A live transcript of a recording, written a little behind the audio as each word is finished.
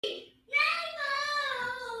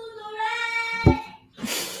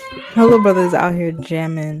My little brother's out here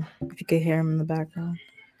jamming. If you could hear him in the background.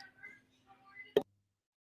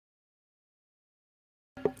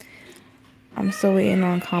 I'm still waiting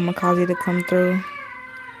on Kamikaze to come through.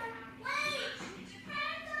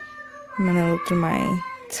 I'm gonna look through my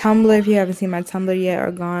Tumblr. If you haven't seen my Tumblr yet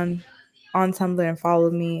or gone on Tumblr and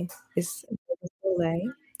followed me, it's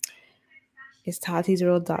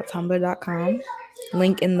TATISW7RD.tumblr.com.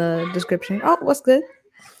 Link in the description. Oh, what's good?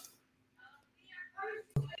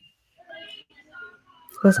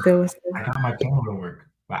 What's good? What's good? I got my camera to work,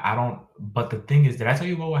 but I don't. But the thing is, did I tell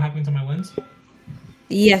you about what happened to my lens?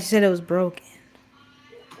 Yeah, she said it was broken.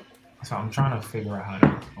 So I'm trying to figure out how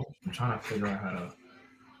to.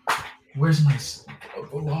 Where's my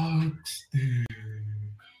vlog stick?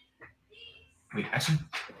 Wait, actually.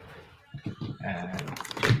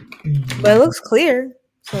 But it looks clear.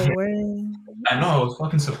 So where? I know. I was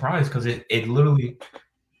fucking surprised because it literally.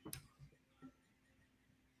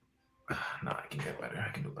 No, I can get better. I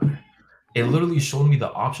can do better. It literally showed me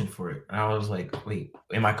the option for it, and I was like, "Wait!"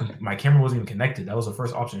 And my camera wasn't even connected. That was the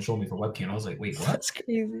first option it showed me for webcam. I was like, "Wait, what?" That's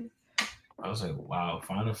crazy. I was like, "Wow,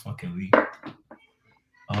 finally fucking leak."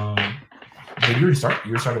 Did you restart?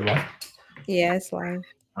 You restarted live? Yeah, it's live.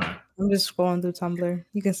 Right. I'm just scrolling through Tumblr.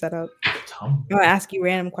 You can set up. Tumblr. I'll ask you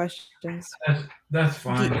random questions. That's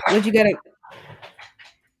fine. Would you get a?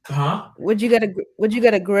 Huh? Would you get a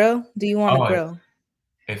grill? Do you want a grill?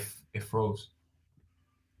 It froze.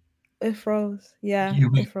 It froze. Yeah. You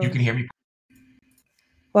can hear me.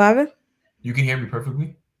 What happened? You can hear me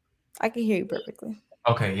perfectly. I can hear you perfectly.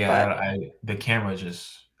 Okay, yeah. The camera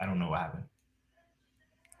just I don't know what happened.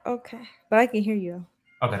 Okay, but I can hear you.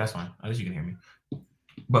 Okay, that's fine. At least you can hear me.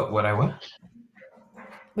 But what?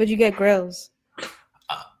 Would you get grills?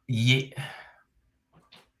 Yeah.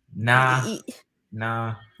 Nah.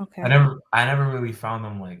 Okay. I never really found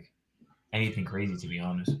them like anything crazy, to be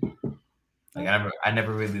honest. Like I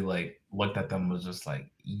never really like looked at them was just like,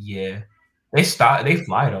 yeah. They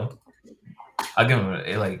fly though. Again,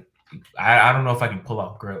 I don't know if I can pull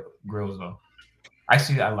off grills though.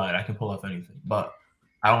 Actually, I lied. I can pull off anything, but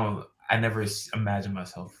I never imagined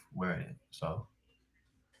myself wearing it. So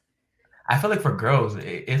I feel like for girls,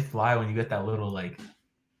 it fly when you get that little what's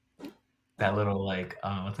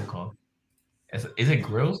it called? Is it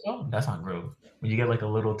grills though? That's not grills. When you get like a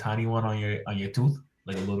little tiny one on your tooth,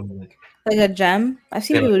 like a little like a gem. I've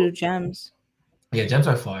seen people do gems. Yeah, gems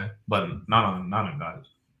are fly, but not on guys.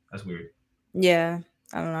 That's weird. Yeah,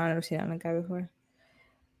 I don't know. I've never seen that on a guy before.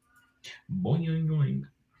 Boing.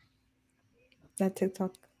 That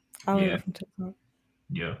TikTok. I don't know from TikTok.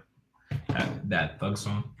 Yeah. That thug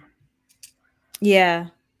song. Yeah.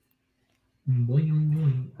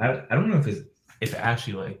 Boing. I don't know if it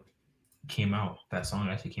actually like came out. That song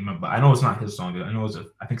actually came out, but I know it's not his song. I know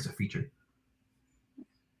I think it's a feature.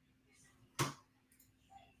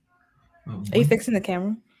 Are you fixing the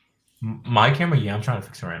camera? My camera, yeah, I'm trying to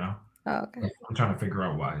fix it right now. Oh, okay. I'm trying to figure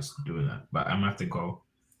out why it's doing that, but I'm gonna have to go.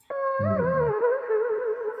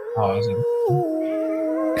 I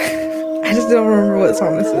just don't remember what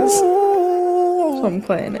song this is, so I'm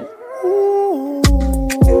playing it.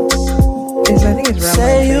 I think it's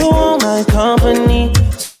Say you want my company.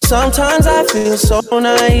 Sometimes I feel so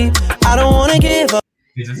naive. I don't want to give up.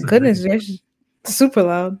 Goodness gracious, super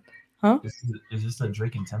loud, huh? Is this a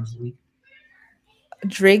Drake and Thames leak?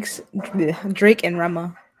 Drake and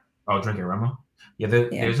Rema. Oh, Drake and Rema. Yeah,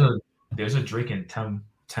 there's a Drake and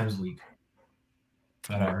Thames leak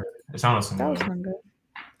that I heard. It sounded similar. That was good.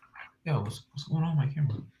 Yo, what's going on with my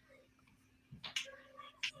camera?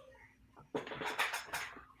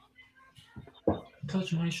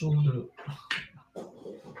 Touch my shoulder.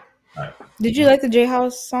 Right. Did you like the J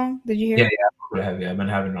House song? Did you hear it? Yeah, I've been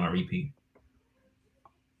having it on a repeat.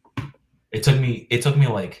 It took me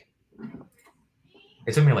like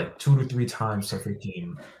 2 to 3 times to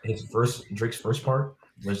freaking Drake's first part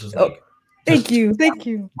was just like thank you. My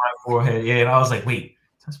forehead, yeah, and I was like, wait,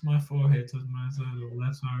 touch my forehead, touch my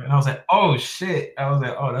left side, and I was like, oh shit, I was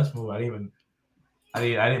like, oh, that's smooth. I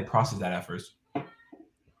didn't process that at first.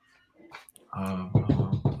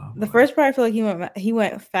 The first part, I feel like he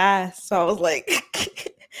went fast, so I was like,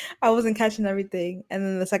 I wasn't catching everything. And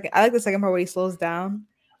then I like the second part where he slows down,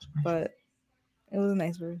 but it was a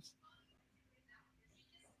nice verse.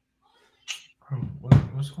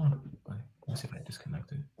 What's going on? Let's see if I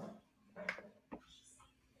disconnected.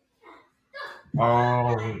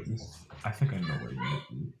 Oh, I think I know what you're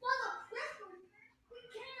doing.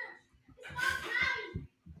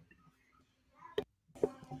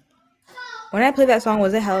 When I played that song,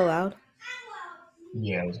 was it hella loud?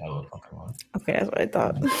 Yeah, it was hella fucking loud. Okay, that's what I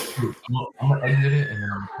thought. I'm gonna exit it and then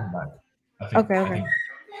I'm gonna come back. Okay.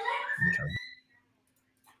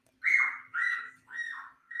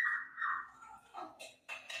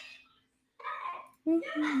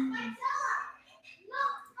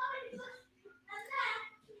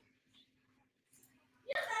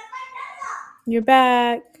 You're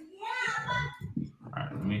back. All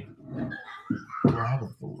right, let me. Do I have a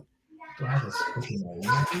boot? Do I have a speaking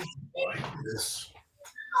like this?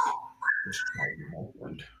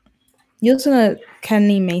 You listen to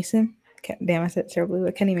Kenny Mason? Damn, I said it terribly.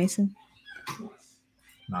 But Kenny Mason?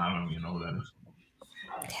 Nah, I don't even know who that is.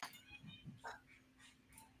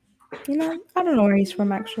 You know, I don't know where he's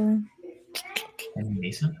from actually. Kenny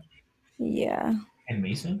Mason? Yeah. Kenny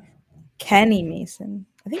Mason? Kenny Mason.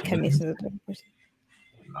 I think Kenny Mason is a different person.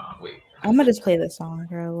 Nah, wait. I'm gonna just play this song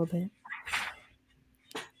for a little bit.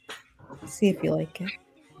 See if you like it.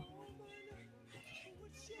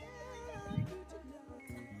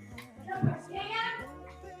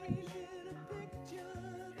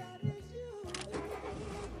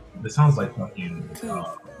 This sounds like fucking.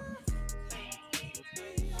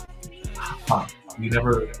 You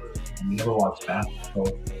never watched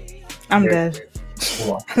basketball? I'm dead.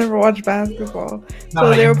 I never watched basketball. So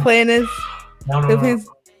they were playing this. No.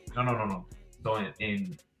 So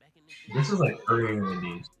in this is like earlier in the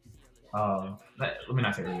days. Let me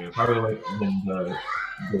not say earlier. Probably like when the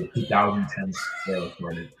 2010s era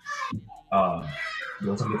started. There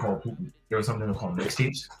was something called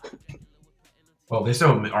mixtapes. Well, they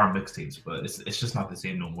still are mixtapes, but it's just not the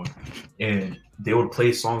same no more. And they would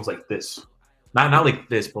play songs like this, not like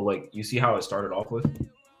this, but like you see how it started off with,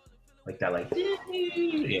 like that, like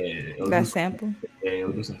yeah, that sample. Yeah, it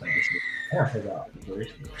would do some type of shit. I heard that.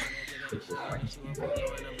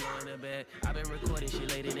 I've been recording shit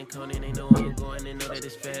later than Conan. Ain't know where I'm going and know that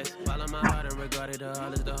it's fast. Follow my heart and regarded the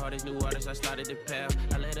all is the hardest new artist. I started the path.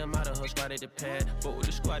 I let them out of her, started the pad. But with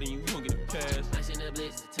the squad and you won't get a pass. I seen the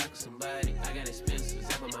blitz to talk to somebody. I got expenses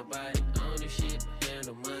up on my body. I don't do shit,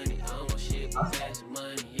 handle money. I don't want shit, but fast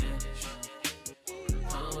money, yeah.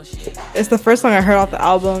 It's the first song I heard off the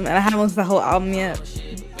album, and I haven't listened to the whole album yet.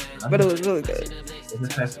 But it was really good.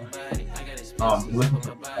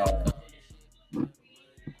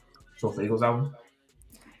 Sofago's album?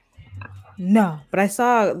 No, but I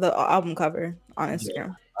saw the album cover on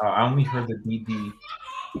Instagram. Yeah. I only heard the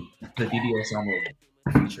DDO song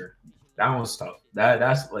feature. That one was tough.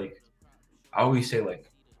 That's like, I always say, like,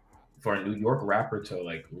 for a New York rapper to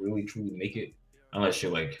like really truly make it, unless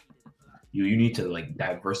you're like you need to like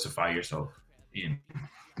diversify yourself. And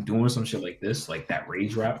doing some shit like this, like that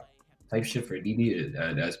rage rap type shit for DD,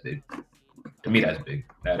 that's big. To me, that's big.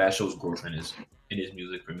 That shows growth in his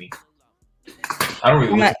music for me. I don't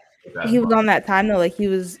really listen to that. He was on that time though, like it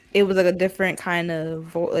was like a different kind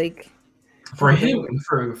of like. For him,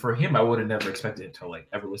 I would have never expected to like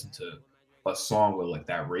ever listen to a song with like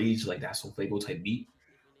that rage, like that Sofago type beat.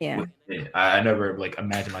 Yeah. I never like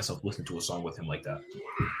imagined myself listening to a song with him like that.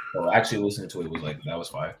 So actually listening to it was like, that was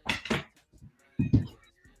fire.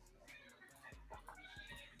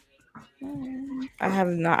 I have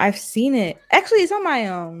not. I've seen it. Actually, it's on my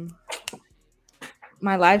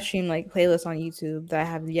my live stream like playlist on YouTube that I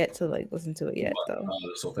have yet to like listen to it yet though.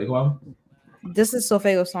 The Sofago album? This is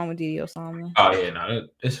Sofago's song with DD Osama. Oh yeah, no,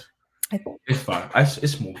 it's fine.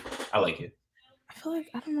 It's smooth. I like it. I feel like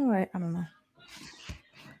I don't know.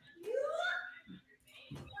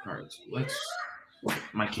 All right, so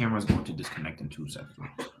my camera's going to disconnect in 2 seconds.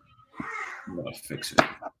 I'm gonna fix it.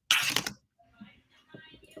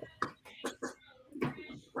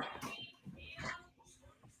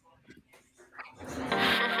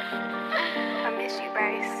 I miss you,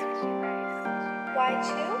 Bryce. Why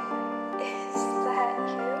too? Is that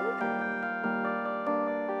cute?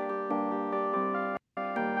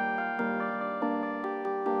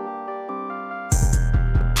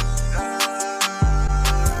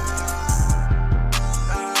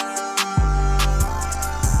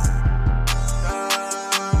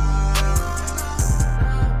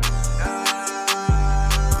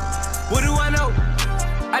 What do I know?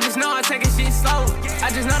 I just know I'm taking shit slow. I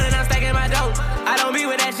just know that I'm stacking my dough. I don't be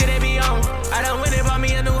with that shit they be on. I done went and bought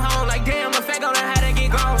me a new home. Like damn, a fake on how to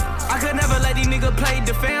get grown. I could never let these niggas play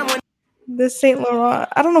the fam when this Saint Laurent.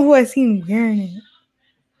 I don't know who I seen wearing it.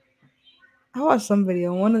 I watched some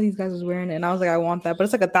video. One of these guys was wearing it, and I was like, I want that, but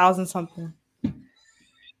it's like 1,000 something.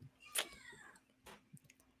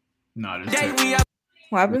 Nah,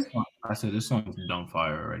 what happened? I said this song is dumb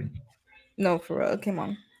fire already. No, for real. Come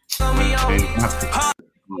on.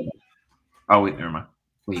 Oh wait, never mind.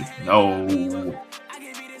 Wait, no.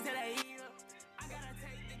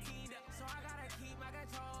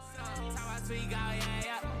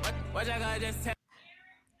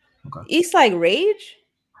 Okay. East like Rage?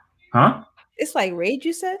 Huh? It's like Rage,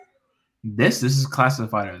 you said? This is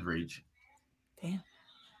classified as Rage. Damn.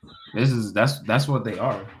 That's what they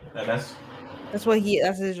are. That's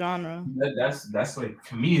his genre. That's like,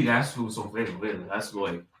 to me, that's who's so weird. That's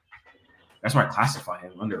why I classify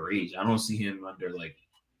him under Rage. I don't see him under like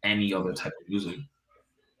any other type of music.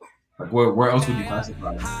 Like where else would you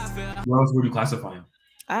classify him? Where else would you classify him?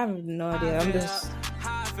 I have no idea. I'm just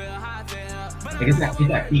like, it's that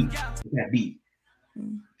beat. It's that beat.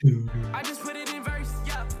 I just put it in verse,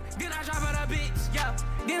 yeah. Then I drop out a bitch, yeah.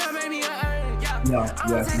 Then I made me a yeah.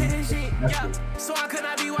 I'm taking this shit, yeah. So I could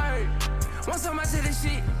not be worried. Want so much of this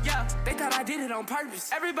shit, yeah. They thought I did it on purpose.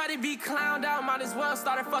 Everybody be clowned out, might as well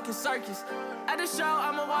start a fucking circus. At the show,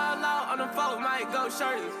 I'm a wild out on the folk, might go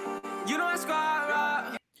shirtless. You know I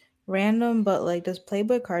squad. Random, but like, does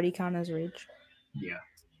Playboy Cardi count as Rage? Yeah.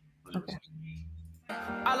 Okay.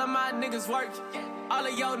 All of my niggas work, all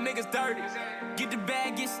of your niggas dirty. Get the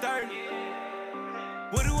bag, get sturdy.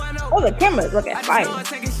 What do I know? Oh, the camera's looking fire. I just know I'm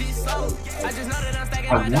taking shit slow. I just know that I'm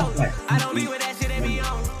stacking my dough. I don't be with that shit they be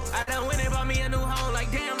on. I done went and bought me a new home. Like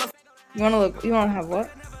damn. You wanna have what?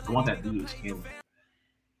 I want that dude's camera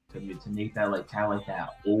to make that like kind of like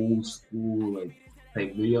that old school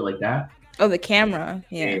like video like that. Oh, the camera,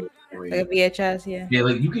 yeah. Like a VHS, yeah. Yeah,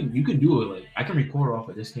 like you can do it. Like I can record off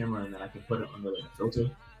of this camera and then I can put it under like a filter.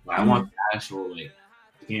 But I want the actual like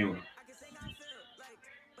camera.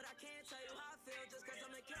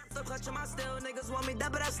 So clutching my still, niggas want me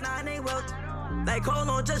dead, but that's not they will. Like hold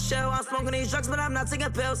on, just chill. I'm smoking these drugs, but I'm not taking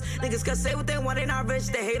pills. Niggas can say what they want, they not rich.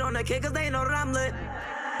 They hate on the kid cause they know that I'm lit.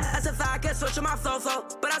 That's a fact, I can switch on my flow.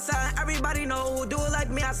 But I said everybody know who do it like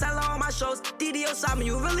me. I sell on my shows. DDO Simon,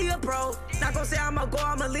 you really a pro. Not gonna say I'm a go,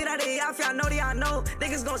 I'm a leader. They out I know I know.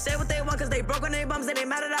 Niggas gonna say what they want cause they broke on their bums and they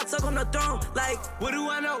mad that I took on the throne. Like, what do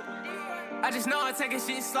I know? I just know I'm taking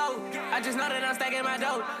shit slow. I just know that I'm stacking my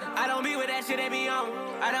dough. I don't be with that shit they be on.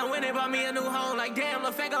 I done went and bought me a new home. Like damn,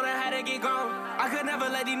 LaFay gon' know how to get gone. I could never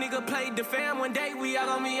let these niggas play the fam. One day we all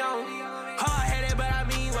gon' be on. Hard-headed, but I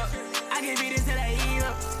mean what? I can beat it till they eat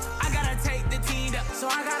up. I gotta take the team up, so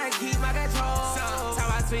I gotta keep my control. So,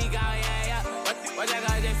 time I speak out, yeah. What I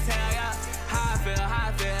gotta just tell ya? How I feel, how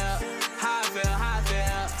I feel. How I feel, how I feel.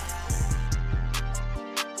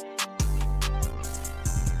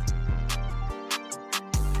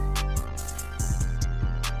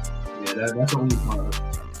 Yeah, that's the only part.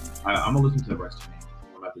 I'm gonna listen to the rest of it.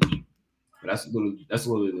 I'm at the gym. But that's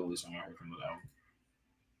literally the only song I heard from the album.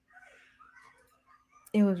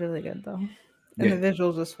 It was really good though. And the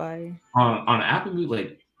visuals was fire. On Apple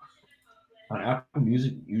Music,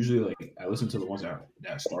 usually like I listen to the ones that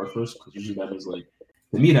start first because usually that is like,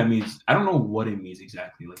 to me that means, I don't know what it means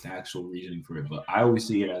exactly, like the actual reasoning for it, but I always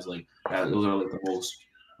see it as like that. Those are like the most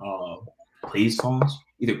played songs,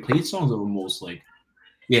 either played songs or the most like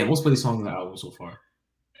most played songs on the album so far.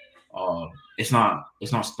 It's not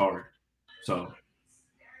starred, so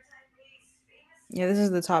yeah, this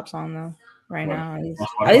is the top song though. Right now, at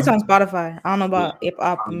least on Spotify. I don't know about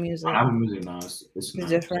Apple Music. Apple Music, no, it's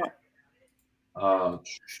different.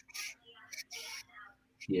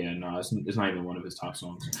 Yeah, no, it's not even one of his top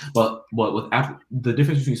songs. But with Apple, the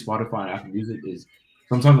difference between Spotify and Apple Music is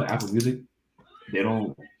sometimes with Apple Music, they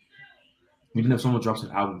don't. Even if someone drops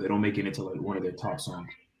an album, they don't make it into like one of their top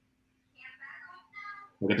songs.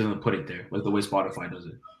 Like it doesn't put it there, like the way Spotify does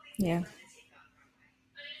it. Yeah.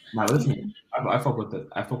 Now listen, I fuck with that.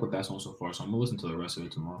 I fuck with that song so far, so I'm gonna listen to the rest of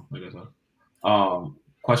it tomorrow. Like I said.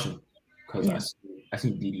 Question, because I see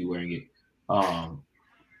DD wearing it. I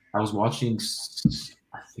was watching.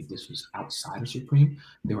 I think this was outside of Supreme.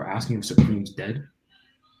 They were asking if Supreme's dead.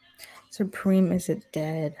 Supreme, is it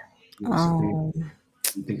dead? You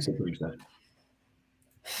think Supreme's dead?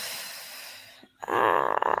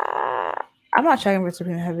 I'm not checking for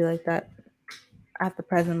Supreme Heavy like that at the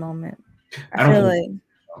present moment. I feel like.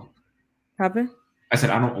 Happen? I said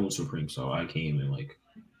I don't own Supreme, so I can't even like.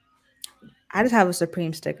 I just have a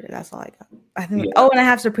Supreme sticker. That's all I got. I think. Yeah. Oh, and I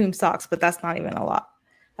have Supreme socks, but that's not even a lot.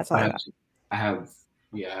 That's all I got. I have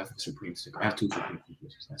a Supreme sticker. I have 2 Supreme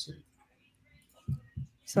stickers. That's it.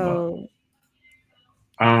 So.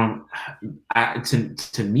 To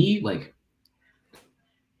me, like,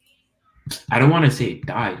 I don't want to say it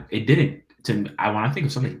died. It didn't. When I think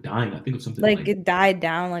of something dying, I think of something like it died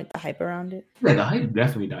down, like the hype around it. Yeah, the hype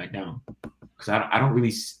definitely died down. Because I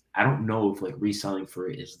don't know if like reselling for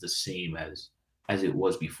it is the same as it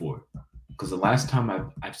was before. Because the last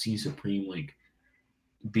time I've seen Supreme like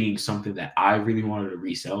being something that I really wanted to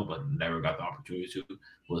resell but never got the opportunity to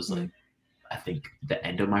was like I think the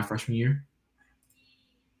end of my freshman year.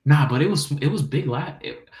 Nah, but it was big. I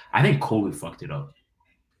think COVID fucked it up.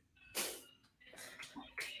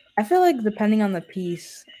 I feel like depending on the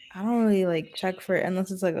piece, I don't really like check for it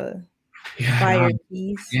unless it's like a fire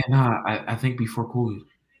piece. Yeah, I think before COVID,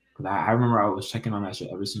 because I remember I was checking on that shit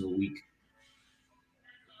every single week,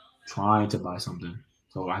 trying to buy something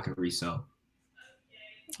so I could resell.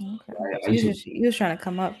 Okay. So you was trying to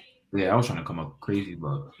come up. Yeah, I was trying to come up crazy,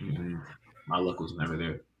 but my luck was never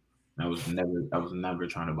there. I was never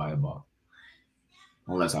trying to buy a ball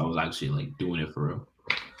unless I was actually like doing it for real.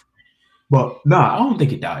 But I don't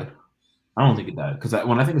think it died. Because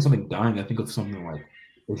when I think of something dying, I think of something like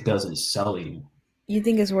it doesn't sell anymore. You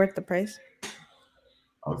think it's worth the price?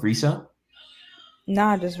 Of resale?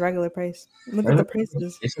 Nah, just regular price. Look at the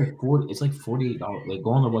prices. It's like $48. Like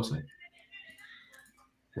go on the website.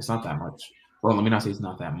 It's not that much. Well, let me not say it's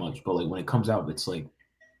not that much, but like when it comes out, it's like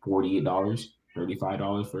 $48,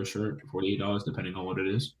 $35 for a shirt, $48 depending on what it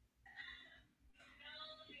is.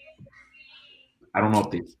 I don't know if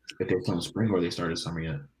they're still in spring or they started summer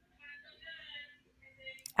yet.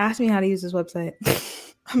 Ask me how to use this website.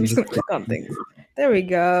 I'm just gonna click on things. There we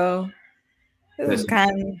go. This is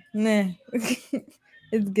kind of meh.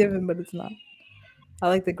 It's given, but it's not. I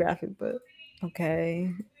like the graphic, but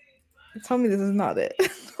okay. Tell me this is not it.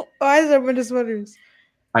 Why is there a bunch of sweaters?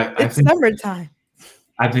 It's summertime.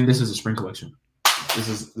 I think this is a spring collection. This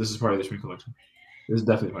is part of the spring collection. This is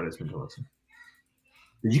definitely part of the spring collection.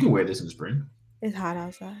 You can wear this in spring. It's hot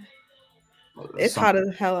outside. It's hot as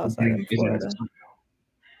hell outside in Florida.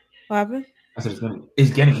 What happened? I said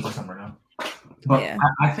it's getting into summer now. But yeah.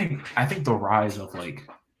 I think the rise of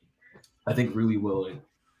I think really will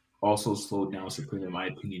also slowed down Supreme in my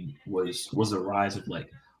opinion was the rise of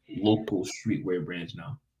local streetwear brands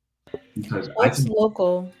now. Because what's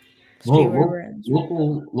local streetwear brands?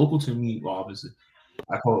 Local to me, well, obviously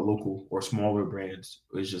I call it local or smaller brands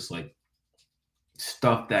is just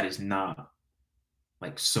stuff that is not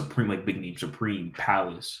Supreme, big name Supreme,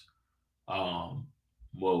 Palace. Well,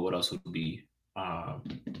 what else would be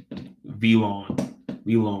V-Lone,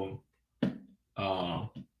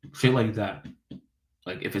 shit like that.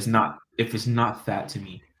 If it's not that to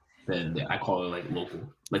me, then I call it local.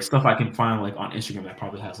 Stuff I can find on Instagram that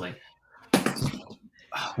probably has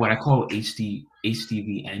what I call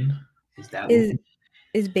HDVN. Is that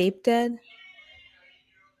is Bape dead?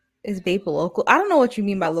 Is Bape local? I don't know what you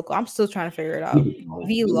mean by local. I'm still trying to figure it out.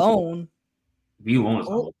 V-Lone. V-Lone is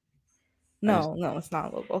not local. No, it's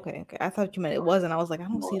not local. Okay. I thought you meant it wasn't. I was like, I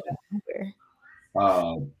don't see that anywhere.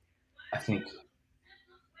 I think.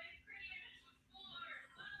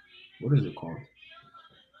 What is it called?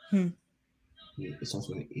 It starts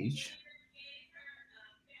with an H.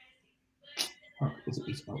 Is it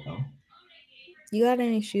HLL? You got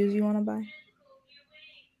any shoes you want to buy?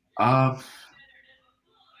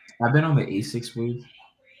 I've been on the A6 wave.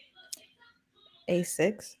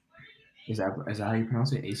 A6? Is that how you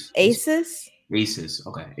pronounce it? Asus? Asus.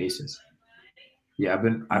 Okay, Asus. Yeah, I've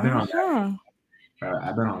been on that.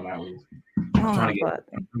 I've been on that wave. I'm trying to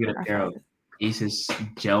get a pair of Asus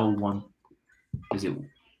Gel one. Is it?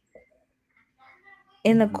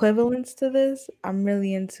 In equivalence to this, I'm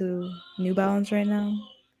really into New Balance right now,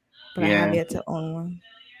 but I have yet to own one.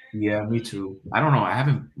 Yeah, me too. I don't know. I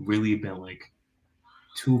haven't really been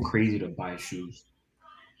too crazy to buy shoes.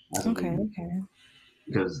 Okay.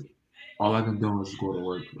 Because all I've been doing is go to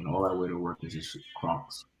work, and all I wear to work is just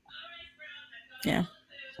Crocs. Yeah.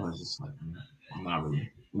 So it's just I'm not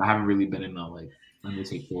really. I haven't really been in let me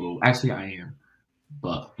take photos. Actually, I am,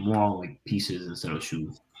 but more on pieces instead of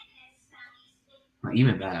shoes.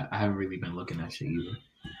 Even that, I haven't really been looking at shit either.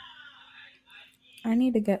 I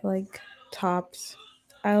need to get tops.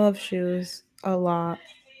 I love shoes a lot.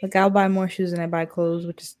 I'll buy more shoes than I buy clothes,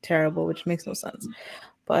 which is terrible, which makes no sense.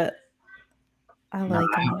 But I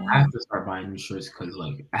have to start buying new shirts because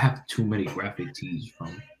I have too many graphic tees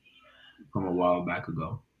from a while back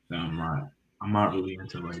ago that I'm not really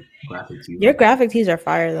into graphic tees. Your graphic tees are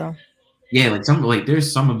fire though. Yeah,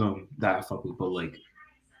 there's some of them that I fuck with, but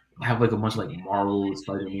I have a bunch of Marvel,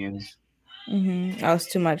 Spider-Mans. Oh, it's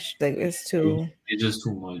too much. It's too. It's just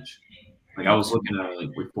too much. I was looking at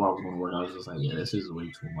before I was going to work, I was just yeah, this is way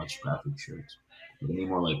too much graphic shirts. I need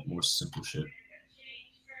more more simple shit.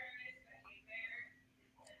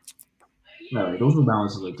 Yeah, those New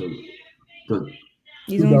Balances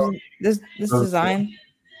this design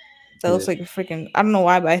that looks like a freaking. I don't know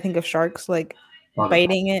why, but I think of sharks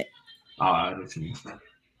biting it. I don't know.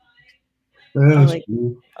 Yeah,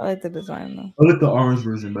 I like the design though. I like the orange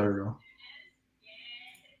version better though.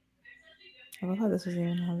 I love how this is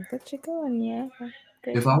even how that should go anywhere.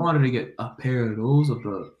 If I wanted to get a pair of those of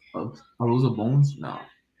those of Bones, no,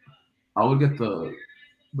 I would get the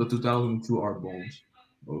 2002 Art Bones.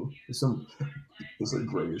 Oh, it's like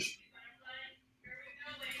grayish.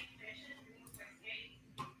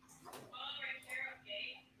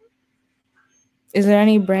 Is there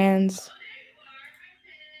any brands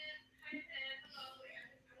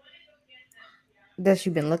that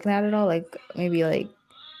you've been looking at all? Like maybe like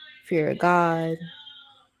Fear of God.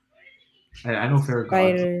 I know Fear of God.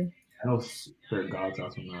 I know Fear of God's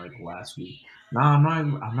out something like last week. Nah,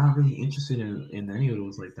 I'm not really interested in any of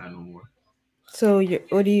those like that no more. So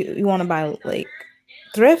what do you want to buy? Like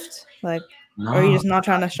thrift? Like, or are you just not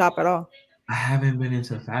trying to shop at all? I haven't been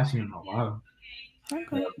into fashion in a while. Okay.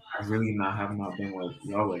 Like, I really have not been like,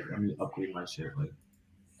 yo, like let me upgrade my shit. Like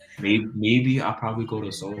maybe I'll probably go to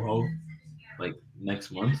Soho like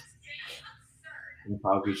next month and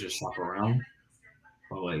probably just shop around.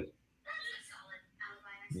 But like,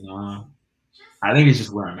 nah, I think it's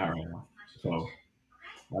just where I'm at right now. So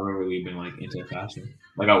I haven't really been like into fashion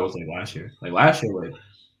like I was like last year. Like last year, like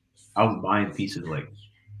I was buying pieces like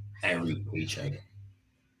every paycheck.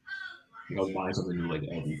 Like, I was buying something new like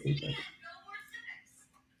every paycheck.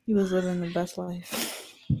 He was living the best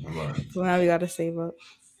life. But so now we gotta save up.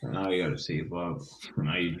 Now you gotta save up.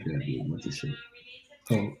 Now you gotta do a bunch of shit.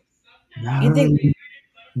 So do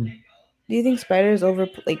you think Spiders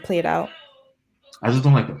played out? I just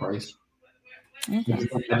don't like the price. Okay.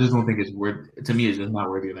 I just don't think it's worth. To me, it's just not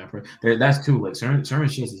worthy of that price. That's too like certain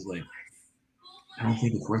shit is like I don't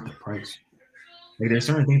think it's worth the price. Like there's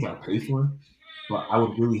certain things I pay for, but I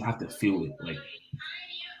would really have to feel it. Like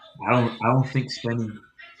I don't think spending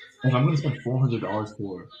if I'm gonna spend $400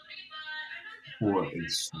 for a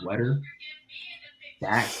sweater,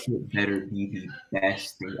 that shit better be the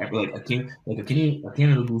best thing ever. Like a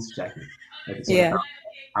Canada Goose jacket. Like yeah.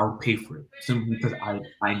 I would pay for it simply because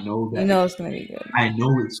I know that it's gonna be good. I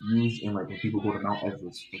know it's used in like when people go to Mount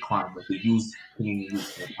Everest and climb, like they use Canadian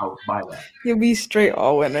Goose. Like, I would buy that. You'll be straight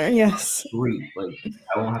all winter, yes. Great, like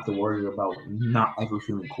I don't have to worry about not ever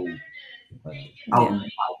feeling cold. Like I'll buy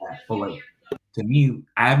that. But like to me,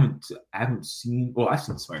 I haven't seen. Well, I've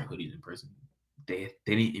seen Spider hoodies in person. They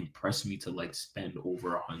didn't impress me to like spend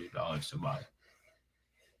over $100 to buy.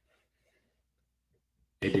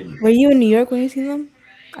 They didn't. Were you in New York when you seen them?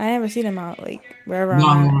 I haven't seen them out like wherever. No.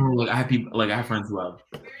 Like I have people, like I have friends who have.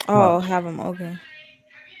 Have them. Okay.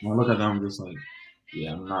 When I look at them, I'm just like,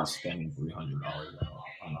 yeah, I'm not spending $300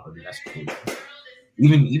 on a hoodie. That's cool.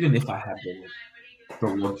 Even if I have the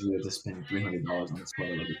luxury of just spending $300 on a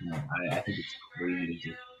sweater, like I think it's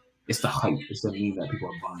crazy. It's the hype. It's the meme that people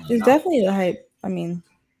are buying. It's definitely the hype. I mean,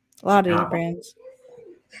 a lot of these brands.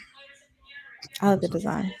 I like the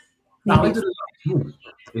design. No, I like the design.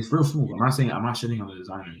 It's real smooth. I'm not shitting on the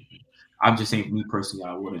design or anything. I'm just saying, me personally,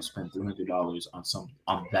 I wouldn't spend $300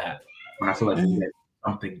 on that when I feel like I can get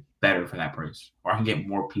something better for that price, or I can get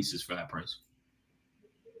more pieces for that price.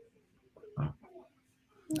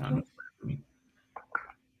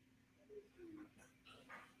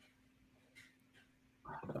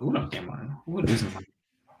 What is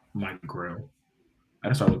my grill? I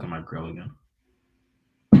just started looking at my grill again.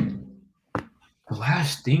 The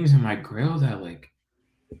last things in my grill that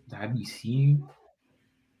I be seeing,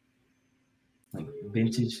 like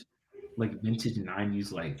vintage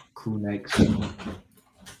 90s like crew necks,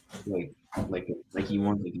 like the Nike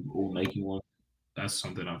ones, like the old Nike ones. That's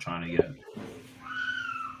something I'm trying to get.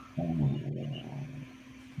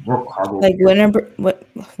 More cargo. Like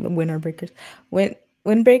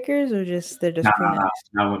windbreakers, or just they're just crew necks?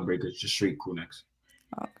 Not windbreakers, just straight crew necks.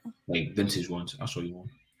 Okay. Like vintage ones. I'll show you one.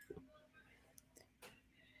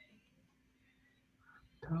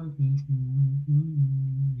 Let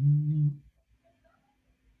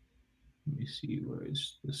me see, where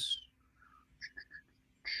is this?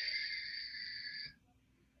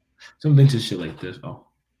 Some vintage shit like this. Oh,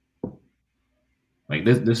 like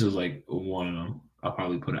this is like one of them. I'll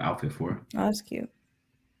probably put an outfit for. Oh, that's cute.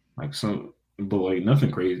 Like some, but like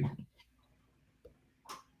nothing crazy.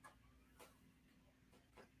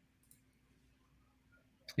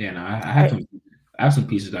 Yeah, no, I have some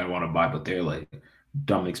pieces that I want to buy, but they're like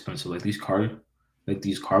dumb expensive. Like these cargo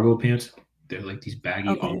pants. They're like these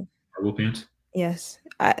baggy cargo pants. Yes,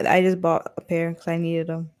 I just bought a pair because I needed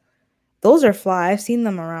them. Those are fly. I've seen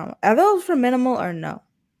them around. Are those for minimal or no?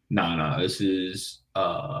 No. This is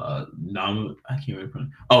I can't remember.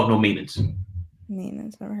 Oh, no maintenance.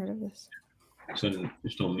 Maintenance. Never heard of this. So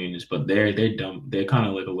there's no maintenance, but they're dumb. They're kind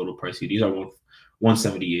of like a little pricey. These are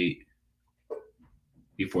 $178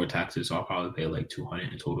 before taxes. So I'll probably pay like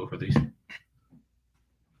 $200 in total for these.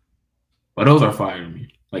 But those are fire to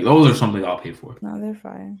me. Like those are something I'll pay for. No, they're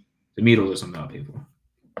fire. To me, those are something I'll pay for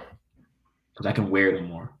because I can wear them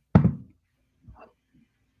more.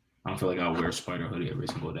 I don't feel like I'll wear a spider hoodie every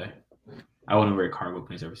single day. I wouldn't wear cargo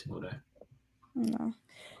pants every single day. No.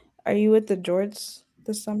 Are you with the jorts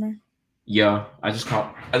this summer? Yeah, I just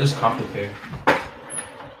copped a pair.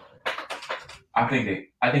 I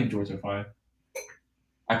think jorts are fine.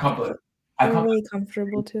 They're really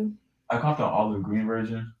comfortable too. I copped the olive green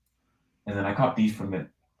version, and then I copped these from I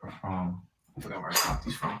forgot where I copped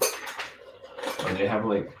these from. But they have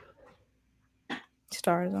like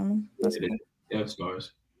stars on them. That's cool. They have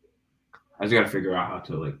stars. I just gotta figure out how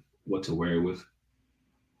to like what to wear it with.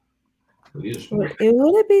 Would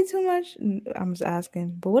it be too much? I'm just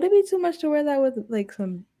asking, but would it be too much to wear that with like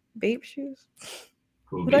some babe shoes?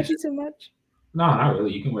 Would that be too much? No, not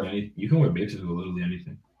really. You can wear babe shoes with literally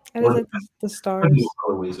anything. I just like the stars.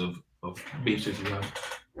 Colorways of babe shoes you have.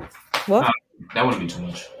 What? No, that wouldn't be too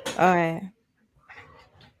much. All right.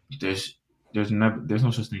 There's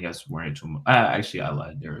no such thing as wearing too much. Actually, I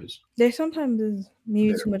lied. There is. There's sometimes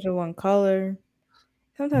maybe too much of one color.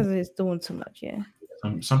 Sometimes it's doing too much. Yeah.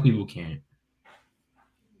 Some people can't.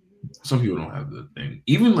 Some people don't have the thing.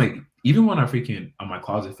 Even when I freaking on my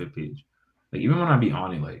closet fit page, like even when I be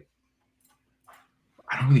on it, like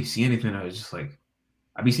I don't really see anything. I was just like,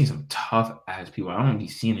 I be seeing some tough ass people. I don't be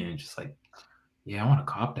seeing it and just like, yeah, I want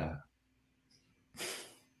to cop that.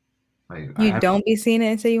 Like you don't be seeing it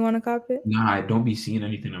and say you want to cop it? Nah, I don't be seeing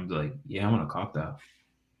anything. I'm like, yeah, I want to cop that.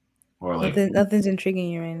 Or like nothing's intriguing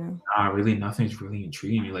you right now. Nah, really, nothing's really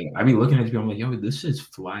intriguing me. Like I be looking at people, I'm like, yo, this shit's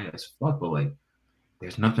fly as fuck, but like,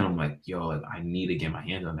 there's nothing. I'm like, yo, like I need to get my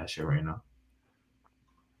hands on that shit right now,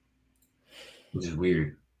 which is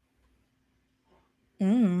weird. I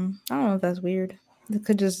don't know if that's weird. It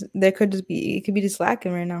could just be just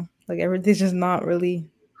lacking right now. Like everything's just not really.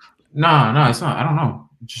 No, it's not. I don't know.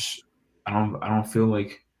 Just I don't feel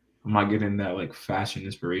like I'm not getting that like fashion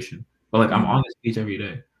inspiration. But like I'm on this page every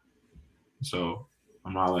day, so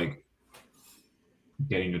I'm not like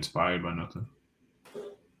getting inspired by nothing.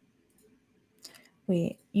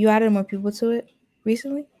 Wait, you added more people to it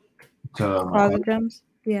recently? To Closet Gems?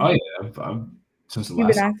 Yeah. Oh yeah, I've since the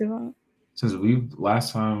last time, active on it? Since we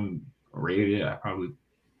last time rated it, I probably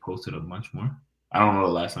posted a bunch more. I don't know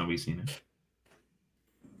the last time we've seen it.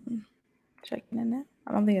 Checking in it.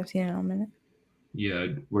 I don't think I've seen it in a minute. Yeah,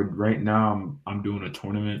 we're right now. I'm doing a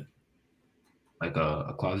tournament, like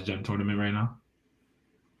a Closet Gem tournament right now.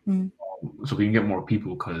 So we can get more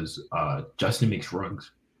people because Justin makes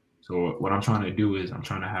rugs. So what I'm trying to do is I'm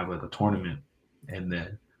trying to have like a tournament, and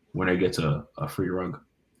then winner gets a free rug.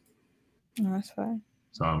 Oh, that's fine.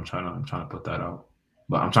 So I'm trying to put that out,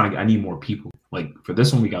 but I need more people. Like for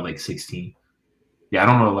this one, we got like 16. Yeah, I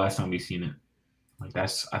don't know the last time we've seen it. Like I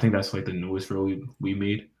think that's like the newest reel we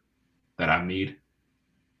made, that I made.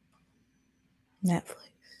 Netflix.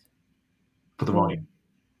 Put the volume.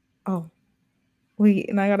 Oh, wait,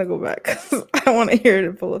 and I gotta go back because I want to hear it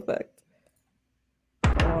in full effect.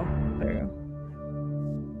 Oh, there you go.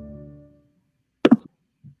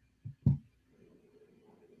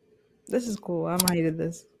 This is cool. I might hated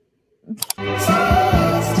this.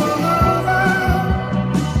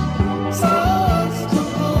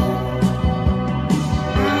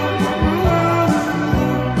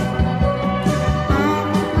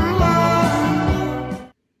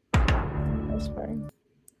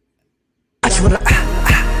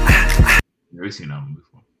 Never seen that one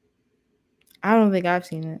before. I don't think I've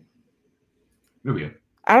seen it. Maybe.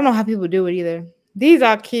 I don't know how people do it either. These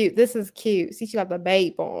are cute. This is cute. See, she got the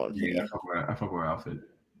babe on. Yeah, I fuck with her outfit.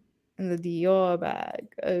 And the Dior bag.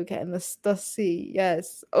 Okay, and the Stussy.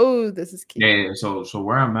 Yes. Oh, this is cute. Yeah. So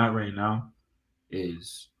where I'm at right now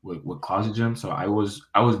is with Closet Gem. So I was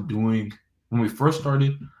doing, when we first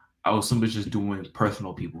started, I was simply just doing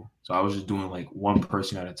personal people. So I was just doing like one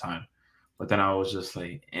person at a time. But then I was just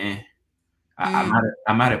like,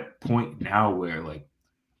 I'm at a point now where like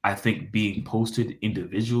I think being posted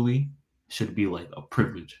individually should be like a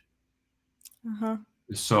privilege.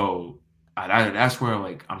 So that's where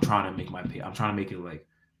like I'm trying to make my page. I'm trying to make it like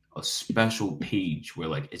a special page where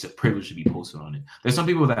like it's a privilege to be posted on it. There's some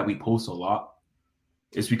people that we post a lot.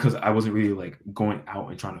 It's because I wasn't really like going out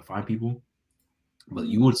and trying to find people. But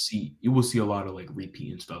you will see a lot of like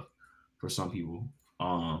repeating stuff for some people.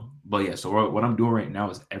 But yeah, so what I'm doing right now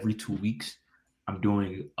is every 2 weeks I'm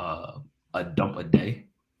doing a dump a day.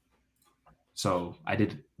 So I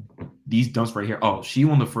did these dumps right here. Oh, she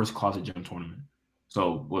won the first Closet Gem tournament.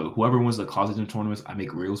 So whoever wins the Closet Gem tournaments, I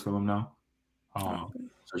make reels for them now. So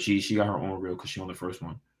she got her own reel because she won the first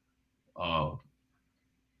one.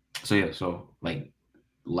 So yeah, so like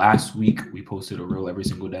last week we posted a reel every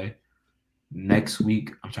single day. Next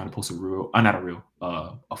week I'm trying to post a reel, not a reel,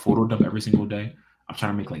 a photo dump every single day. I'm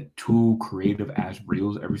trying to make like 2 creative ass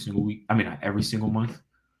reels every single week. I mean, not every single month.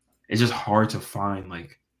 It's just hard to find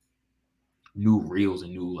like new reels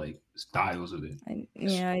and new like styles of it.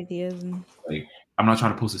 Ideas. And... Like, I'm not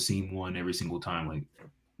trying to post the same one every single time. Like,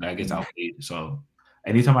 that gets outdated. So,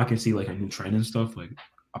 anytime I can see like a new trend and stuff, like,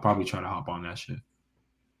 I'll probably try to hop on that shit.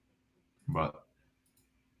 But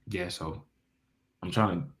yeah, so I'm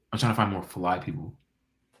trying to find more fly people.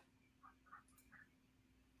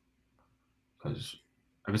 Because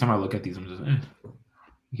every time I look at these, I'm just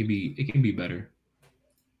it can be better.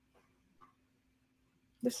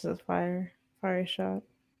 This is a fire shot.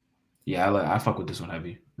 Yeah, I fuck with this one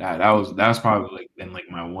heavy. That's probably like been like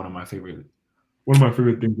one of my favorite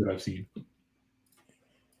things that I've seen.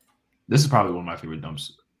 This is probably one of my favorite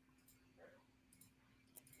dumps.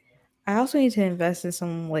 I also need to invest in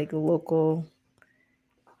some like locally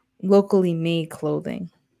made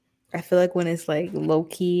clothing. I feel like when it's like low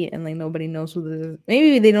key and like nobody knows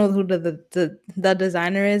maybe they know who the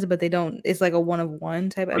designer is, but they don't. It's like a one of one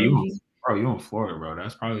type of energy. You in Florida, bro?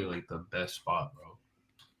 That's probably like the best spot, bro,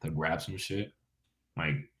 to grab some shit.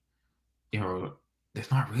 Like, it's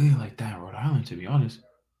not really like that in Rhode Island, to be honest.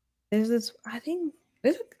 There's this. I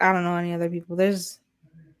don't know any other people. Damn.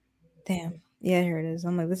 Yeah, here it is.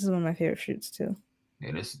 I'm like, this is one of my favorite shoots too.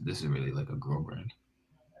 Yeah, this is really like a girl brand.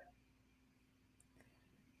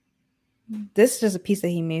 This is just a piece that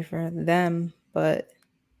he made for them, but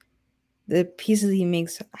the pieces he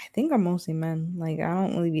makes, I think, are mostly men. Like,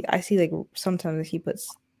 I see like sometimes he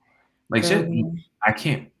puts like shit. I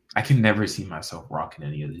can never see myself rocking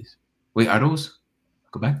any of these. Wait, are those?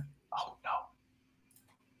 Go back. Oh no.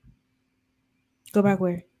 Go back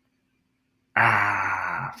where?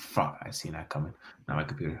 Ah, fuck! I seen that coming. My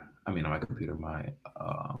computer, my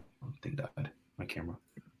thing died. My camera.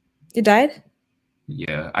 It died?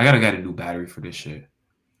 Yeah, I gotta get a new battery for this shit.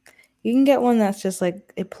 You can get one that's just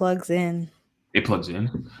like it plugs in. It plugs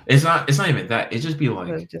in. It's not even that. It just be like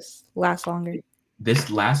it just lasts longer. This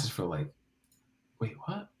lasts for like. Wait,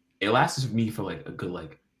 what? It lasts me for like a good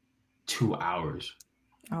like 2 hours.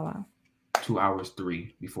 Oh wow. 2 hours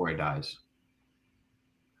 3 before it dies.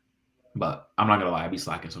 But I'm not gonna lie, I be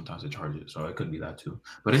slacking sometimes to charge it, so it could be that too.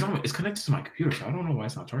 But it's connected to my computer, so I don't know why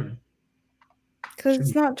it's not charging. Because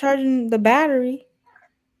it's not charging the battery.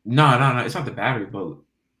 No, it's not the battery, but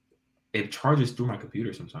it charges through my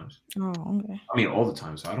computer sometimes. Oh, okay. I mean, all the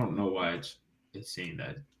time, so I don't know why it's saying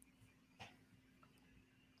that.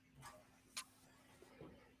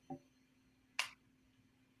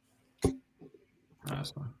 No, that's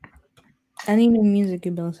fine. Any new music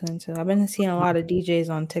you've been listening to? I've been seeing a lot of DJs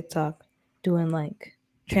on TikTok doing like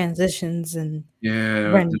transitions and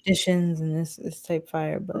renditions and this type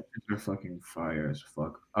fire, but they're fucking fire as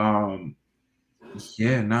fuck. Just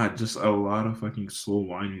a lot of fucking slow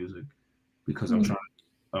wine music because I'm trying.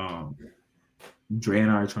 Dre and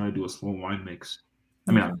I are trying to do a slow wine mix.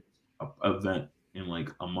 I mean, an event in like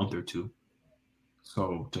a month or two.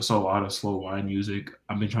 So just a lot of slow wine music.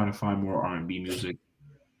 I've been trying to find more R&B music.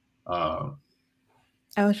 I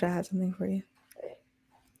wish I had something for you.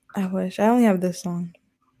 I wish. I only have this song,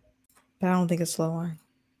 but I don't think it's slow wine.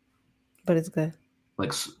 But it's good.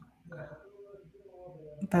 But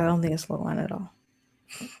I don't think it's slow wine at all.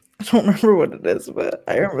 I don't remember what it is, but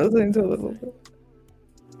I remember listening to it a little bit.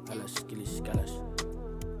 I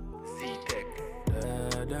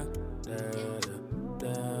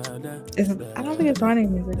don't think it's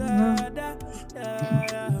running music. No.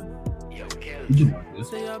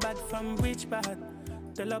 Say you're bad from which part?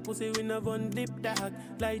 Tell a pussy we never dip dog.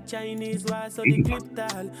 Like Chinese wise, so the clip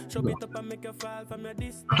tall. Show it up and make a fall from your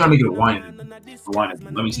distance. I'm trying to get a wine.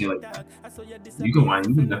 Let me see like that. You can wine.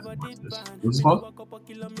 You can definitely watch this. What's it called?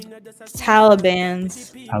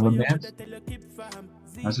 Taliban's.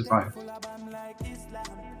 That's just fine.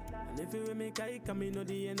 If you make I come in, know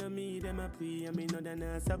the enemy, them a pray, I mean, no, they're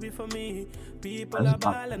not sorry for me. People are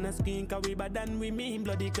ball and a screen, cause we bad than we mean,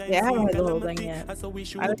 bloody guys. Yeah, I haven't heard the whole thing yet. I was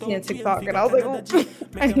seeing TikTok and I was like, oh,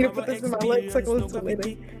 I need to put this in my legs, like, listen to it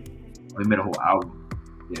later. They made a whole album.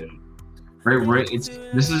 Yeah.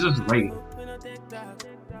 This is just reggae.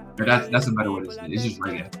 That's a better way to say it. It's just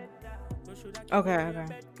reggae. Okay.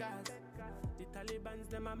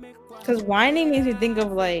 Because whining makes me think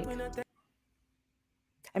of like,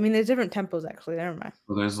 I mean, there's different tempos actually. Never mind.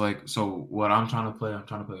 So there's like, so what I'm trying to play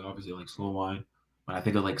obviously like slow wine. When I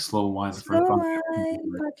think of like slow wine, the first wine,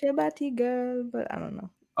 bati girl, but I don't know.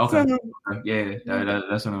 Okay. Yeah,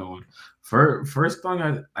 that's another one. First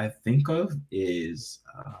song I think of is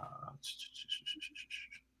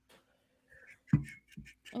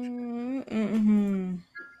Yo,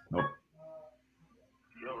 Nope.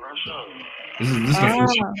 This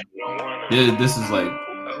is like.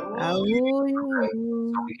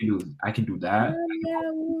 I can do that.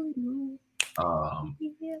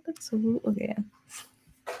 Okay.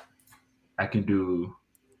 I can do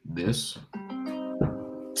this.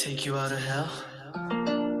 Take you out of hell,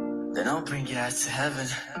 then I'll bring your ass to heaven.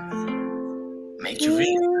 Make you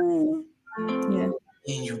real. Yeah.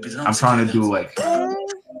 I'm trying to do like.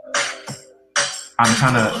 I'm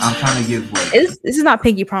trying to give like. This is not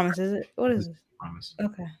Pinky Promise, is it? What is this? Promise.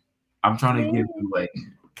 Okay. I'm trying to give you like.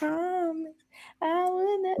 Promise. I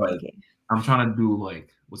will not. Like, Okay. I'm trying to do like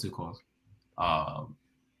what's it called?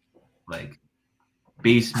 Like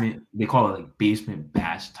basement. They call it like basement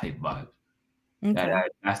bash type vibe. Okay.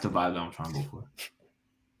 That's the vibe that I'm trying to go for.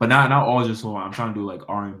 But not all just so I'm trying to do like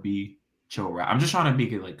R&B chill rap. I'm just trying to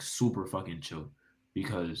make it like super fucking chill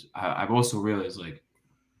because I've also realized like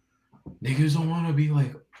niggas don't want to be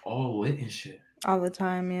like all lit and shit all the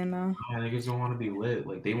time, you know. Yeah, niggas don't want to be lit.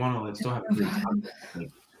 Like they want to like still have a great time, like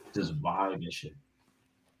just vibe and shit.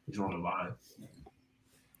 They just want to vibe.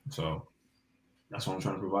 So that's what I'm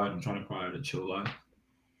trying to provide. I'm trying to provide a chill vibe.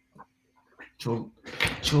 Chill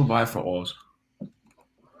vibe for all.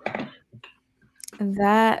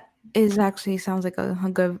 That is actually sounds like a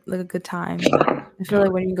good time. I feel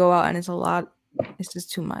like when you go out and it's a lot, it's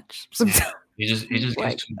just too much. Sometimes. It just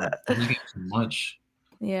gets too much.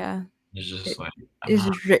 Yeah. It's just like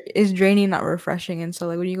it's draining, not refreshing. And so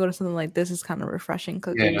like when you go to something like this, it's kind of refreshing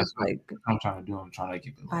because that's like I'm trying to do. I'm trying to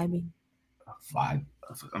keep it vibing. A vibe.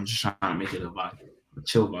 I'm just trying to make it a vibe, a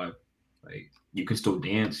chill vibe. Like you can still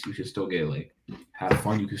dance, you can still get like have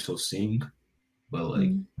fun, you can still sing, but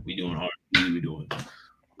like we doing R&B, we doing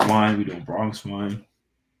wine, we doing Bronx wine,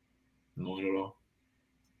 knowing it all.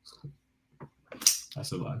 That's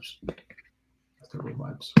the vibes. That's the real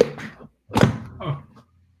vibes. Oh.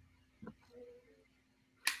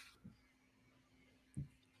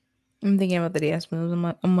 I'm thinking about the dance moves.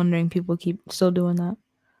 I'm wondering people keep still doing that,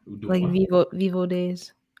 like what? Vivo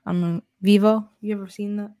days. I don't know Vivo. You ever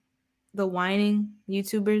seen that? The whining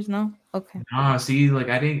YouTubers? No. Okay. Nah, see, like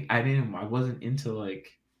I wasn't into like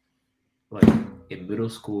in middle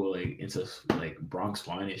school, like into like Bronx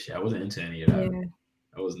wine and shit. I wasn't into any of that. Yeah.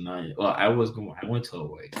 I was not. Well, I went to a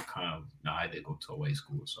white kind of. No, I did go to a white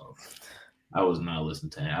school, so I was not listening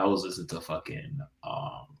to it. I was listening to fucking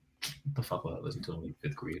what the fuck was I listening to in like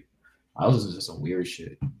 5th grade? I was listening to some weird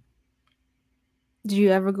shit. Did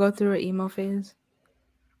you ever go through an emo phase?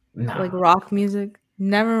 Nah. Like rock music?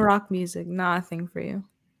 Never rock music. Not a thing for you.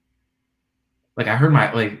 Like I heard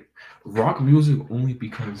my like rock music only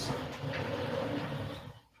because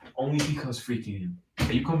freaking.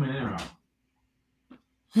 Are you coming in or not?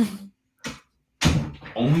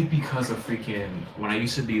 Only because of freaking when I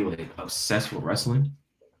used to be like obsessed with wrestling,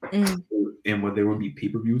 and when there would be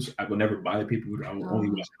pay-per-views, I would never buy the pay-per-view. I would only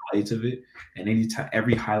watch highlights of it, and anytime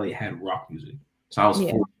every highlight had rock music, so I was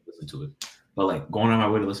forced to listen to it. But like going on my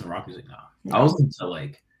way to listen to rock music now, I was into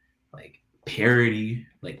like parody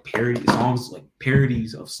songs, like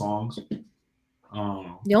parodies of songs.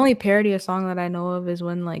 The only parody of song that I know of is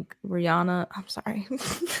when like Rihanna. I'm sorry,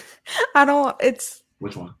 I don't. It's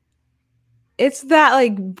which one? It's that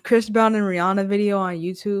like Chris Brown and Rihanna video on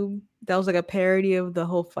YouTube. That was like a parody of the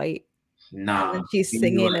whole fight. Nah, and she's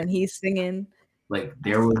singing and he's singing. Like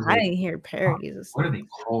there was. I didn't hear parodies. What are they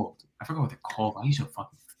called? I forgot what they're called. I used to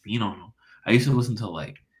fucking beat on them. I used to listen to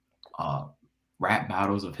like rap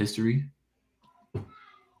battles of history,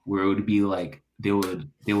 where it would be like they would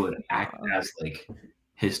act as like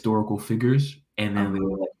historical figures, and then they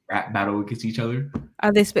would like rap battle against each other.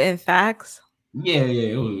 Are they spitting facts? Yeah,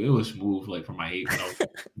 it was smooth. Like from my age when I was in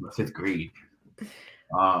the 5th grade.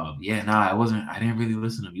 I didn't really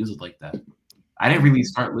listen to music like that. I didn't really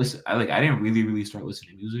start listening. I didn't really start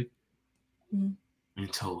listening to music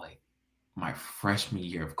until like my freshman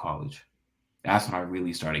year of college. That's when I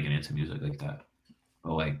really started getting into music like that.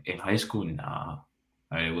 But like in high school, nah,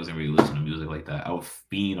 I wasn't really listening to music like that. I would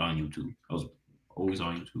fiend on YouTube. I was always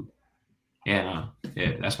on YouTube. Yeah,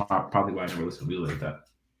 that's probably why I never listened to music like that.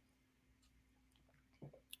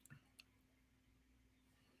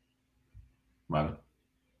 Wow.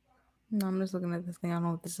 No, I'm just looking at this thing. I don't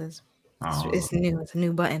know what this is. It's new. It's a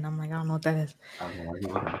new button. I'm like, I don't know what that is.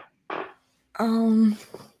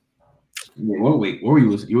 Wait, what were you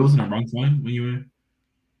listening? You were listening to Bronx Wine when you were?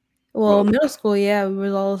 Well, middle school, yeah, we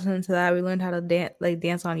were all listening to that. We learned how to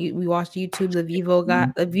dance on. We watched YouTube, the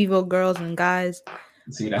Vivo girls and guys.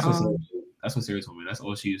 See, that's what Sarah told me. That's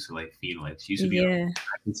all she used to like feel like. She used to be like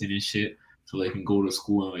practicing and shit, so they can go to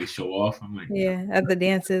school and like show off. I'm like, at the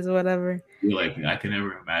dances or whatever. You're like, I can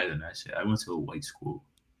never imagine that shit. I went to a white school.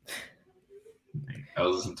 I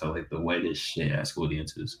was listening to like the whitest shit at school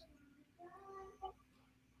dances.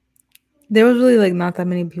 There was really like not that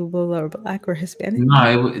many people that were black or Hispanic.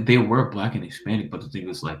 No, they were black and Hispanic, but the thing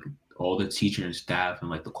is, like, all the teacher and staff and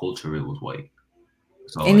like the culture, it was white.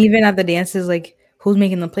 So, and like, even at the dances, like, who's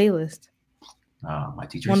making the playlist? My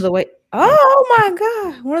teachers. One of the white. Oh my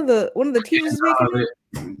god! One of the teachers is making it.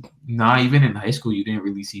 Nah, even in high school, you didn't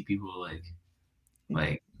really see people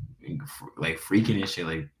like freaking and shit.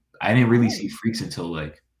 Like, I didn't really see freaks until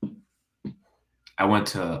like I went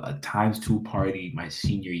to a ×2 party my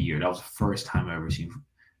senior year. That was the first time I ever seen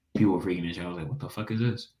people freaking and shit. I was like, what the fuck is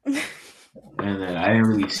this? And then I didn't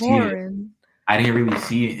really see it. I didn't really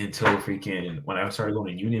see it until freaking when I started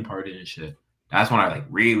going to union parties and shit. That's when I like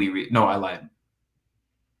really no, I lied.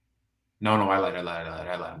 No, I lied.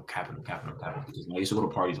 I'm capping. Because I used to go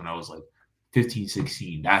to parties when I was like 15,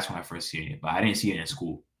 16. That's when I first seen it. But I didn't see it in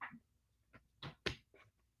school.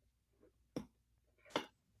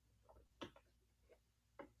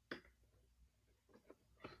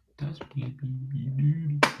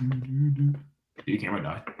 Your camera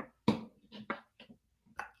died.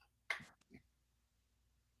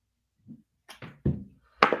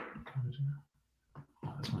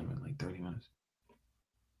 Oh, that's only been like 30 minutes.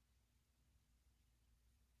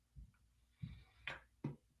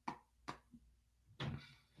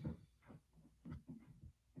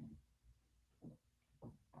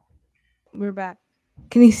 We're back.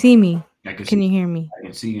 Can you see me? Can you hear me? I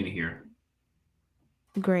can see you and hear.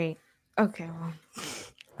 Great. Okay, well,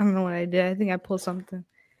 I don't know what I did. I think I pulled something.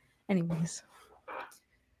 Anyways.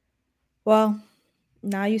 Well,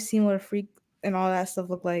 now you've seen what a freak and all that stuff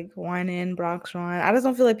look like. Whining, Bronx wine. I just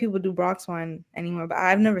don't feel like people do Bronx wine anymore, but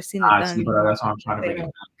I've never seen it done. See, but that's why I'm trying to bring it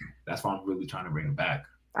back. That's why I'm really trying to bring it back.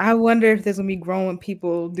 I wonder if there's gonna be grown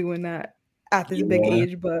people doing that at this big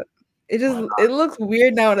age, but it looks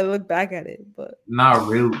weird now when I look back at it. But not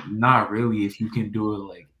really. If you can do it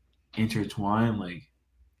like intertwine, like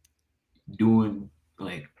doing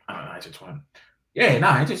like intertwine.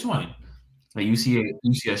 Yeah, intertwine. Like you see a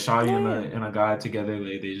shawty and a guy together,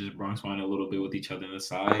 like they just Bronx wine a little bit with each other on the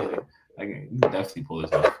side. Like you can definitely pull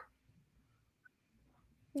this off.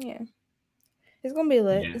 Yeah. It's gonna be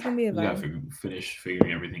lit. Yeah. It's gonna be a vibe. You gotta finish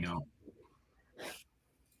figuring everything out.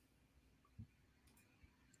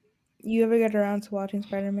 You ever get around to watching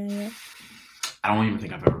Spider-Man yet? I don't even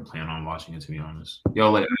think I've ever planned on watching it, to be honest. Yo,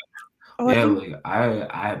 like, like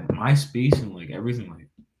I my space and like everything, like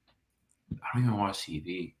I don't even watch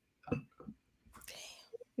TV.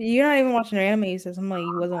 You're not even watching anime. You said something like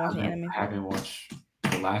you wasn't watching anime. I haven't watched.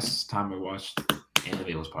 The last time I watched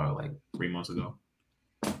anime was probably like 3 months ago.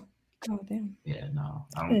 Oh damn. Yeah, no.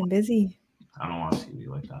 I've been busy. I don't watch TV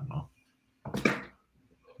like that, no.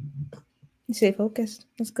 You stay focused.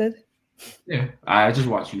 That's good. Yeah, I just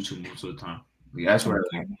watch YouTube most of the time. Like, that's where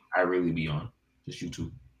I really be on. Just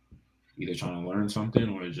YouTube. Either trying to learn something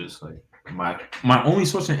or just like my only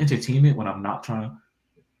source of entertainment when I'm not trying to.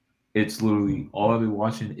 It's literally all I've been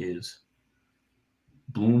watching is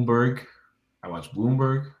Bloomberg. I watch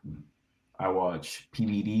Bloomberg. I watch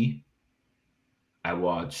PBD. I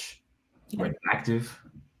watch Redactive.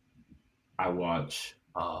 I watch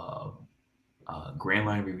Grand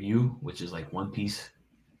Line Review, which is like One Piece.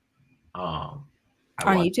 On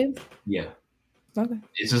YouTube? Yeah. Okay.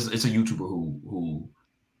 It's a YouTuber who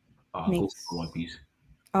hosts for One Piece.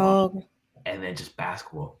 Oh. Okay. And then just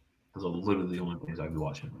basketball. Those are literally the only things I've been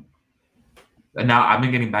watching. And now I've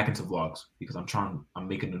been getting back into vlogs because I'm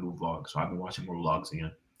making a new vlog, so I've been watching more vlogs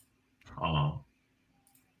again. Yeah,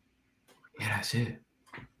 that's it.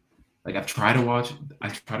 Like I've tried to watch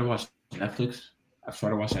Netflix. I've tried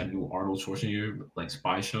to watch that new Arnold Schwarzenegger like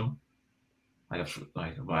spy show. But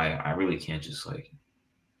I really can't just like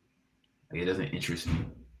it doesn't interest me.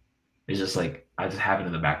 It's just like I just have it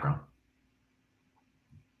in the background.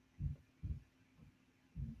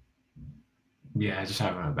 Yeah, I just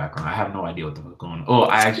have it in the background. I have no idea what the fuck's going on. Oh,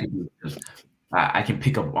 I actually do because I can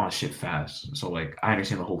pick up on shit fast. So like I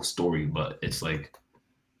understand the whole story, but it's like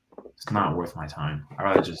it's not worth my time. I'd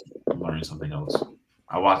rather just learn something else.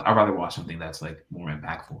 I'd rather watch something that's like more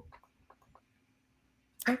impactful.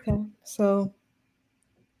 Okay, so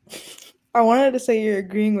I wanted to say you're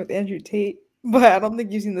agreeing with Andrew Tate, but I don't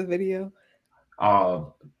think you've seen the video.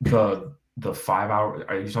 The 5 hour.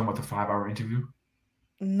 Are you talking about the 5 hour interview?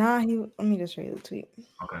 Nah, let me just show you the tweet.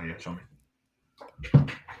 Okay, yeah, show me.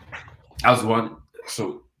 I was one.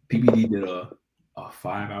 So PBD did a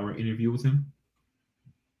 5 hour interview with him.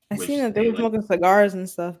 I seen that they were smoking cigars and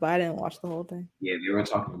stuff, but I didn't watch the whole thing. Yeah, they were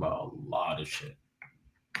talking about a lot of shit.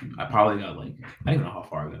 I probably got like I don't even know how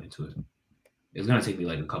far I got into it. It's gonna take me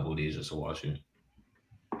like a couple of days just to watch it.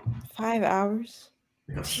 5 hours.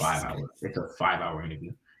 Like a 5 hour. It's a 5 hour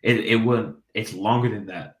interview. It wouldn't. It's longer than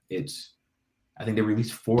that. I think they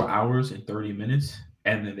released 4 hours and 30 minutes,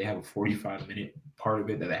 and then they have a 45-minute part of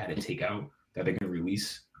it that they had to take out that they're gonna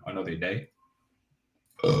release another day.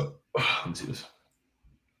 Let me see this.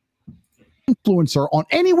 Influencer on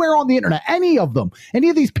anywhere on the internet, any of them, any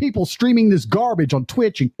of these people streaming this garbage on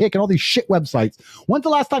Twitch and Kick and all these shit websites. When's the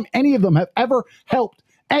last time any of them have ever helped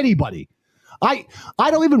anybody? I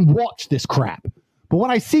don't even watch this crap, but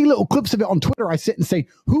when I see little clips of it on Twitter, I sit and say,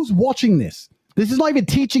 who's watching this? This is not even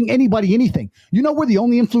teaching anybody anything. You know, we're the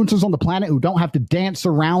only influencers on the planet who don't have to dance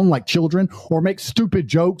around like children or make stupid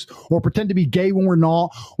jokes or pretend to be gay when we're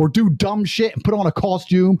not or do dumb shit and put on a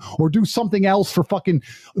costume or do something else for fucking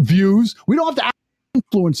views. We don't have to act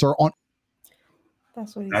influencer on.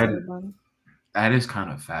 That's what he said about it. That is kind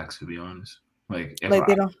of facts, to be honest. Like, if like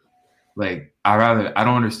they don't. Like, I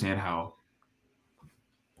don't understand how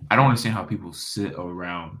people sit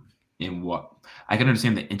around and what. I can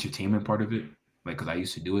understand the entertainment part of it, like, because I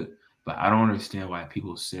used to do it, but I don't understand why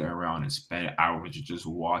people sit around and spend hours just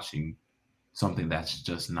watching something that's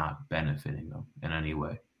just not benefiting them in any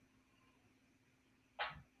way.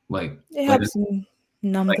 Like, it helps them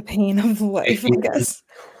numb the pain of life, I guess.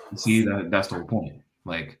 See, that's the whole point.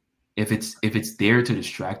 Like, if it's there to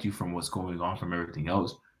distract you from what's going on from everything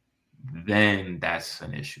else, then that's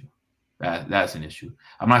an issue. That's an issue.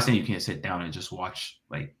 I'm not saying you can't sit down and just watch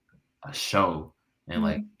like a show and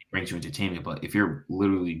like it brings you entertainment, but if you're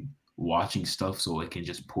literally watching stuff so it can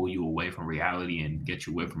just pull you away from reality and get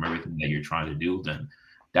you away from everything that you're trying to do, then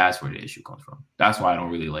that's where the issue comes from. That's why I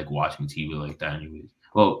don't really like watching TV like that anyways.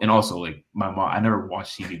 Well, and also like my mom, I never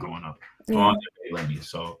watched TV growing up.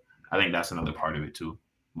 So I think that's another part of it too.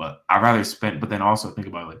 But I'd rather but then also think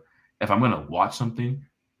about like, if I'm going to watch something,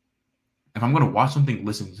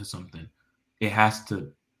 listen to something, it has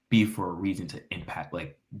to be for a reason to impact,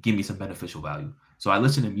 like give me some beneficial value. So I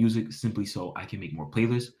listen to music simply so I can make more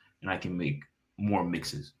playlists and I can make more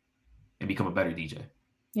mixes and become a better DJ.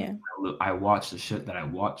 Yeah. I watch the shit that I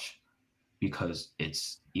watch because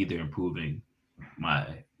it's either improving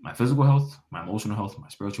my physical health, my emotional health, my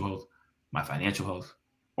spiritual health, my financial health,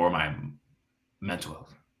 or my mental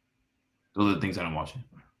health. Those are the things that I'm watching.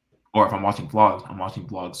 Or if I'm watching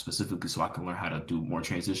vlogs specifically so I can learn how to do more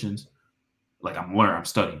transitions. Like I'm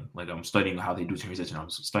studying. Like I'm studying how they do transition. I'm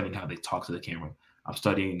studying how they talk to the camera. I'm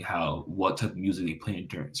studying what type of music they play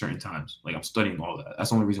during certain times. Like I'm studying all that.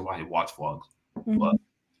 That's the only reason why I watch vlogs. But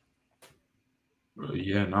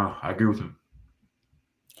yeah, no, I agree with him.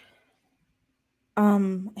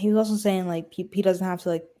 He was also saying like he doesn't have to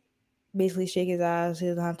like basically shake his ass. He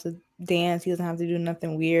doesn't have to dance. He doesn't have to do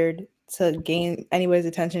nothing weird to gain anybody's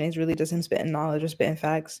attention. It's really just him spitting knowledge or spitting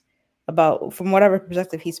facts about from whatever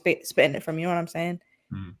perspective he's spitting it from. You know what I'm saying?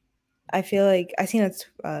 I feel like I seen it.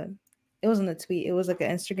 It wasn't a tweet. It was like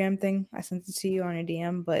an Instagram thing. I sent it to you on your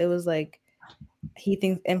DM, but it was like he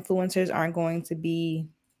thinks influencers aren't going to be.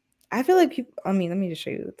 I feel like people. I mean, let me just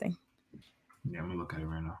show you the thing. Yeah, let me look at it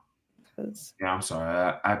right now. Yeah, I'm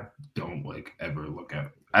sorry. I don't like ever look at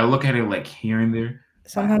it. I look at it like here and there.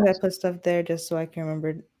 Sometimes I put stuff there just so I can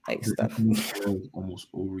remember like stuff. Almost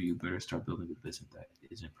over. You better start building a business that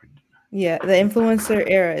isn't predicted. Yeah, the influencer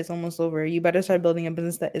era is almost over. You better start building a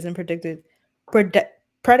business that isn't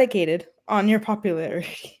predicated on your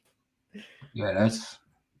popularity. Yeah,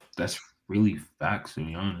 that's really facts, to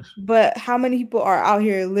be honest. But how many people are out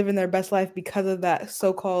here living their best life because of that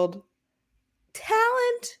so-called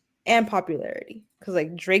talent and popularity? Because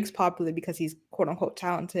like Drake's popular because he's quote unquote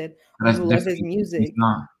talented. Who loves his music.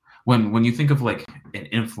 Not. When you think of like an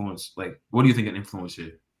influence, like what do you think an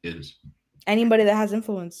influencer is? Anybody that has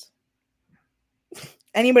influence.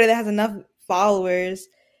 Anybody that has enough followers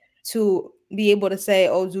to be able to say,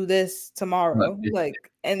 "Oh, do this tomorrow,"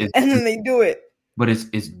 and then they do it. But it's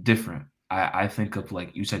different. I think of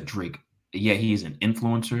like you said, Drake. Yeah, he is an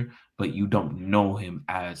influencer, but you don't know him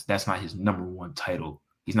as that's not his number one title.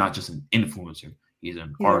 He's not just an influencer. He's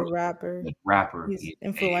an artist, a rapper. He's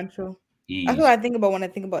influential. That's what I think about when I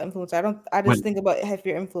think about influencer. I just think about if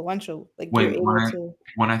you're influential, like you're able to.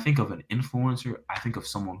 When I think of an influencer, I think of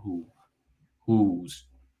someone who's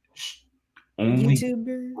only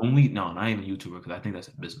YouTuber. No, not even YouTuber, because I think that's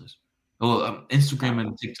a business. Well, Instagram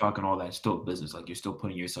and TikTok and all that is still a business. Like you're still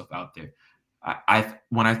putting yourself out there.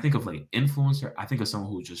 When I think of like influencer, I think of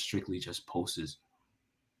someone who just strictly just posts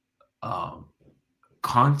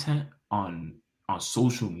content on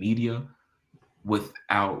social media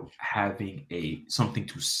without having something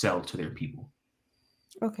to sell to their people.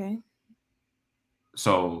 Okay.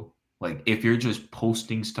 So like if you're just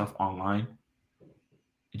posting stuff online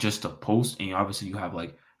just to post, and obviously you have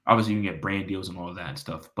like Obviously, you can get brand deals and all of that and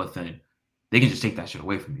stuff, but then they can just take that shit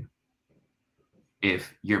away from you.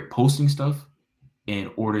 If you're posting stuff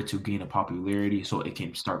in order to gain a popularity so it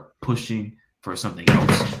can start pushing for something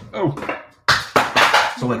else.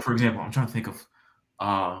 So like, for example, I'm trying to think of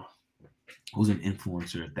who's an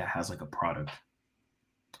influencer that has like a product.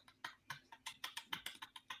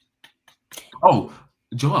 Oh,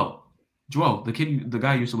 Joel, the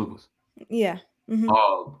guy you used to live with. Yeah.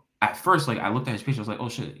 At first, like I looked at his page, I was like, oh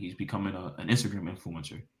shit, he's becoming an Instagram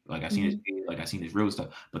influencer. Like I seen his page, like I seen his real stuff,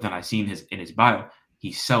 but then I seen in his bio,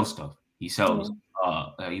 he sells stuff. He sells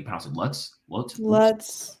you pronounce it Lutz,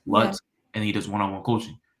 yeah. and he does one-on-one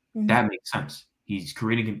coaching. That makes sense. He's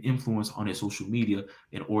creating an influence on his social media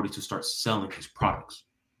in order to start selling his products.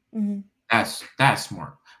 That's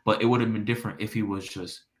smart. But it would have been different if he was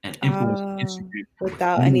just an influencer on Instagram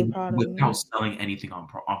without any product, without selling anything on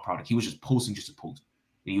product. He was just posting just to post.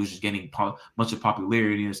 And he was just getting much of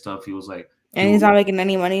popularity and stuff. He was like, and he's not making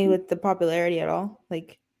any money with the popularity at all.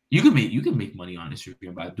 Like you can make money on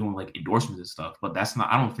Instagram by doing like endorsements and stuff, but that's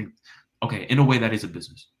not. I don't think. Okay, in a way that is a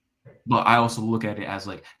business, but I also look at it as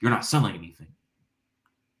like you're not selling anything.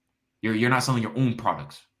 You're not selling your own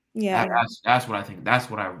products. Yeah, that's what I think. That's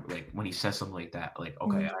what I like when he says something like that. Like,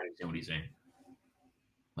 okay, I understand what he's saying.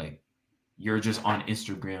 Like, you're just on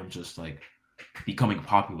Instagram, just like becoming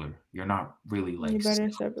popular. You're not really like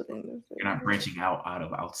you're not branching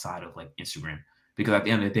outside of like Instagram, because at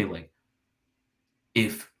the end of the day, like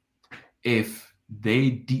if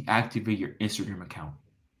they deactivate your Instagram account,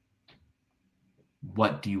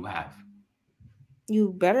 what do you have?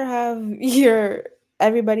 You better have your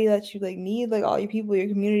everybody that you like need, like all your people, your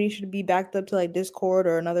community should be backed up to like Discord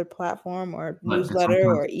or another platform or newsletter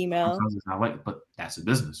or email. It's not like, but that's a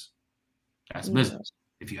business. That's a business.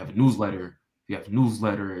 If you have a newsletter,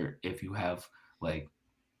 if you have like,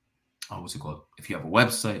 what's it called? If you have a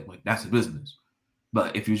website, like that's a business.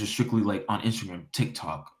 But if you're just strictly like on Instagram,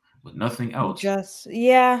 TikTok, with nothing else, okay,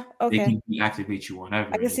 they can deactivate you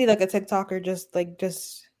whenever. I can see like a TikToker just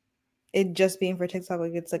being for TikTok,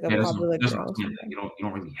 like it's like a popular. You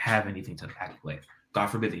don't really have anything to act like. God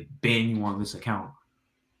forbid they ban you on this account.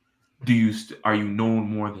 Are you known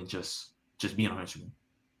more than just being on Instagram?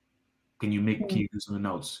 Can you do something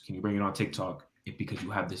else? Can you bring it on TikTok because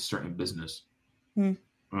you have this certain business? You know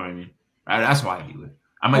what I mean? That's why I do it.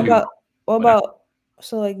 I might be.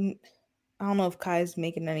 So like, I don't know if Kai's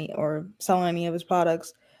making any or selling any of his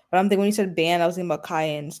products, but I'm thinking when you said ban, I was thinking about Kai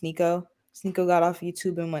and Sneeko. Sneeko got off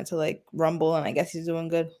YouTube and went to like Rumble, and I guess he's doing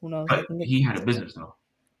good. Who knows? But he had a business though.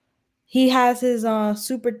 He has his not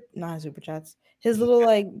super chats. His little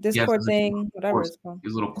like Discord thing, whatever it's called.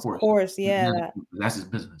 His little course. Yeah, that's his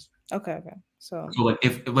business. Okay. So like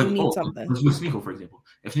if like you need something. Let's do Sneeko, for example.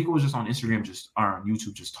 If Sneeko was just on Instagram, or on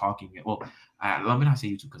YouTube, just talking, let me not say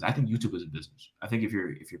YouTube because I think YouTube is a business. I think if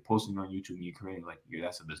you're posting on YouTube and you're creating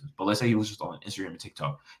that's a business. But let's say he was just on Instagram and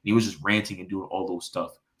TikTok, and he was just ranting and doing all those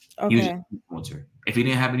stuff. Okay. He was just an influencer. If he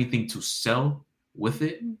didn't have anything to sell with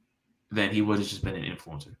it, then he would have just been an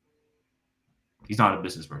influencer. He's not a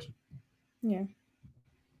business person. Yeah.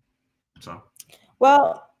 So.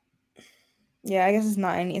 Well, yeah, I guess it's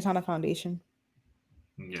not a foundation.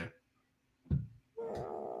 Yeah.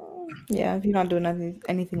 Yeah, if you're not doing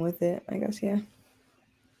anything with it, I guess, yeah.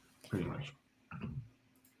 Pretty much.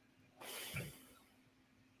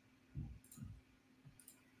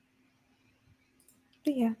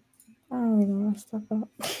 But yeah, I don't really know what to talk about.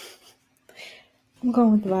 I'm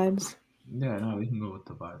going with the vibes. Yeah, no, we can go with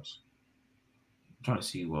the vibes. I'm trying to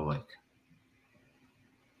see what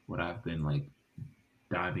I've been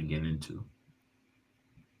diving into.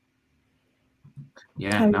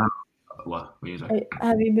 Yeah, what are you saying?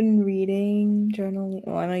 Have you been reading, journaling?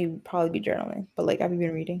 Well, I know you'd probably be journaling, but have you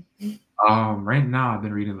been reading? Right now I've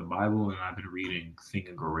been reading the Bible and I've been reading Think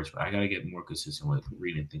and Grow Rich, but I gotta get more consistent with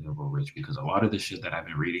reading Think and Grow Rich because a lot of the shit that I've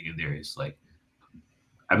been reading in there is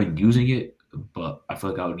I've been using it, but I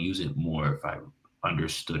feel like I would use it more if I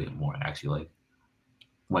understood it more and actually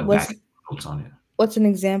went back and notes on it. What's an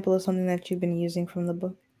example of something that you've been using from the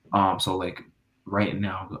book? So right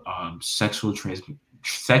now, sexual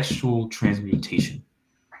transmutation.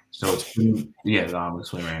 So it's I'm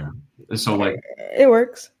explaining right now. So it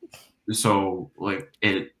works. So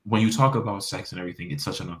when you talk about sex and everything, it's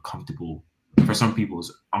such an uncomfortable. For some people,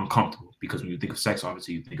 it's uncomfortable because when you think of sex,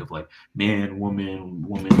 obviously you think of man,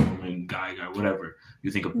 woman, guy, whatever.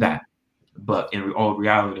 You think of that. But in all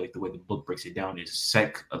reality, the way the book breaks it down is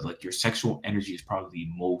your sexual energy is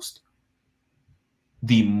probably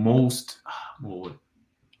the most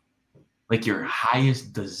your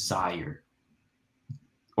highest desire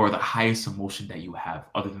or the highest emotion that you have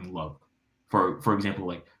other than love For example,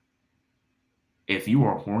 like if you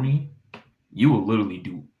are horny, you will literally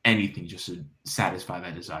do anything just to satisfy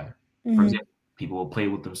that desire. For example, people will play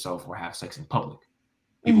with themselves or have sex in public.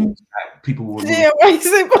 People will. Yeah, why you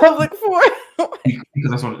say public for?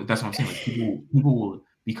 Because that's what I'm saying. Like people will,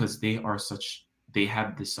 because they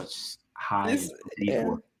have this such high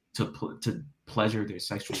to pleasure their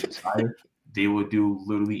sexual desire. They will do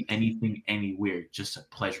literally anything anywhere just to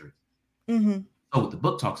pleasure it. So what the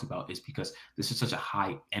book talks about is because this is such a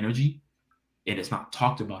high energy and it's not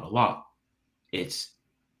talked about a lot. It's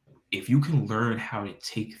if you can learn how to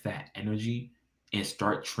take that energy and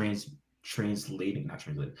start transmuting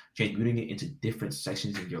it into different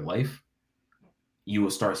sections in your life, you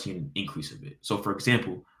will start seeing an increase of it. So for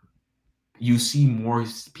example, you see more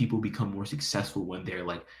people become more successful when they're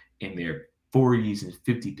like in their 40s and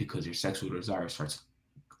 50s because their sexual desire starts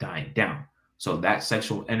dying down. So that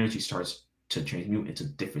sexual energy starts to transmute into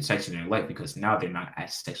different sections in their life because now they're not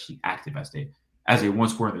as sexually active as they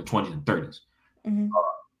once were in their 20s and 30s.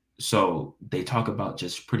 So they talk about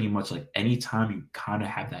just pretty much like anytime you kind of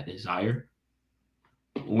have that desire,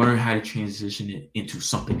 learn how to transition it into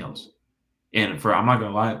something else. And I'm not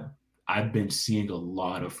gonna lie, I've been seeing a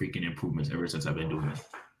lot of freaking improvements ever since I've been doing it.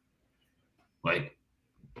 Like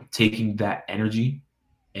taking that energy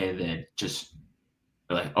and then just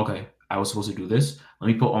like, okay, I was supposed to do this. Let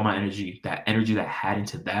me put all my energy that I had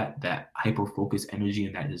into that hyper focused energy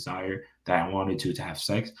and that desire that I wanted to have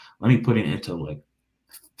sex. Let me put it into like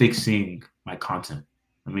fixing my content.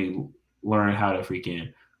 Let me learn how to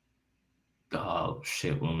freaking what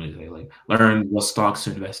am I say? Like learn what stocks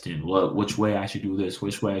to invest in, which way I should do this,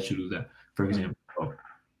 which way I should do that. For example, so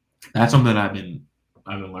that's something I've been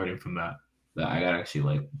learning from that I gotta actually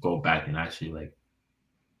like go back and actually like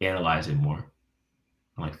analyze it more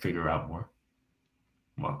and like figure out more.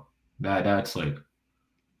 Well, that's like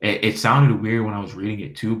it sounded weird when I was reading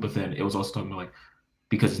it too, but then it was also talking about like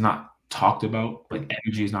because it's not talked about, like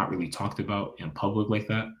energy is not really talked about in public like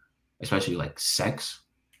that, especially like sex.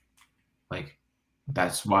 Like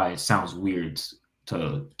that's why it sounds weird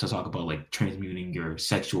to talk about like transmuting your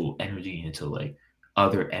sexual energy into like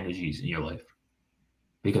other energies in your life,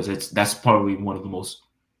 because that's probably one of the most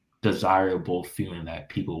desirable feeling that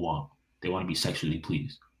people want. They want to be sexually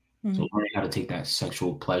pleased. So learning how to take that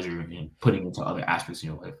sexual pleasure and putting it into other aspects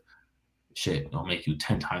in your life, it'll make you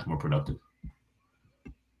 10 times more productive.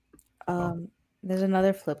 There's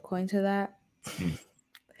another flip coin to that.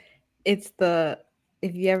 It's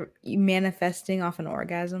if you manifesting off an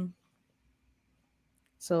orgasm.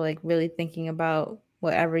 So like really thinking about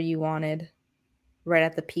whatever you wanted right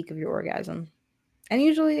at the peak of your orgasm. And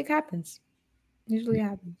usually it happens.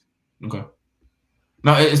 Okay.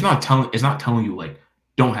 No, it's not telling you like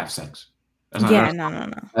don't have sex. No.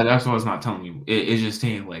 That's what it's not telling you. It's just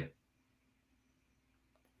saying like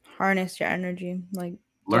harness your energy. Like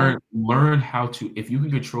learn how to, if you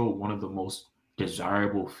can control one of the most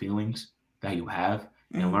desirable feelings that you have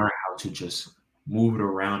and learn how to just move it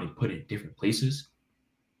around and put it in different places,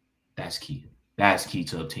 that's key. That's key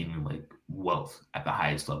to obtaining like wealth at the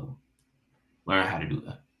highest level. Learn how to do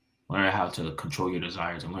that. Learn how to control your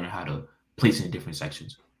desires and learn how to place it in different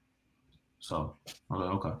sections. So I was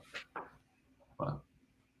like, okay. But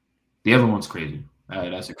the other one's crazy.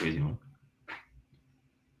 That's a crazy one.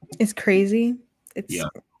 It's crazy. Yeah.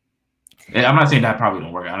 I'm not saying that probably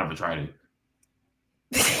don't work. I never tried it.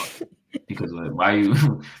 Because like, why you?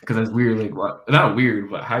 Because that's weird. Like, what? Not weird,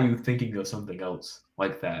 but how are you thinking of something else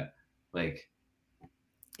like that? Like,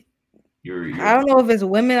 you're I don't know if it's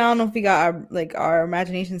women. I don't know if we got our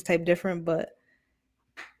imaginations type different, but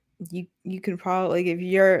you can probably, like, if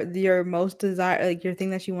your most desire, like your thing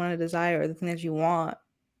that you want to desire or the thing that you want,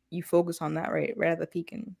 you focus on that right at the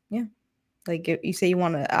peak. And yeah, like if you say you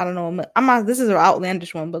want to, I don't know, this is an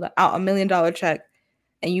outlandish one, but $1 million check,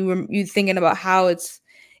 and you thinking about how it's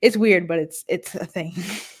weird, but it's a thing.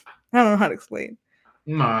 I don't know how to explain.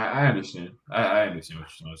 No, I understand. I understand what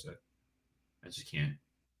you're trying to say. I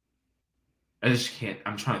just can't.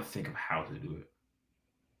 I'm trying to think of how to do it.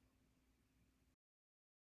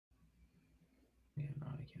 Yeah, no,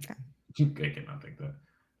 I can't. I cannot think that.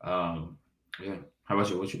 Yeah. How about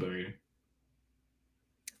you? What you been reading?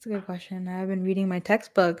 That's a good question. I've been reading my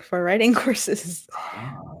textbook for writing courses.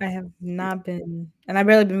 I have not been, and I've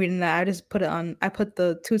barely been reading that. I just put it on. I put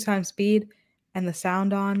the 2x speed and the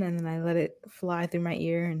sound on, and then I let it fly through my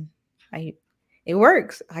ear, and it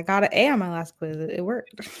works. I got an A on my last quiz. It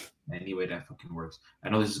worked. Anyway, that fucking works. I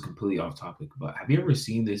know this is completely off topic, but have you ever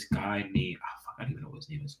seen this guy named? I don't even know what his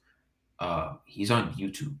name is. He's on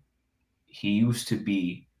YouTube.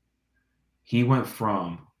 He went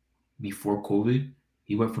from before COVID.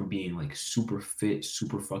 He went from being like super fit,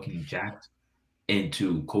 super fucking jacked,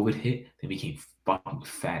 into COVID hit, then became fucking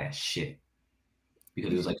fat as shit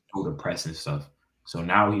because he was like so depressed and stuff. So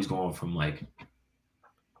now he's going from like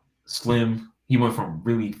slim. He went from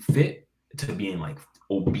really fit to being like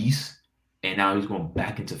obese, and now he's going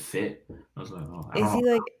back into fit. I was like, oh, is he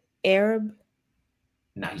like Arab?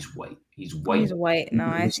 Nah, he's white. He's white. He's white. No,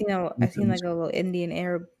 I seen like a little Indian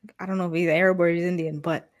Arab. I don't know if he's Arab or he's Indian,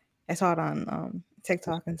 but I saw it on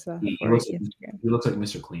TikTok and stuff. He looks like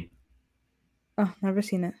Mr. Clean. Oh, never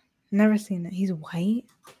seen it. Never seen it. He's white.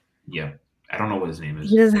 Yeah, I don't know what his name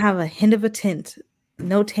is. He doesn't have a hint of a tint.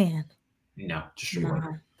 No tan. No, just straight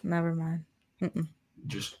white. Never mind.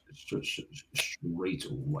 Just straight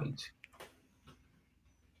white.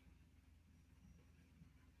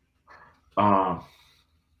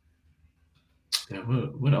 Yeah,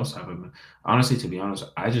 what else have I been? Honestly, to be honest,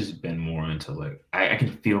 I just been more into like I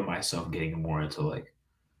can feel myself getting more into like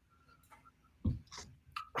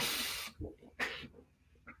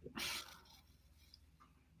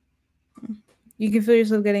you can feel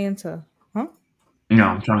yourself getting into, huh? No,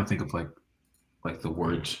 I'm trying to think of like the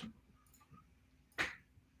words.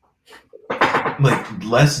 Like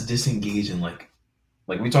less disengaged in like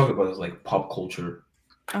we talked about is like pop culture.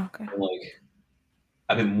 Okay. And, like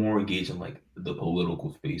I've been more engaged in like the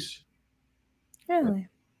political space. Really?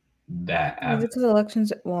 Because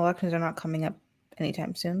elections are not coming up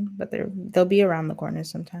anytime soon, but they'll be around the corner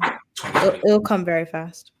sometime. It'll come very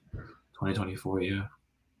fast. 2024, yeah.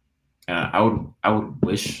 I would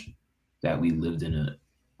wish that we lived in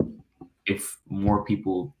if more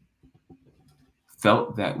people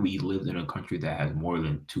felt that we lived in a country that has more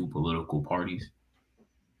than two political parties.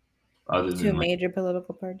 Other than two major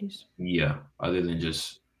political parties. Yeah, other than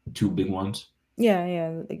just two big ones.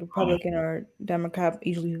 Yeah, like Republican or Democrat.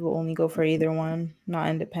 Usually people only go for either one, not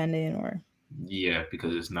independent or. Yeah,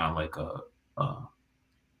 because it's not like a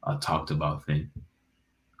talked about thing.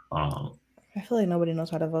 I feel like nobody knows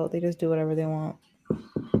how to vote. They just do whatever they want,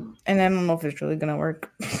 and I don't know if it's really gonna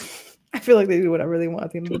work. I feel like they do whatever they want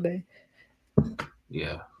at the end of the day.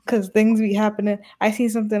 Yeah. Because things be happening. I seen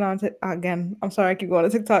something on again. I'm sorry I keep going to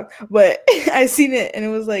TikTok, but I seen it and it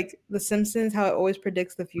was like The Simpsons, how it always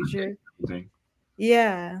predicts the future.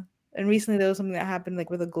 Yeah. And recently there was something that happened like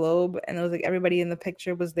with a globe, and it was like everybody in the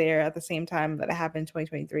picture was there at the same time that it happened in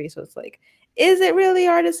 2023. So it's like, is it really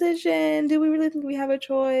our decision? Do we really think we have a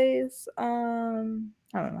choice? I don't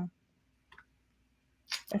know.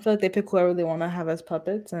 I feel like they pick whoever they want to have as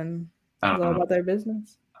puppets and go about their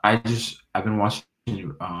business. I've been watching.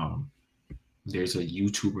 There's a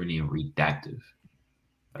YouTuber named Redactive.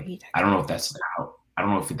 Like, I don't know if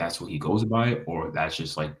that's what he goes by or that's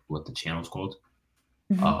just like what the channel's called.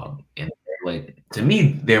 Mm-hmm. And like to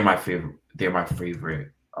me, they're my favorite. They're my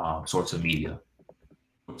favorite sorts of media.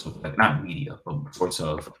 So like not media, but sorts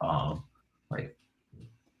of like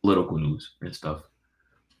political news and stuff.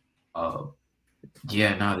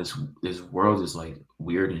 This world is like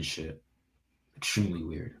weird and shit. Extremely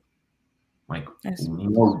weird. Like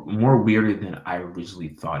more weirder than I originally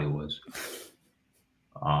thought it was.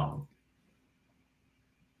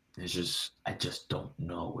 It's just I just don't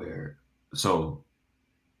know where. So,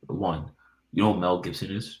 one, you know who Mel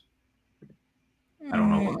Gibson is? I don't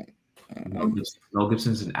know. Mel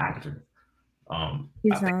Gibson's an actor.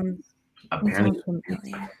 He sounds familiar.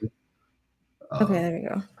 Okay, there we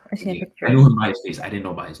go. I see a picture. I knew him by his face. I didn't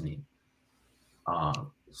know by his name.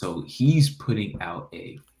 So he's putting out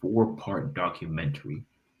a 4-part documentary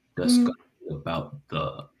discussing about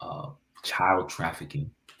the child trafficking.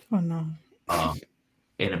 Oh no.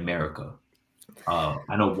 In America.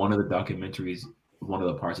 I know one of the documentaries, one of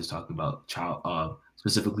the parts is talking about child,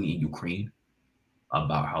 specifically in Ukraine,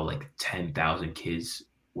 about how like 10,000 kids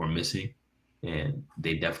were missing, and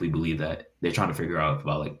they definitely believe that they're trying to figure out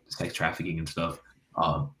about like sex trafficking and stuff.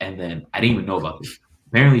 And then I didn't even know about this.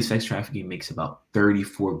 Apparently, sex trafficking makes about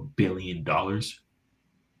 $34 billion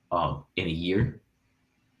in a year.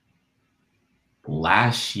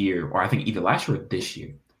 Last year, or I think either last year or this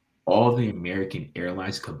year, all the American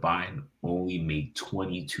airlines combined only made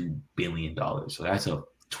 $22 billion. So that's a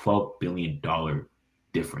 $12 billion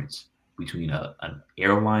difference between an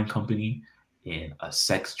airline company and a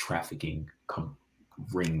sex trafficking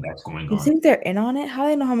ring that's going on. You think they're in on it? How do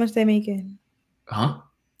they know how much they're making? Huh?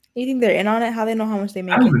 You think they're in on it? How do they know how much they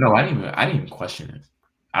make? I don't even know. I didn't even question it.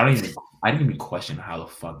 I didn't even question how the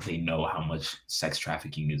fuck they know how much sex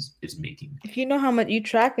trafficking is making. If you know how much you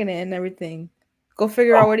tracking it and everything, go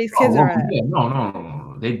figure out where these kids are at. Yeah,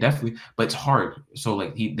 no. They definitely, but it's hard. So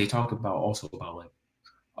like they talk about also about like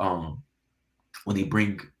when they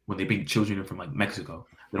bring children in from like Mexico,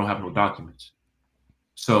 they don't have no documents.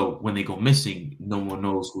 So when they go missing, no one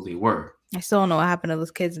knows who they were. I still don't know what happened to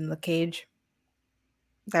those kids in the cage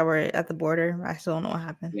that were at the border. I still don't know what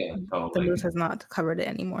happened. Yeah, so, the news has not covered it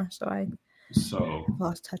anymore, so I've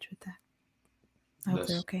lost touch with that. I hope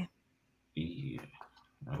they're okay. Yeah,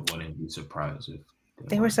 I wouldn't be surprised if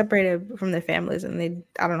they were separated from their families, and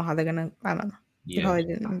I don't know how they're gonna. I don't know. Yeah. They probably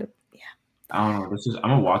didn't end up. Yeah. I don't know.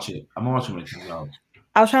 I'm gonna watch it. I'm gonna watch it when it comes out.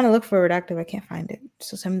 I was trying to look for Redactive. I can't find it.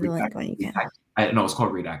 So send me the link when you can. No, it's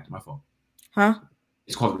called Redact. My phone. Huh?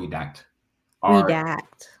 It's called Redact.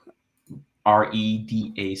 Redact.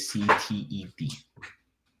 REDACTED.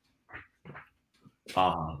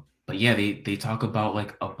 But yeah, they talk about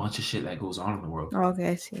like a bunch of shit that goes on in the world. Oh, okay,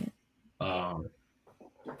 I see it.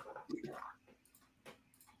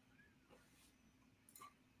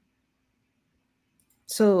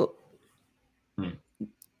 So,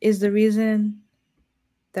 is the reason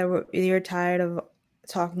that you're tired of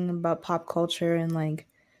talking about pop culture and like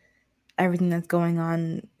everything that's going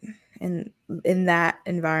on in that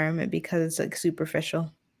environment because it's like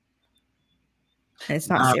superficial and it's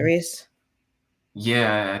not serious?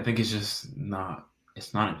 Yeah, I think it's just not.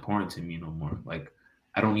 It's not important to me no more. Like,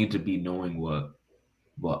 I don't need to be knowing what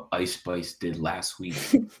Ice Spice did last week.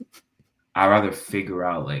 I'd rather figure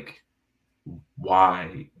out like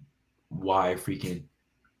why freaking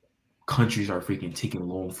countries are freaking taking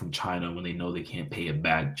loan from China when they know they can't pay it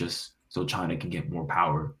back just so China can get more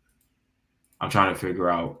power. I'm trying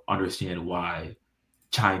to understand why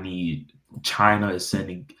China is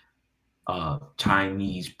sending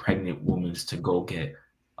Chinese pregnant women to go get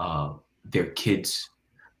their kids.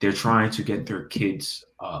 They're trying to get their kids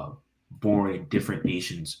born in different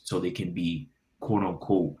nations so they can be quote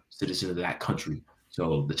unquote citizens of that country.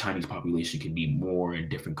 So the Chinese population can be more in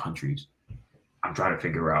different countries. I'm trying to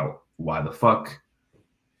figure out why the fuck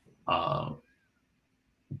Biden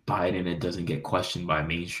it doesn't get questioned by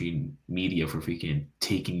mainstream media for freaking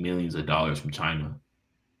taking millions of dollars from China.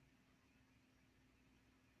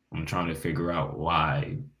 I'm trying to figure out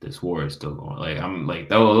why this war is still going. Like I'm like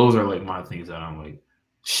those are like my things that I'm like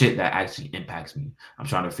shit that actually impacts me. I'm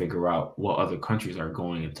trying to figure out what other countries are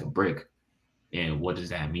going into BRIC and what does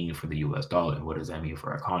that mean for the US dollar and what does that mean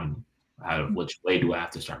for our economy? Which way do I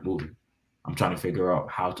have to start moving? I'm trying to figure out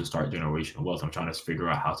how to start generational wealth. I'm trying to figure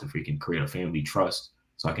out how to freaking create a family trust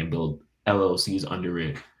so I can build LLCs under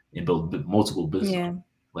it and build multiple businesses. Yeah.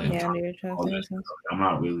 Like, I'm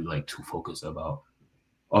not really like too focused about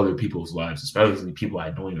other people's lives, especially people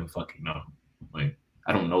I don't even fucking know. Like,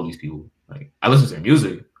 I don't know these people. Like, I listen to their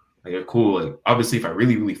music. Like, they're cool. Like, obviously, if I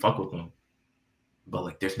really, really fuck with them. But,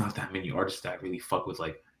 like, there's not that many artists that I really fuck with,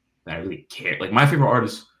 like, that I really care. Like, my favorite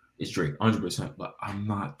artist is Drake, 100%. But I'm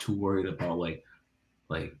not too worried about, like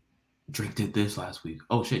Drake did this last week.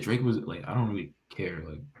 Oh, shit, Drake was, like, I don't really care.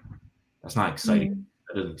 Like, that's not exciting. Mm-hmm.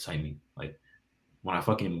 That doesn't excite me. Like, when I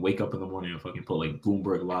fucking wake up in the morning and fucking put like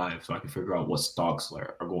Bloomberg Live so I can figure out what stocks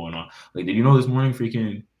are going on. Like, did you know this morning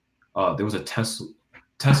freaking there was a Tesla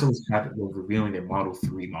was revealing their Model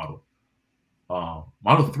 3 Model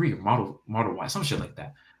 3 or Model Y, some shit like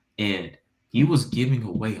that. And he was giving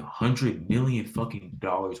away $100 million fucking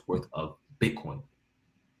dollars worth of Bitcoin.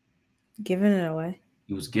 Giving it away?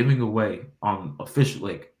 He was giving away on official,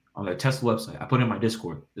 like on their Tesla website. I put in my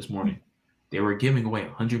Discord this morning. They were giving away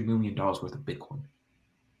 $100 million worth of Bitcoin.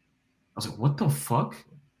 I was like, what the fuck?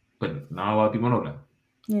 But not a lot of people know that.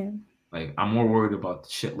 Yeah. Like, I'm more worried about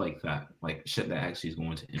shit like that. Like, shit that actually is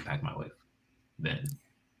going to impact my life than,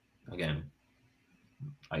 again,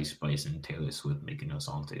 Ice Spice and Taylor Swift making a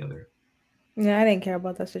song together. Yeah, I didn't care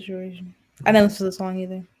about that situation. I didn't listen to the song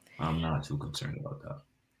either. I'm not too concerned about that.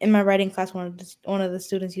 In my writing class, one of the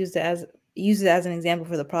students used it as an example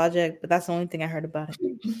for the project, but that's the only thing I heard about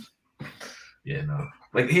it. Yeah, no.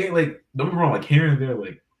 Like, here, like, don't get me wrong, like, here and there,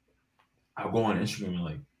 like, I'll go on Instagram and,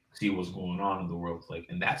 like, see what's going on in the world, like,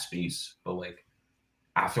 in that space. But, like,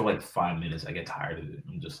 after, like, 5 minutes, I get tired of it.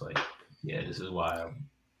 I'm just like, yeah, this is why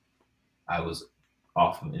I was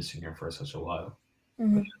off from Instagram for such a while.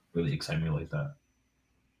 Mm-hmm. Like, it really excited me like that.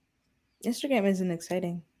 Instagram isn't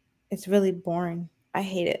exciting. It's really boring. I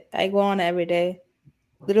hate it. I go on it every day,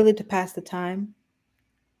 literally to pass the time.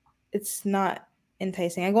 It's not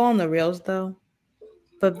enticing. I go on the reels though,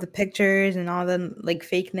 but the pictures and all the like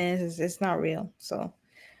fakeness it's not real. So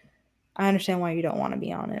I understand why you don't want to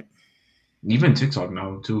be on it. Even TikTok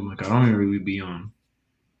now too. Like, I don't even really be on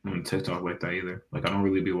TikTok like that either. Like, I don't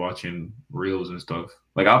really be watching reels and stuff.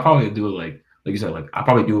 Like, I'll probably do it like you said. Like, I'll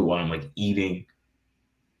probably do it while I'm like eating,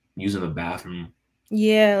 using the bathroom.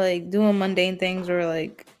 Yeah, like doing mundane things or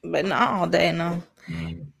like, but not all day. No.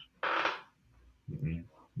 Mm-hmm.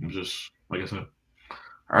 I'm just like I said.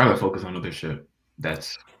 I'd rather focus on other shit.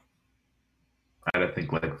 that's I gotta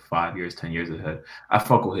think like 5 years, 10 years ahead. I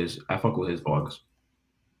fuck with his vlogs.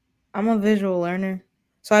 I'm a visual learner,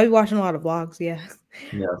 so I be watching a lot of vlogs. Yeah.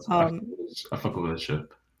 Yeah, I fuck with his shit.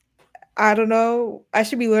 I don't know. I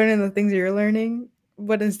should be learning the things you're learning,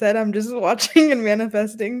 but instead I'm just watching and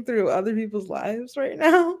manifesting through other people's lives right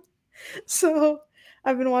now. So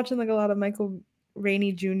I've been watching like a lot of Michael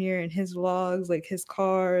Rainey Jr. and his vlogs, like his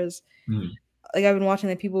cars. Mm-hmm. Like I've been watching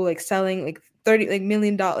like people like selling like $30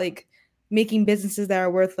 million, like making businesses that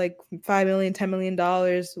are worth like $5 million, $10 million,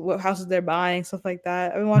 what houses they're buying, stuff like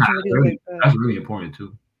that. I've been watching videos like that. That's really important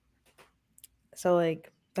too. So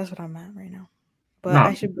like that's what I'm at right now. But no,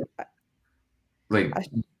 I should like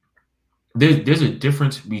there's a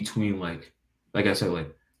difference between like I said,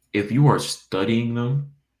 like if you are studying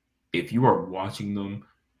them, if you are watching them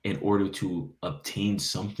in order to obtain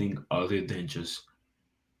something other than just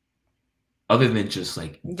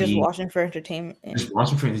like just watching for entertainment. Just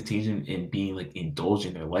watching for entertainment and being like indulged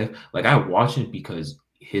in their life. Like I watch it because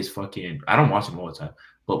his fucking I don't watch him all the time,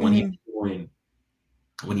 but when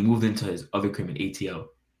he moved into his other crib in ATL,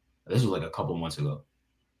 this was like a couple months ago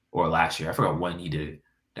or last year. I forgot when he did it.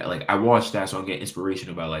 That like I watched that so I'm getting inspiration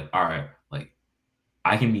about like, all right, like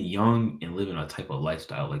I can be young and live in a type of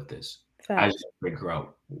lifestyle like this. I just figure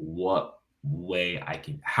out what way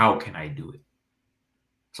how can I do it?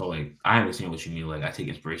 So like I understand what you mean. Like I take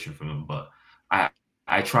inspiration from him, but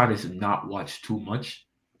I try to not watch too much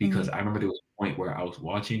because I remember there was a point where I was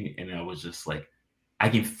watching and I was just like, I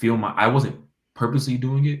can feel I wasn't purposely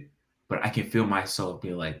doing it, but I can feel myself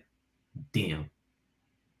being like, damn,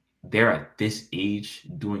 they're at this age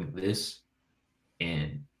doing this,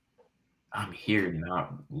 and I'm here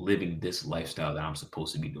not living this lifestyle that I'm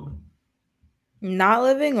supposed to be doing. Not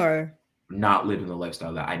living or not living the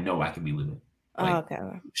lifestyle that I know I can be living. Like,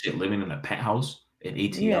 shit, living in a penthouse in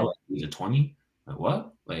ATL at the age of 20. Like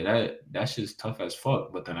what? Like that's just tough as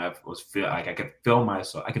fuck. But then I could feel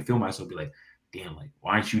myself be like, damn, like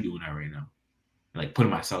why aren't you doing that right now? And, like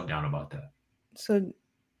putting myself down about that. So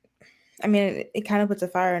I mean it kind of puts a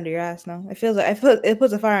fire under your ass now. It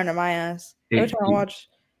puts a fire under my ass. Every time I watch.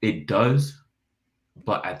 It does,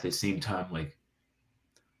 but at the same time, like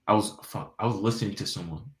I was listening to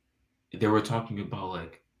someone. They were talking about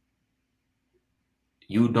like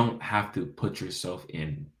you don't have to put yourself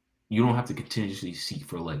in. You don't have to continuously seek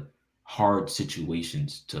for like hard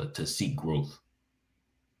situations to seek growth.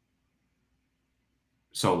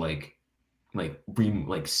 So like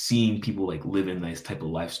seeing people like living this type of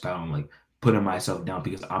lifestyle and like putting myself down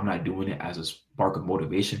because I'm not doing it as a spark of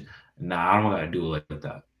motivation. Nah, I don't gotta do it like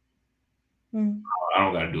that. I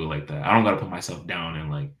don't gotta do it like that. I don't gotta put myself down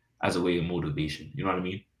and like as a way of motivation. You know what I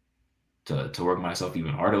mean? To work myself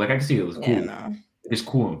even harder. Like I can see it was cool. Yeah, no. It's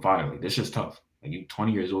cool and fire. Like this shit's tough. Like you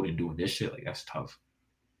 20 years old and doing this shit, like that's tough.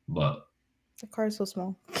 But the car is so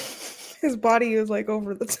small. His body is like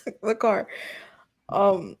over the car.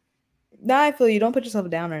 Now I feel you don't put yourself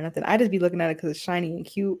down or nothing. I just be looking at it because it's shiny and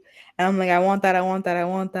cute, and I'm like, I want that.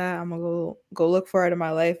 I'm gonna go look for it in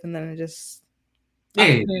my life, and then it just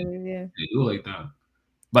yeah, do like that.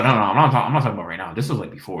 But no, I'm not talking about right now. This was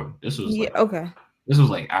like before. This was okay. This was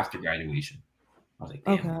like after graduation. I was like,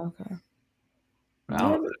 damn. Okay.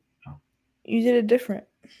 Yeah, you did it different.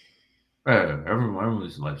 Yeah,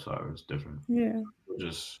 everyone's lifestyle is different. Yeah, we'll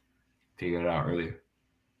just figure it out earlier.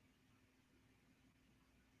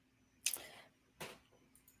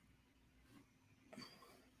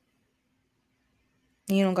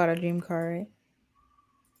 You don't got a dream car, right?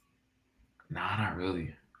 Nah, not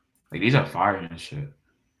really. Like these are fire and shit.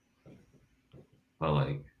 But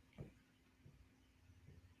like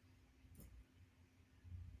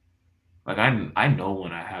I know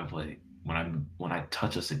when I have like when I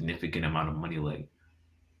touch a significant amount of money, like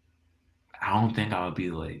I don't think I would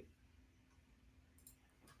be like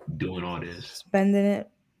doing all this. Spending it.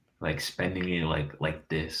 Like spending it like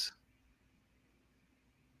this.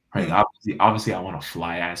 Like obviously I want a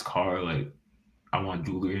fly ass car, like I want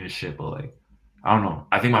jewelry and shit, but like I don't know.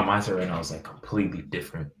 I think my mindset right now is like completely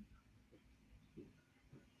different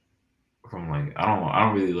from like I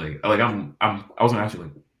don't really like I was gonna ask you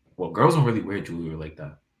like, well, girls don't really wear jewelry like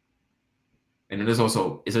that. And then there's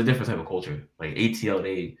also it's a different type of culture. Like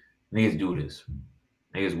ATL, niggas do this.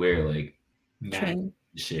 Niggas wear like mad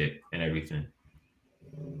shit and everything.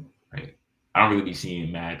 Right. I don't really be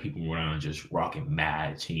seeing mad people around just rocking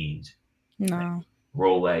mad chains. No. Like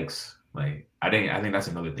Rolex. Like I think that's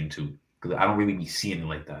another thing too. Because I don't really be seeing it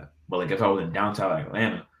like that. But like if I was in downtown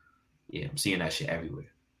Atlanta, yeah, I'm seeing that shit everywhere.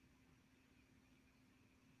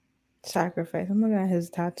 Sacrifice. I'm looking at his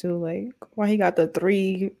tattoo, like why he got the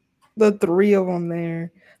three of them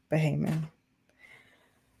there. But hey man,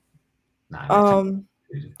 Nah,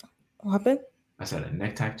 what happened? I said a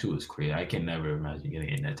neck tattoo is crazy. I can never imagine getting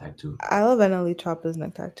a neck tattoo. I love NLE Chopper's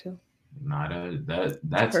neck tattoo. Nah,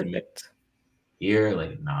 that's perfect. Here,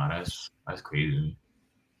 like, nah, that's crazy.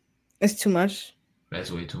 It's too much.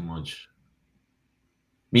 That's way too much.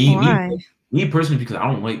 Why? Me personally, because I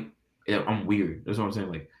don't like. I'm weird. That's what I'm saying.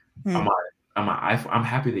 Like, on my iPhone, I'm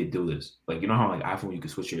happy they do this. Like, you know how like iPhone, you can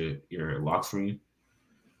switch your lock screen.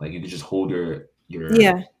 Like, you can just hold your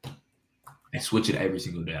and switch it every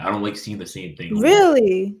single day. I don't like seeing the same thing.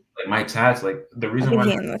 Really? Like my tats, like the reason why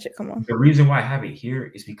I have it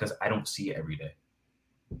here is because I don't see it every day.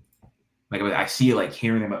 Like I see it like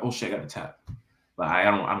here and then, like, oh shit, I got a tat. But I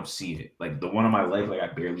don't see it. Like the one on my leg, like I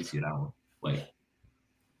barely see that one. Like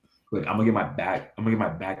I'm gonna get my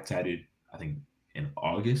back tatted, I think in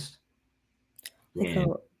August.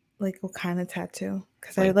 Like what kind of tattoo?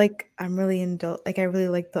 Because I'm really into, like, I really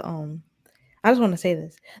like the I just want to say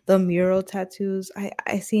this, the mural tattoos.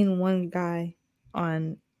 I seen one guy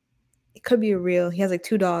on, it could be real. He has like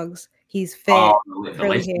 2 dogs. He's fit,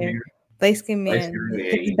 curly hair, light skinned man.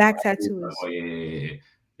 His back tattoos. Oh yeah.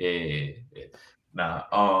 Nah,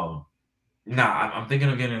 I'm thinking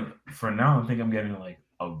of getting, for now, I'm thinking I'm getting like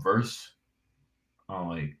a verse on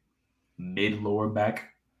like mid lower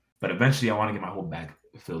back, but eventually I want to get my whole back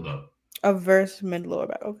filled up. A verse mid lower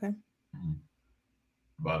back, okay. Mm-hmm.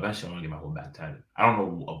 But eventually I want to get my whole back tatted. I don't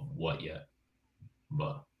know of what yet,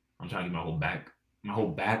 but I'm trying to get my whole back,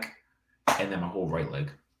 and then my whole right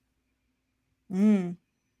leg. Yeah.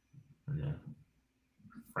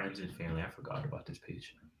 Friends and family. I forgot about this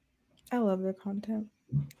page. I love their content.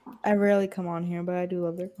 I rarely come on here, but I do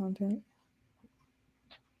love their content.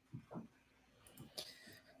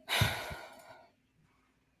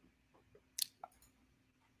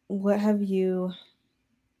 What have you,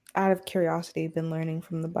 out of curiosity, been learning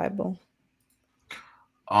from the Bible?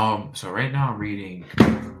 So right now I'm reading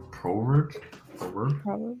Proverbs.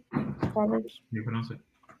 You pronounce it?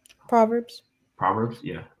 Proverbs,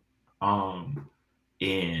 yeah.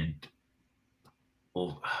 And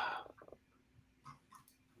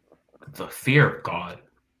the fear of God,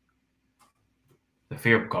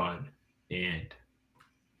 and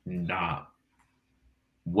not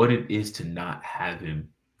what it is to not have him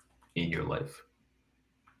in your life.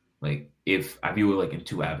 Like, if I view it like in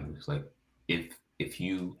 2 avenues. Like, if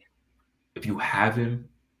you have him,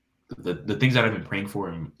 the things that I've been praying for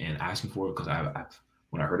and asking for, because I've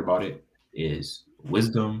when I heard about it, is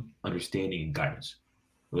wisdom, understanding, and guidance.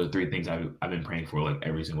 Those are 3 things I've been praying for like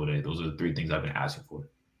every single day. Those are the 3 things I've been asking for.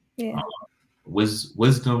 Yeah.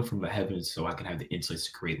 Wisdom from the heavens, so I can have the insights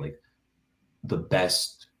to create like the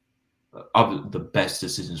best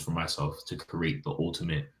decisions for myself, to create the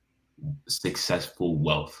ultimate successful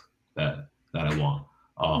wealth that I want.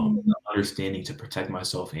 Understanding to protect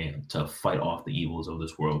myself and to fight off the evils of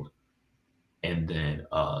this world, and then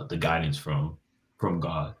the guidance from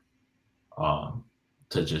God,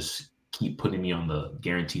 to just keep putting me on the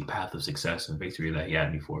guaranteed path of success and victory that he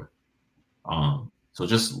had me for. So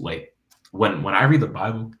just like when I read the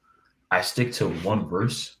Bible, I stick to one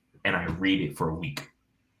verse and I read it for a week.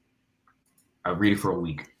 And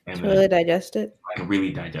to really digest it. I can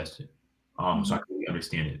really digest it. So I can really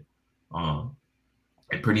understand it. And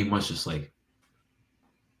pretty much just like,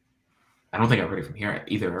 I don't think I read it from here.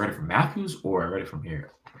 Either I read it from Matthews or I read it from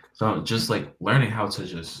here. So just like learning how to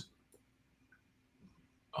just,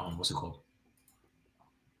 what's it called?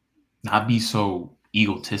 Not be so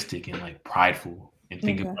egotistic and like prideful and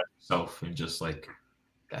thinking about yourself, and just like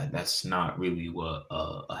that's not really what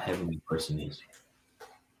a heavenly person is.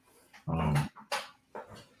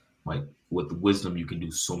 Like with wisdom, you can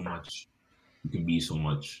do so much. You can be so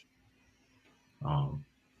much.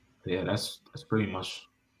 Yeah, that's pretty much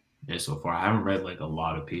it so far. I haven't read like a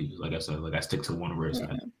lot of pages. Like I said, like I stick to one verse.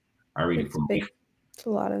 Yeah. I read it for a week. It's a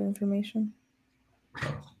lot of information. So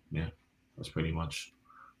yeah, that's pretty much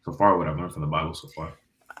so far what I've learned from the Bible so far.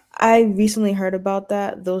 I recently heard about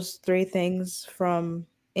those 3 things from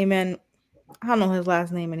Amen. I don't know his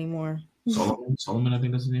last name anymore. Solomon, I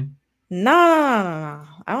think that's his name. No. I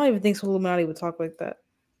don't even think Illuminati would talk like that.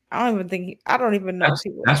 I don't even know.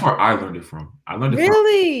 That's where I learned it from. I learned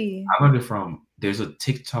it from. There's a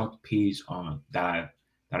TikTok page that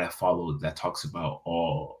I followed that talks about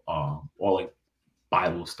all like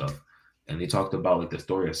Bible stuff, and they talked about like the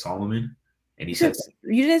story of Solomon, and he said,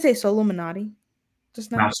 you didn't say Illuminati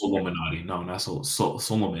just now. Not Illuminati. No, not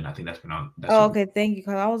Solomon. I think that's pronounced. Okay, thank you.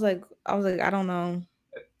 Because I was like, I don't know.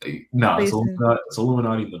 No,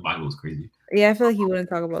 Illuminati in the Bible is crazy. Yeah, I feel like he wouldn't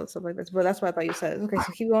talk about stuff like this, but that's what I thought you said. Okay,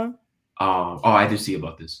 so keep going. I did see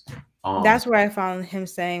about this. That's where I found him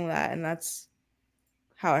saying that, and that's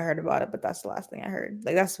how I heard about it, but that's the last thing I heard.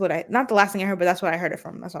 Like that's what not the last thing I heard, but that's what I heard it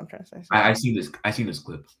from. That's what I'm trying to say. I seen this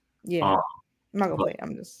clip. Yeah, I'm not gonna play it.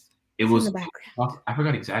 I'm just. It was in the background. I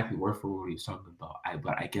forgot exactly word for word what he was talking about.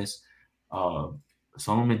 But I guess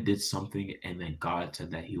Solomon did something, and then God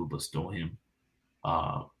said that He will bestow him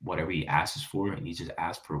whatever he asks for, and he just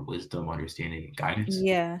asked for wisdom, understanding, and guidance.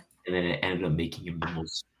 Yeah. And then it ended up making him the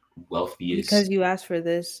most wealthiest. Because you asked for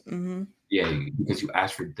this. Mm-hmm. Yeah, because you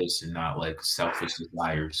asked for this and not like selfish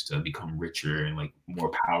desires to become richer and like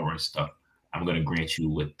more power and stuff. I'm gonna grant you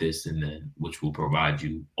with this, and then which will provide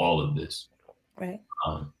you all of this. Right.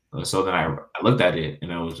 So then I looked at it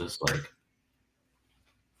and I was just like,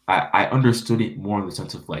 I understood it more in the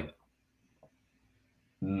sense of like,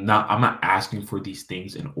 I'm not asking for these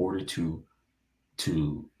things in order to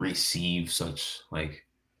receive such like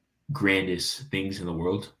grandest things in the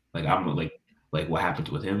world. Like I'm like what happened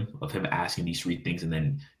with him, of him asking these 3 things and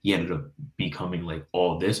then he ended up becoming like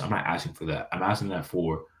all this. I'm not asking for that. I'm asking that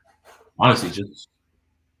for honestly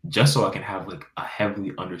just so I can have like a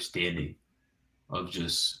heavily understanding of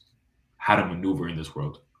just how to maneuver in this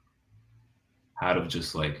world, how to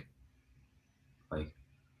just like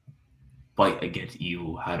fight against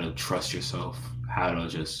evil, how to trust yourself, how to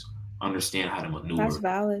just understand how to maneuver. That's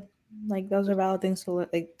valid. Like those are valid things to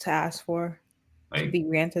ask for, like, to be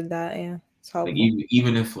granted that. Yeah, it's helpful. Like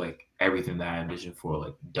even if like everything that I envisioned for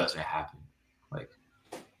like doesn't happen, like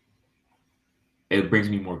it brings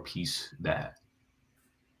me more peace that,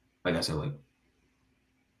 like I said, like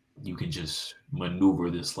you can just maneuver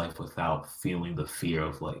this life without feeling the fear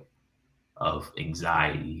of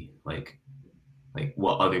anxiety, like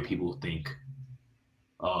what other people think,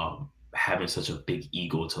 having such a big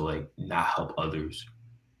ego to like not help others,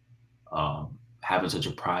 having such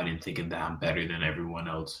a pride in thinking that I'm better than everyone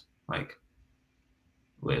else. Like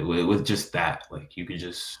with just that, like you can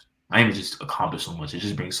just not even just accomplish so much. It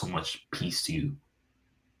just brings so much peace to you,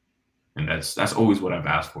 and that's always what I've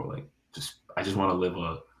asked for. Like I just want to live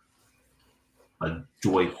a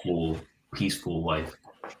joyful, peaceful life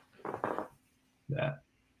that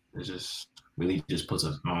is just really just puts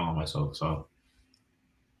a smile on myself. So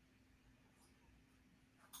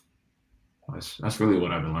that's really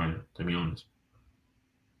what I've been learning, to be honest.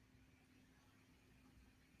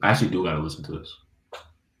 I actually do gotta listen to this.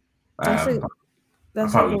 That's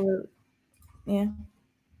yeah.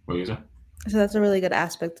 What you say? So that's a really good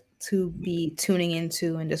aspect to be tuning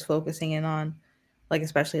into and just focusing in on, like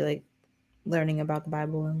especially like learning about the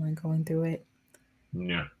Bible and like going through it.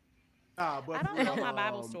 Yeah. But I don't know my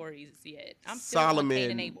Bible stories yet. I'm still Solomon. on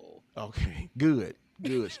Cain and Abel. Okay, good.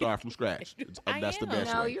 Start from scratch. That's the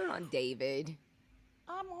best. No, you're on David.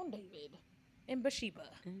 I'm on David and Bathsheba.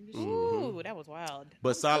 Ooh, that was wild.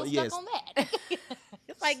 But Solomon, yes. On that.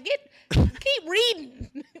 It's like keep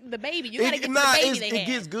reading the baby. You gotta get to the baby. It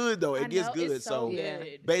gets good though. It gets good. It's so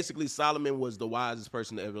good. Basically, Solomon was the wisest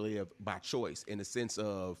person to ever live by choice. In the sense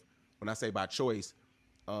of, when I say by choice,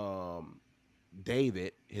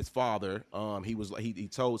 David, his father, he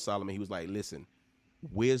told Solomon, he was like, listen,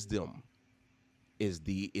 wisdom is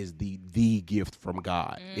the gift from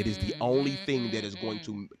God. It is the only thing that is going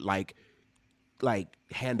to like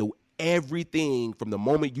handle everything from the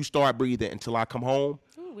moment you start breathing until I come home.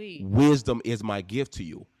 Ooh-wee. Wisdom is my gift to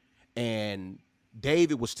you. And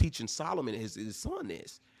David was teaching Solomon, his son,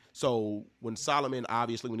 this. So when Solomon,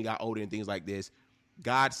 obviously, when he got older and things like this,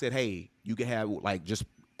 God said, hey, you can have, like, just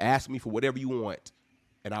ask me for whatever you want,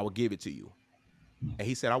 and I will give it to you. And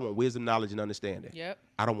he said, I want wisdom, knowledge, and understanding. Yep.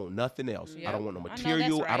 I don't want nothing else. Yep. I don't want no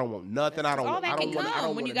material. Right. I don't want nothing. I don't want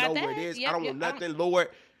to know where it is. Yep, I don't want nothing. Lord,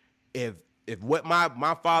 if what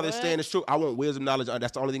my father is saying is true, I want wisdom, knowledge.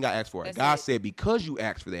 That's the only thing I ask for. God said, because you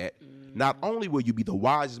asked for that, not only will you be the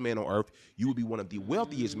wisest man on earth, you will be one of the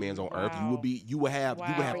wealthiest men on earth. You will have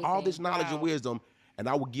all this knowledge and wisdom, and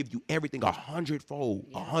I will give you everything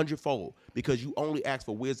 100-fold, because you only ask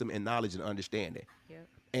for wisdom and knowledge and understanding. Yep.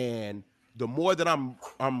 And the more that I'm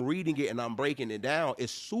reading it and I'm breaking it down,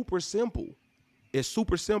 it's super simple. It's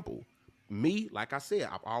super simple. Me, like I said,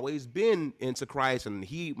 I've always been into Christ, and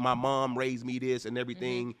my mom raised me this and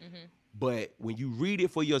everything. Mm-hmm. But when you read it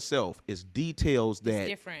for yourself, it's details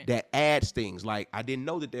that adds things. Like, I didn't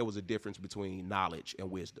know that there was a difference between knowledge and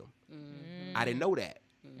wisdom. Mm-hmm. I didn't know that.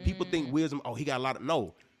 Mm-hmm. People think wisdom, he got a lot of,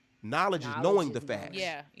 no. Knowledge is knowing the facts.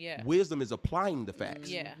 Yeah, yeah. Wisdom is applying the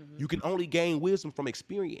facts. Yeah. Mm-hmm. You can only gain wisdom from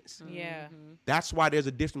experience. Yeah. Mm-hmm. That's why there's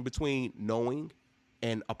a difference between knowing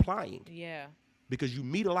and applying. Yeah. Because you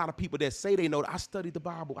meet a lot of people that say they know. I studied the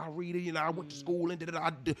Bible. I read it. I went to school and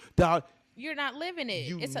You're not living it.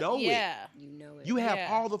 You It's know it. Yeah. You know it. You have Yeah.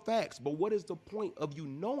 all the facts, but what is the point of you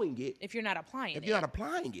knowing it If you're not applying if it. you're not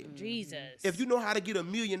applying it? Jesus. If you know how to get $1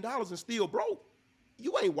 million and still broke,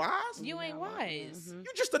 you ain't wise. You ain't wise.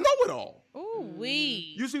 You just a know-it-all. Ooh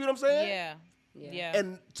wee. You see what I'm saying? Yeah. Yeah.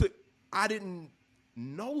 And I didn't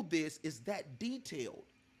know this is that detailed.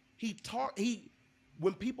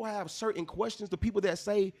 When people have certain questions, the people that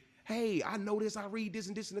say, hey, I know this, I read this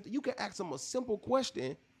and this and that, you can ask them a simple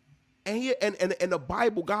question, and the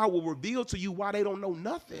Bible, God will reveal to you why they don't know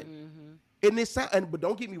nothing. But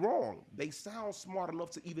don't get me wrong, they sound smart enough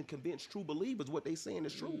to even convince true believers what they saying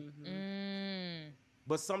is true.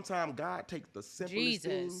 But sometimes God takes the simplest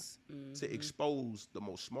things to expose the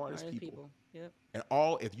most smartest people. Yep. And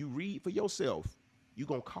if you read for yourself, you're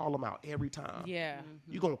going to call them out every time. Yeah.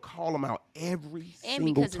 You're going to call them out every single time.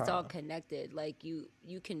 And because it's all connected. Like you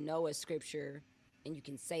can know a scripture and you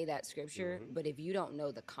can say that scripture, but if you don't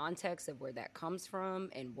know the context of where that comes from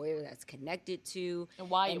and where that's connected to, And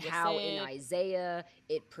why and it was how said. in Isaiah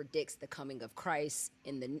it predicts the coming of Christ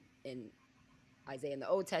in Isaiah in the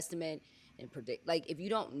Old Testament, and predict, like, if you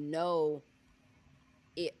don't know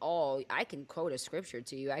it all, I can quote a scripture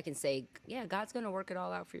to you. I can say, yeah, God's going to work it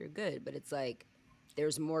all out for your good, but it's like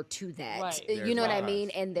there's more to that. Right. You know what I mean?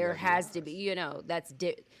 And there has to be, that's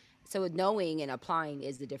so knowing and applying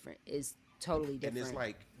is totally different. And it's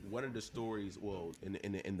like one of the stories, well,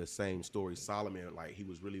 in the same story, Solomon, like, he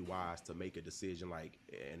was really wise to make a decision, like,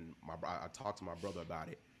 and I talked to my brother about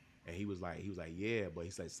it, and he was like, yeah, but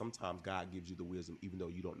he said sometimes God gives you the wisdom even though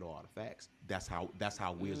you don't know all the facts. That's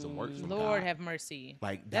how wisdom works from Lord God. have mercy.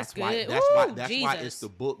 Like That's why good. that's why it's the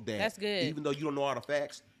book that That's good. even though you don't know all the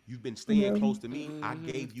facts, you've been staying close to me. I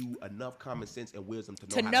gave you enough common sense and wisdom to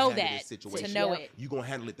know how to handle this situation. To know it. You're gonna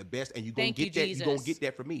handle it the best, and you're gonna Thank you, get that. You're gonna Jesus. get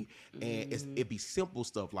that from me. And it be simple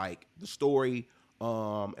stuff like the story.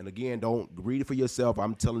 And again, don't read it for yourself.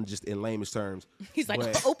 I'm telling just in layman's terms. He's like,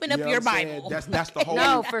 But, open up you know your what I'm saying? Bible. That's the whole.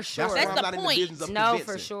 No, for sure. That's why That's I'm the not in point. the business of No,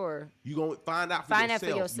 convincing. for sure. You're going to find out for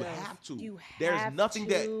yourself. You have to. You There's have nothing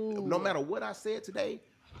that, to. no matter what I said today,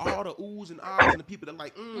 all the oohs and ahs and the people that are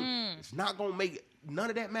like, it's not going to make it.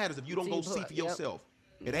 None of that matters if you don't go see for yourself.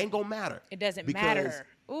 It ain't going to matter. It doesn't Because matter.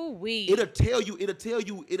 Ooh wee. It'll tell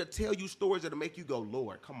you stories that'll make you go,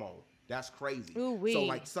 Lord, come on. That's crazy. Ooh-wee. So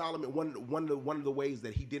like Solomon, one of the ways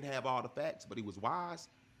that he didn't have all the facts, but he was wise.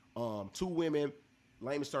 Two women,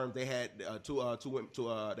 layman's terms, they had two women.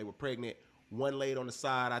 They were pregnant. One laid on the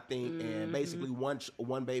side, I think, and basically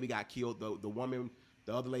one baby got killed. The woman,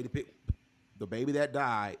 the other lady picked the baby that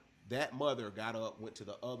died. That mother got up, went to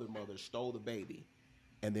the other mother, stole the baby,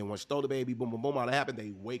 and then when she stole the baby, boom, boom, boom, all that happened.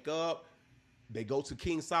 They wake up, they go to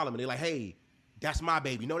King Solomon. They're like, hey, that's my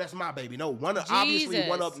baby. No, that's my baby. No, obviously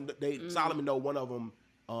one of them. Solomon know one of them.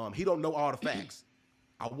 He don't know all the facts.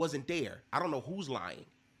 I wasn't there. I don't know who's lying.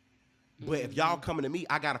 But if y'all coming to me,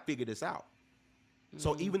 I gotta figure this out.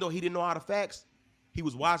 So even though he didn't know all the facts, he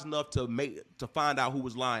was wise enough to find out who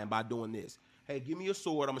was lying by doing this. Hey, give me a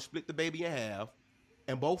sword. I'm gonna split the baby in half,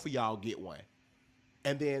 and both of y'all get one.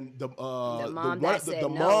 And then the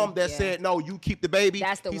mom that said no, you keep the baby.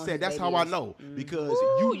 He said that's how I know because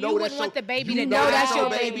you know wouldn't want the baby to know die. that's your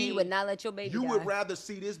baby. You would not let your baby You die. would rather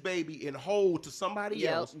see this baby in whole to somebody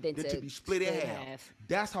else than to be split in half.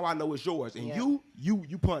 That's how I know it's yours. And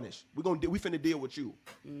you punish. We finna deal with you.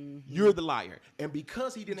 You're the liar. And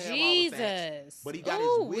because he didn't have all the facts, but he got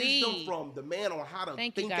his wisdom from the man on how to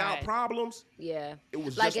think out problems. Yeah. It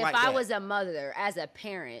was like just if like I that. was a mother, as a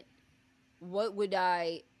parent, what would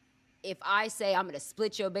if I say I'm going to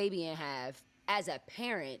split your baby in half, as a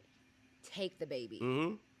parent, take the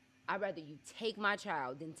baby. I'd rather you take my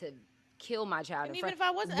child than to kill my child. And in even front. if I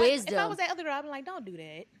wasn't, wisdom. if I was that other girl, I'd be like, don't do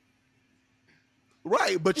that.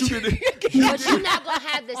 Right, but you didn't. But you're not gonna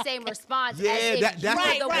have the same response. Yeah, as if that's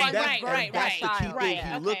you're the one that right, birthed That's that the key child. thing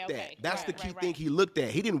he looked okay. at. That's the key Right. thing he looked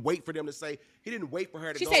at. He didn't wait for them to say. He didn't wait for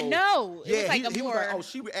her to She go. said no. It Yeah, was like he a was more... like, oh,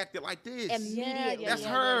 she reacted like this. Immediately. That's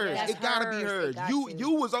hers. That's It gotta be hers. Got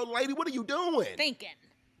You was old lady. What are you doing? thinking.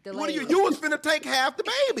 What are you was finna take half the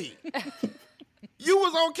baby. You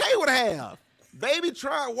was okay with half. Baby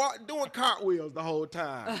tried doing cartwheels the whole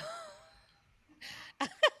time.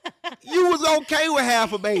 You was okay with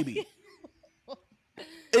half a baby.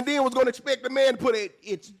 And then was going to expect the man to put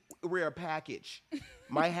it's rare package.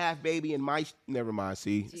 My half baby and my never mind.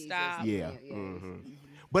 See, Stop. Yeah.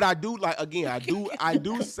 But I do I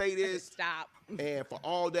do say this. Stop. And for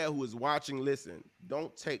all that who is watching, listen.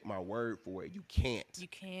 Don't take my word for it. You can't. You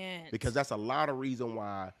can't. Because that's a lot of reason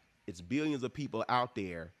why it's billions of people out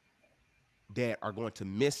there that are going to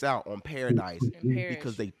miss out on paradise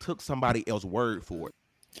because they took somebody else's word for it.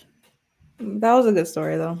 That was a good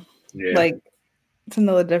story, though. Yeah. Like to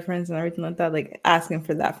know the difference and everything like that. Like asking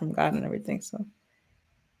for that from God and everything. So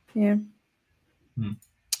yeah.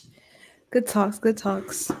 Good talks. Good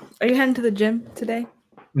talks. Are you heading to the gym today?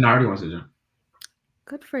 No, I already went to the gym.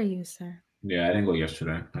 Good for you, sir. Yeah, I didn't go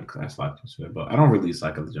yesterday. I slept yesterday, but I don't really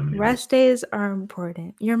slack at the gym anymore. Rest days are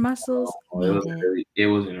important. Your muscles need it. It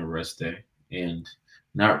wasn't a rest day, and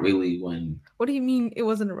not really when. What do you mean it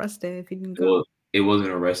wasn't a rest day if you didn't go? It wasn't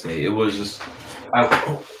a rest day. It was just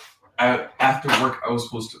after work I was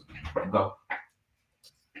supposed to go.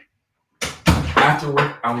 After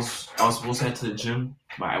work I was supposed to head to the gym,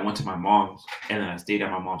 but I went to my mom's and then I stayed at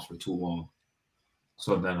my mom's for too long.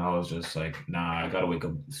 So then I was just like, nah, I gotta wake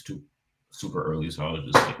up super early. So I was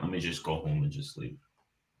just like, let me just go home and just sleep.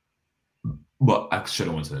 But I should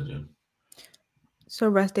have went to the gym. So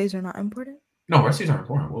rest days are not important? No, rest days are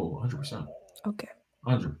important. Whoa, 100%. Okay.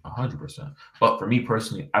 100%. But for me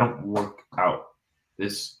personally, I don't work out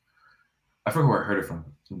this. I forget where I heard it from,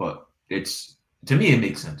 but to me it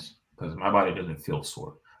makes sense because my body doesn't feel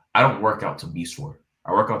sore. I don't work out to be sore.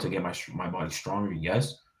 I work out to get my body stronger,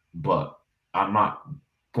 yes, but I'm not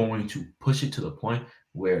going to push it to the point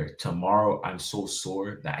where tomorrow I'm so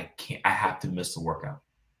sore that I have to miss the workout.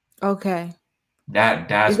 Okay.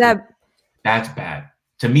 That's bad.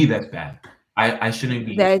 To me, that's bad. I shouldn't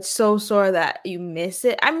be. That it's so sore that you miss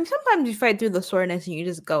it. I mean, sometimes you fight through the soreness and you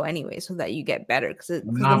just go anyway so that you get better. Because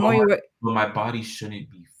the more you work, but my body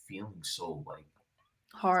shouldn't be feeling so like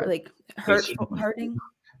hard, like hurting.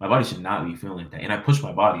 My body should not be feeling like that. And I push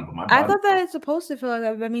my body, but my body. I thought that it's supposed to feel like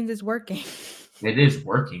that. That means it's working. It is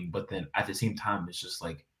working, but then at the same time, it's just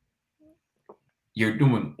like you're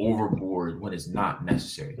doing overboard when it's not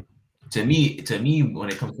necessary. To me, when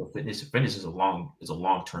it comes to fitness is a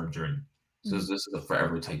long-term journey. So this is a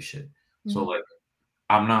forever type shit. So like,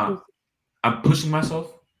 I'm pushing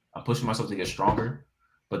myself. I'm pushing myself to get stronger,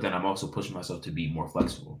 but then I'm also pushing myself to be more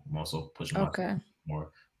flexible. I'm also pushing myself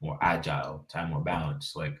more agile, to have more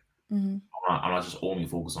balance. Like, I'm not just only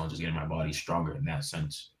focused on just getting my body stronger in that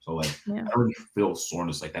sense. So like, I don't really feel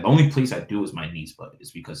soreness like that. The only place I do is my knees, but it's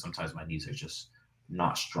because sometimes my knees are just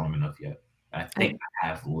not strong enough yet. I think I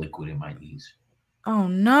have liquid in my knees. Oh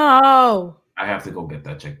no! I have to go get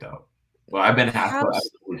that checked out. Well, I've been half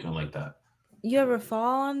feeling like that. You ever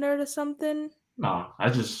fall under to something? No, I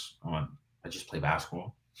just play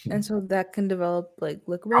basketball. And so that can develop like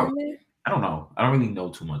liquid in there? I don't know. I don't really know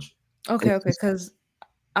too much. Okay, because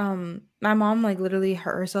my mom like literally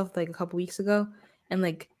hurt herself like a couple weeks ago, and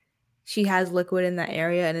like she has liquid in that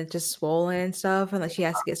area and it's just swollen and stuff, and like she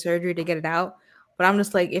has to get surgery to get it out. But I'm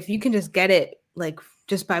just like, if you can just get it like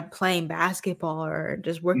just by playing basketball or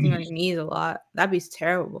just working on your knees a lot, that'd be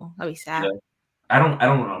terrible. That'd be sad. Yeah. I don't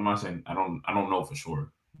know. I'm not saying I don't know for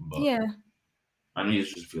sure. But yeah. My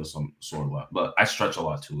knees just feel sore a lot. But I stretch a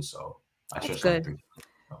lot too, so I stretch like 3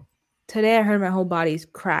 times. Today I heard my whole body's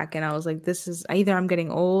crack and I was like, this is either I'm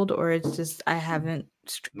getting old or it's just I haven't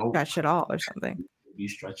stretched at all or something. Be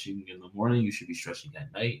stretching in the morning, you should be stretching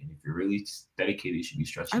at night, and if you're really dedicated, you should be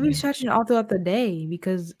stretching. I be stretching all throughout the day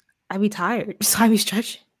because I be tired, so I be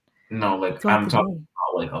stretching. No, like I'm talking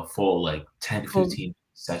about like a full like 10-15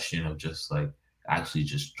 session of just like actually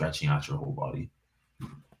just stretching out your whole body.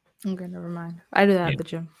 Okay, never mind. I do that at the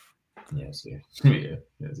gym. Yes, yeah,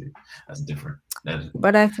 that's different.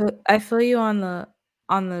 But I feel you on the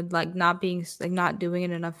like not being like not doing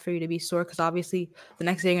it enough for you to be sore, because obviously the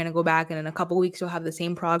next day you're gonna go back and in a couple weeks you'll have the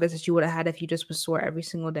same progress that you would have had if you just was sore every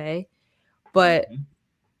single day. But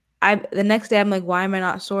the next day I'm like, why am I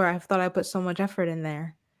not sore? I thought I put so much effort in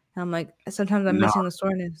there, and I'm like, sometimes I'm missing the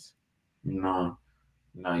soreness. No,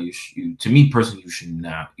 you to me personally, you should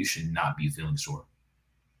not be feeling sore.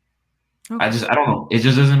 Okay. I don't know. It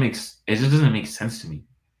just doesn't make sense to me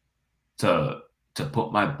to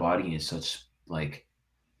put my body in such like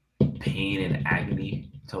pain and agony.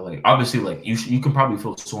 To like, obviously, like you can probably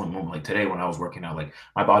feel sore in the moment. Like today when I was working out, like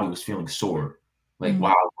my body was feeling sore, like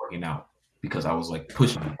while I was working out, because I was like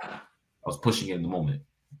pushing it. I was pushing it in the moment.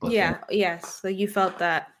 But yes, like you felt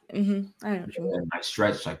that. I know what you mean. And I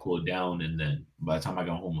stretched, I cooled down, and then by the time I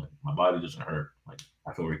got home, like my body doesn't hurt. Like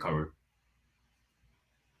I feel recovered.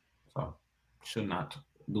 So should not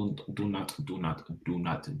do not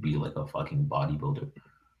be like a fucking bodybuilder.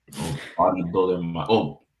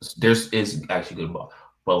 Is actually good,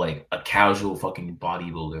 but like a casual fucking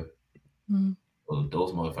bodybuilder.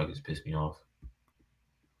 Those motherfuckers piss me off.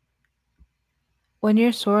 When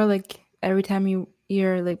you're sore, like every time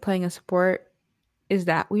you're like playing a sport, is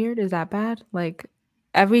that weird? Is that bad? Like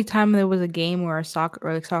every time there was a game or a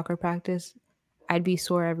soccer practice, I'd be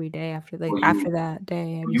sore every day after that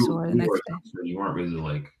day. I'd be sore the next day. You weren't really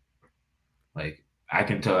like I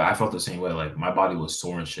can tell. I felt the same way. Like my body was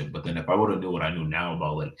sore and shit. But then if I would have knew what I knew now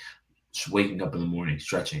about like waking up in the morning,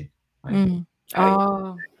 stretching, like,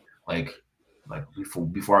 like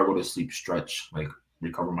before I go to sleep, stretch, like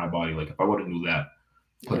recover my body. Like if I would have knew that,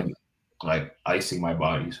 putting like icing my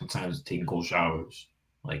body, sometimes taking cold showers.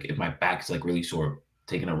 Like if my back is like really sore,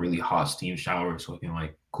 taking a really hot steam shower so I can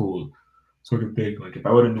like cool, sort of big. Like if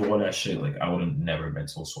I would have knew all that shit, like I would have never been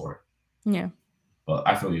so sore. Yeah. But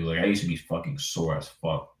I feel you. Like I used to be fucking sore as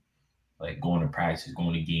fuck. Like going to practice,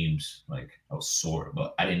 going to games, like I was sore,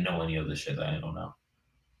 but I didn't know any of the shit that I know now.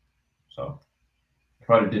 So if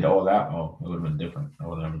I did all that, oh, it would have been different. I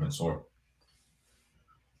would have never been sore.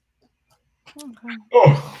 Okay.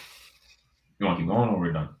 Oh, you want to keep going, or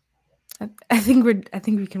we're done? I think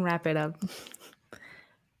we can wrap it up.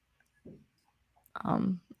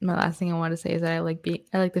 My last thing I want to say is that I like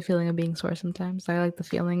the feeling of being sore sometimes. I like the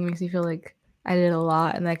feeling. It makes me feel like I did a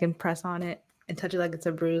lot and I can press on it and touch it like it's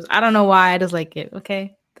a bruise. I don't know why. I just like it.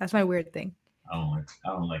 Okay, that's my weird thing. I don't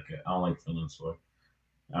like it. I don't like feeling sore.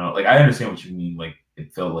 I understand what you mean. Like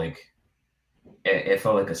it felt like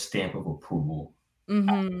a stamp of approval.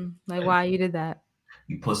 Like why you did that?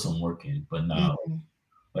 You put some work in, but no.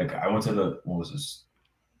 Like I went to what was this,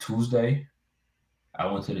 Tuesday? I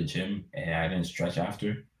went to the gym and I didn't stretch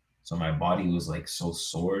after, so my body was like so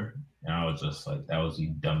sore, and I was just like, that was the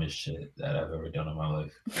dumbest shit that I've ever done in my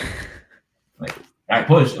life. Like I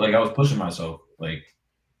was pushing myself, like,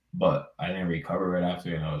 but I didn't recover right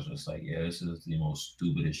after, and I was just like, yeah, this is the most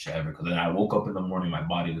stupidest shit ever. Because then I woke up in the morning, my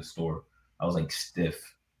body was sore. I was like stiff,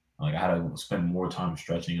 like I had to spend more time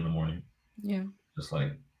stretching in the morning. Yeah, just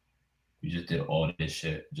like we just did all this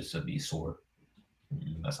shit just to be sore.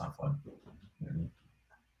 That's not fun.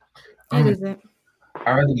 It isn't.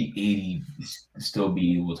 I'd rather be 80, still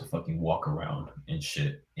be able to fucking walk around and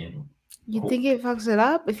shit. And you think it fucks it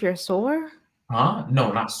up if you're sore? Huh?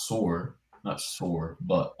 No, not sore. Not sore.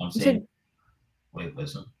 But I'm saying, wait,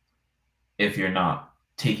 listen. If you're not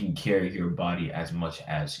taking care of your body as much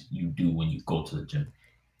as you do when you go to the gym.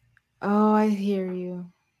 Oh, I hear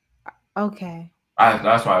you. Okay.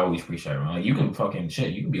 That's why I always preach that. Like, you can fucking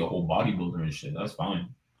shit. You can be a whole bodybuilder and shit. That's fine.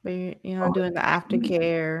 But you're not doing the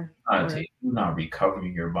aftercare. You're not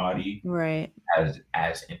recovering your body, right?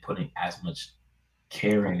 As and putting as much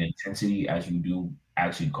care and intensity as you do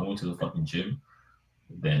actually going to the fucking gym.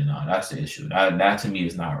 Then that's the issue. That to me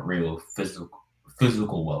is not real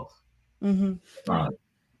physical wealth.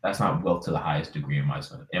 That's not wealth to the highest degree in my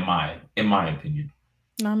opinion.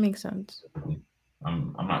 That makes sense.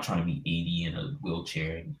 I'm not trying to be 80 in a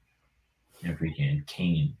wheelchair and freaking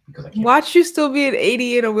cane because I can't. Watch you still be an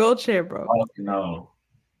 80 in a wheelchair, bro. Fuck no.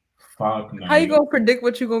 How you gonna predict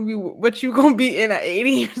what you gonna be in at 80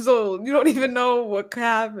 years old? You don't even know what could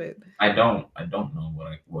happen. I don't know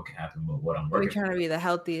what can happen, but what I'm working for. You're trying to be the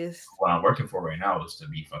healthiest. What I'm working for right now is to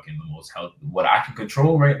be fucking the most healthy. What I can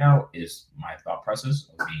control right now is my thought process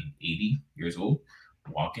of being 80 years old,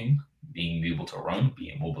 walking, being able to run,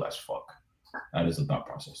 being mobile as fuck. That is a thought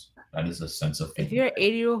process. That is a sense of faith. If you're an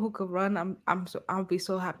 80-year-old who could run, I'll be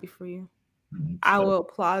so happy for you. I will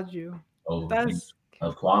applaud you.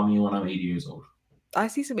 Applaud me when I'm 80 years old. I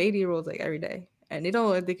see some 80-year-olds like every day, and they don't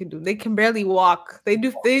know what they can do. They can barely walk. They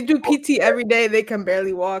do PT every day. They can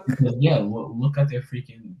barely walk. Yeah, look at their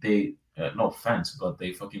freaking. No offense, but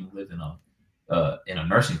they fucking live in a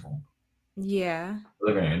nursing home. Yeah.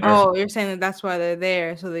 Oh, you're saying that's why they're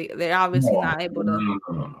there, so they're obviously not able to.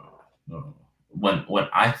 No. When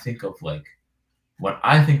I think of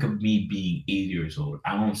me being 80 years old,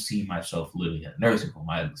 I don't see myself living in a nursing home.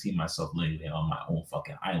 I see myself living on my own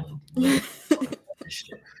fucking island.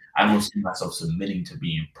 I don't see myself submitting to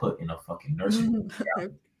being put in a fucking nursing home.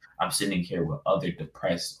 I'm sitting here with other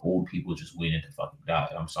depressed old people just waiting to fucking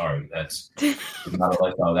die. I'm sorry. That's not a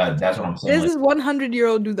lifestyle. That's what I'm saying. This is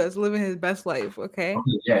 100-year-old dude that's living his best life. Okay.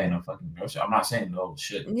 Yeah, in a fucking nursing. I'm not saying no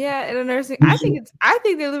shit. Yeah, in a nursing. I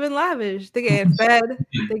think they live in lavish. They getting fed.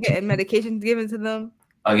 They getting medications given to them.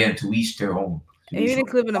 Again, to each their own. And you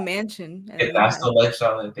live in a mansion. If that's the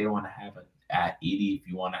lifestyle that they want to have at 80,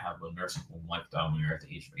 if you want to have a nursing home lifestyle when you're at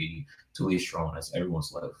the age of 80, to each their own. That's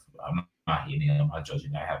everyone's life. I'm not hating. I'm not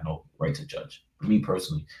judging. I have no right to judge. For me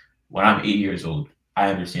personally, when I'm 80 years old, I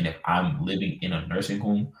understand if I'm living in a nursing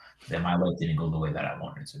home, then my life didn't go the way that I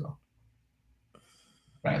wanted it to go.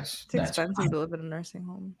 It's expensive to live in a nursing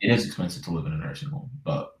home. It is expensive to live in a nursing home,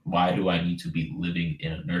 but why do I need to be living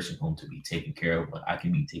in a nursing home to be taken care of when I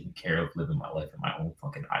can be taken care of living my life in my own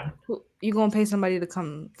fucking island? You're gonna pay somebody to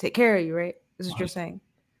come take care of you, right? Is what you're saying?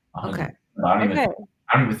 Okay. I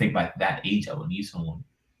don't even think by that age I would need someone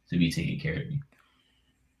to be taking care of me.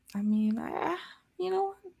 I mean, you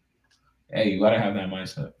know. Hey, you gotta have that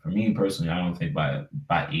mindset. For me personally, I don't think by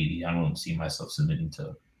 80, I don't see myself submitting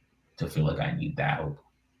to feel like I need that help.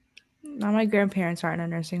 Now my grandparents are in a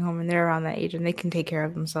nursing home and they're around that age and they can take care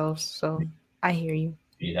of themselves. So I hear you.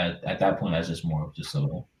 Yeah, at that point, that's just more of just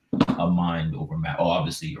a mind over matter. Oh,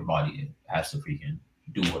 obviously your body has to freaking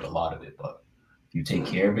do with a lot of it, but if you take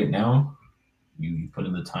care of it now, you put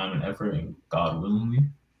in the time and effort, and God willingly,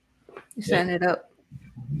 you set it up.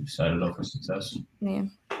 You set it up for success. Yeah.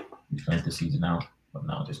 You plant the seeds now, but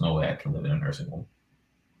now there's no way I can live in a nursing home.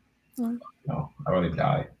 No, I'd rather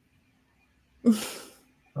die.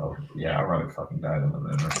 So yeah, I'd rather fucking die than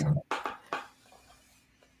live in a nursing home.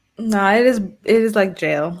 No, it is like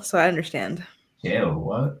jail, so I understand. Jail?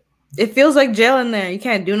 What? It feels like jail in there. You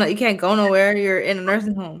can't do nothing. You can't go nowhere. You're in a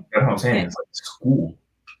nursing home. That's what I'm saying. It's like school.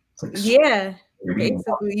 It's like school. Yeah.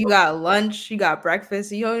 Basically, you got lunch, you got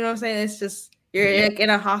breakfast. You know what I'm saying? It's just you're like in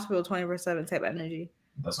a hospital 24/7 type energy.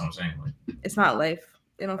 That's what I'm saying. Like, it's not life.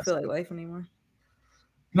 It don't feel like life anymore.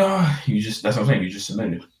 No, that's what I'm saying. You just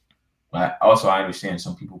submitted. But also, I understand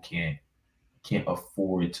some people can't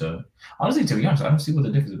afford to. Honestly, to be honest, I don't see what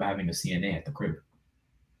the difference of having a CNA at the crib.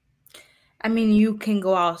 I mean, you can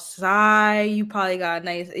go outside. You probably got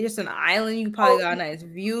just an island. You probably got nice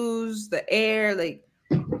views, the air, like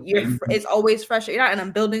it's always fresh. You're not in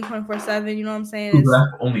a building 24/7. You know what I'm saying? It's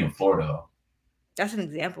only in Florida, though. That's an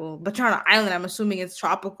example. But you're on an island. I'm assuming it's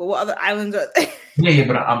tropical. What other islands are there? Yeah,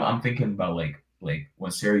 but I'm thinking about like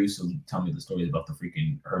when Sarah used to tell me the stories about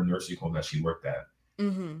her nursing home that she worked at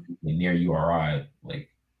near URI, like.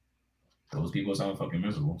 Those people sound fucking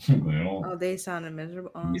miserable. Oh, they sounded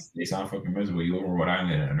miserable. They sound fucking miserable. You over Rhode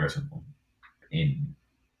Island in a nursing home in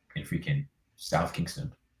freaking South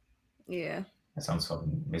Kingston. Yeah. That sounds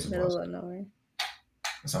fucking miserable. Middle of nowhere.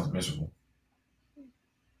 That sounds miserable.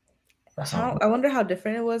 I wonder how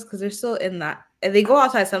different it was because they're still in that. And they go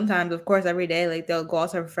outside sometimes, of course, every day. Like they'll go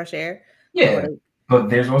outside for fresh air. Yeah, but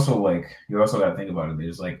there's also you also got to think about it.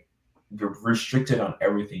 There's you're restricted on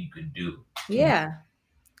everything you could do. Yeah.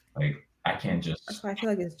 I can't just. That's why I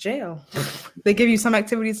feel like it's jail. They give you some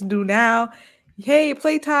activities to do now. Hey,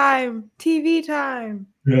 playtime, TV time,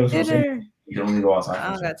 dinner. You can only go outside.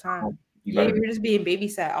 I don't got time. You're just being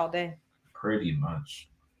babysat all day. Pretty much.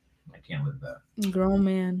 I can't live that. Grown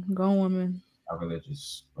man, grown woman. I'd rather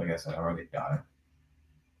just, like I said, I'd rather die.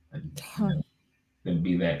 Than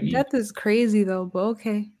be that. Death is crazy though, but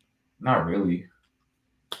okay. Not really.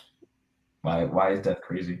 Why is death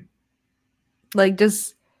crazy? Like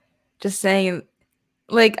just saying,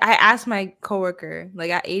 like I asked my coworker, like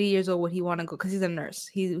at 80 years old, would he want to go? Because he's a nurse.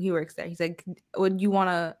 He works there. He's like, would you want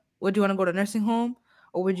to go to nursing home,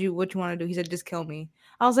 or what you want to do? He said, just kill me.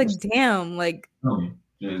 I was like, damn, like.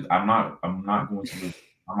 I'm not going to live.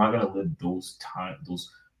 I'm not gonna live those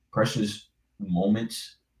precious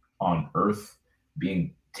moments on Earth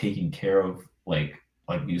being taken care of, like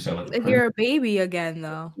you said, like you're a baby again,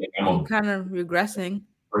 though. I'm kind of regressing.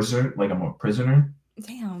 Prisoner, like I'm a prisoner.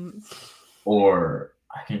 Damn. Or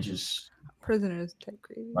I can just prisoners type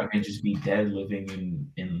crazy. I can just be dead living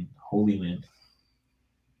in Holy Land.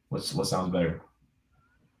 What sounds better?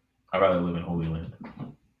 I'd rather live in Holy Land.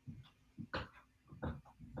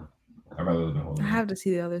 I'd rather live in Holy Land. I have to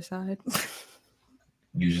see the other side.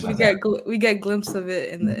 You just we get glimpse of it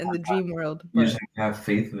in the dream world. You just have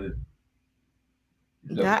faith in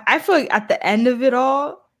it. I feel like at the end of it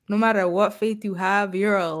all, no matter what faith you have,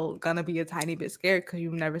 you're gonna be a tiny bit scared because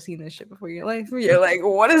you've never seen this shit before in your life. You're like,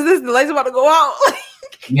 what is this? The light's about to go out.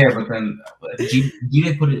 Yeah, but then G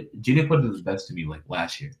did put it as best to me like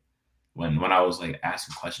last year when I was like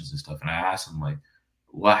asking questions and stuff, and I asked him like,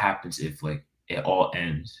 what happens if like it all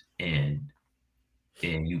ends and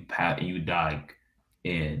you die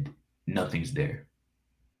and nothing's there?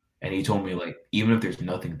 And he told me like, even if there's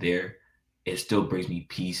nothing there, it still brings me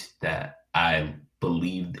peace that I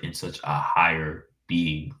believed in such a higher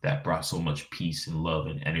being that brought so much peace and love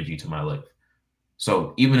and energy to my life.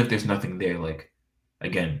 So even if there's nothing there, like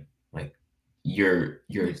again, like you're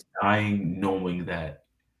dying knowing that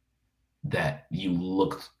you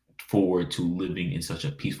looked forward to living in such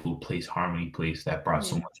a peaceful place, harmony place that brought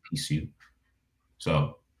so much peace to you.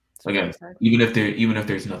 So again, even if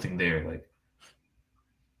there's nothing there, like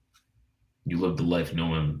you live the life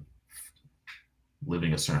knowing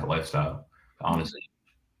living a certain lifestyle honestly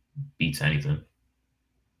beats anything.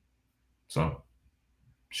 So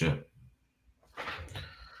shit.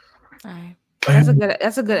 All right. That's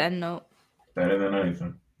a good end note. Better than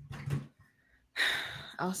anything.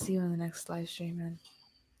 I'll see you in the next live stream and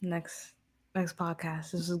next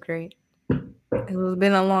podcast. This was great. It's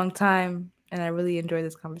been a long time and I really enjoyed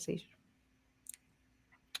this conversation.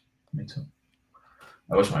 Me too.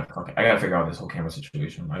 I gotta figure out this whole camera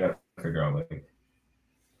situation. I gotta figure out like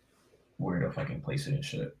where to fucking place it and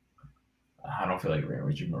shit. I don't feel like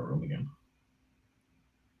rearranging my room again.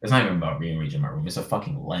 It's not even about rearranging my room. It's a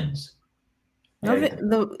fucking lens.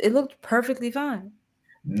 It looked perfectly fine.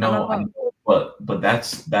 No, but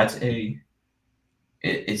that's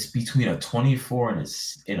it's between a 24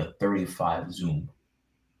 and a 35 zoom.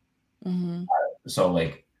 Mm-hmm. So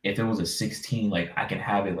like if it was a 16, like I can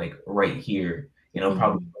have it like right here. It'll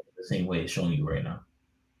probably look the same way it's showing you right now.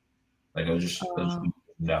 Like it'll just be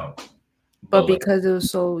zoomed out. But because it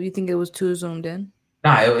was so, you think it was too zoomed in?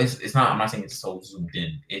 Nah, it's not. I'm not saying it's so zoomed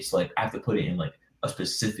in. It's like I have to put it in like a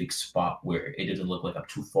specific spot where it doesn't look like I'm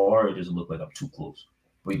too far. It doesn't look like I'm too close.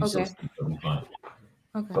 But you can still see it fine.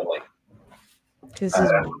 Okay. So like,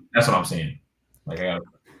 that's what I'm saying. Like I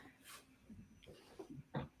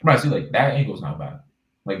see like that angle's not bad.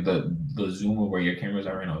 Like the zoom of where your cameras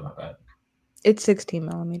are right now is not bad. It's 16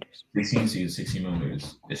 millimeters. 16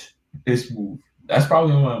 millimeters. It's smooth. That's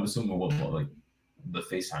probably what I'm assuming what like the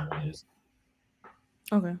FaceTime one is.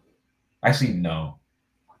 Okay. Actually, no.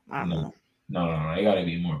 I don't know. No. It gotta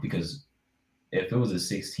be more because if it was a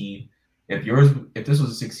 16, if this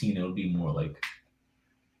was a 16, it would be more like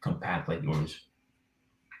compact like yours.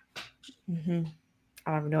 Mm-hmm.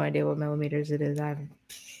 I have no idea what millimeters it is. I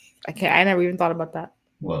never even thought about that.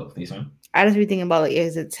 What, FaceTime? I just be thinking about like,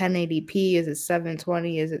 is it 1080p? Is it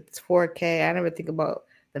 720? Is it 4K? I never think about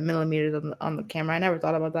the millimeters on the camera. I never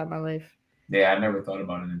thought about that in my life. Yeah, I never thought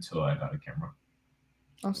about it until I got a camera.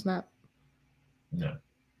 Oh snap! Yeah,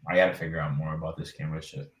 I gotta figure out more about this camera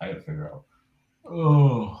shit. I gotta figure out.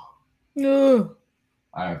 Oh. I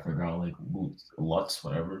gotta figure out like LUTs,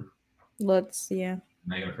 whatever. LUTs, yeah.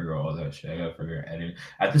 And I gotta figure out all that shit. I gotta figure out editing.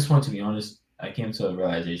 At this point, to be honest, I came to a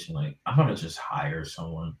realization like I'm gonna just hire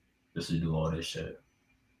someone just to do all this shit.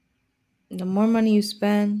 The more money you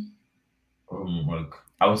spend, like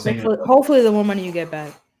I was thinking, hopefully the more money you get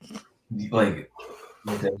back. Like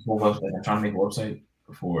the whole website. I'm trying to make a website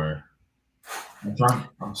before.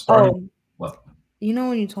 I'm starting. What? You know,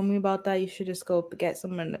 when you told me about that, you should just go get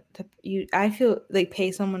someone to. I feel like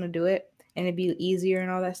pay someone to do it, and it'd be easier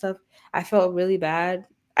and all that stuff. I felt really bad.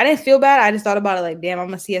 I didn't feel bad. I just thought about it like, damn,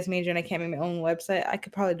 I'm a CS major and I can't make my own website. I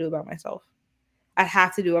could probably do it by myself. I'd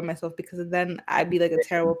have to do it by myself because then I'd be like a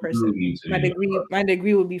terrible person. My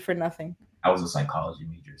degree would be for nothing. I was a psychology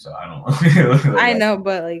major, so I don't. Like, I know,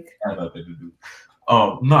 but like, I have nothing to do.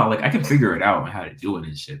 No, like I can figure it out how to do it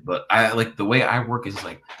and shit. But I like the way I work is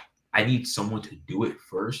like I need someone to do it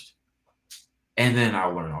first, and then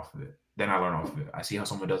I'll learn off of it. I see how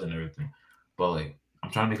someone does it and everything. But like I'm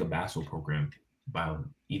trying to make a basketball program by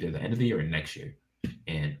either the end of the year or next year,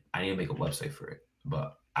 and I need to make a website for it.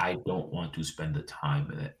 But I don't want to spend the time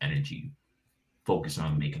and the energy focusing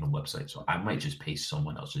on making a website, so I might just pay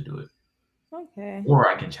someone else to do it. Okay. Or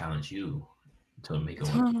I can challenge you to make a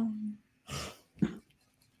website. What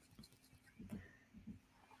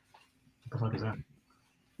the fuck is that?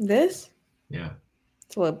 This? Yeah.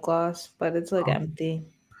 It's a lip gloss, but it's like empty.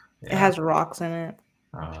 Yeah. It has rocks in it.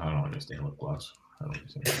 I don't understand lip gloss. I don't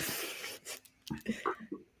understand.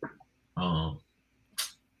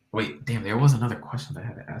 Wait, damn, there was another question that I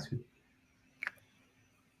had to ask you.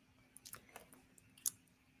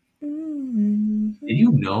 Mm-hmm. Did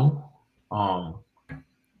you know?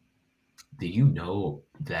 Did you know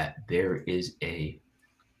that there is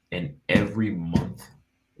and every month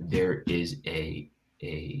there is a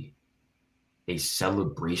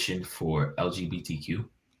celebration for LGBTQ?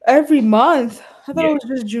 Every month? I thought it was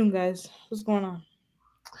just June, guys. What's going on?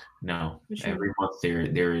 No, every month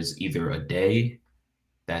there is either a day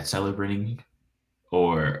that's celebrating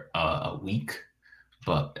or a week,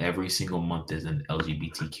 but every single month is an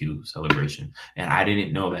LGBTQ celebration. And I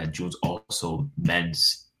didn't know that June's also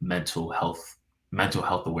men's mental health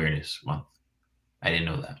awareness month. I didn't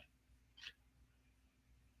know that.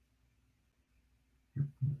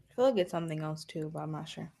 I feel like it's something else too, but I'm not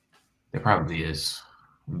sure. There probably is,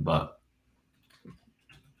 but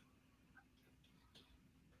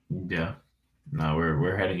yeah, no,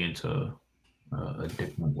 we're heading into a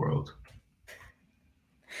different world.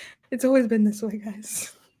 It's always been this way,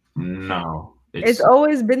 guys. No, it's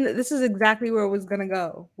always been. This is exactly where it was gonna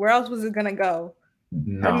go. Where else was it gonna go?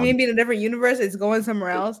 No, maybe in a different universe, it's going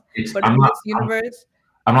somewhere else. But in this universe,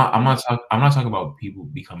 I'm not talking about people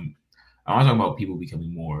becoming. I'm not talking about people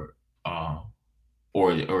becoming more,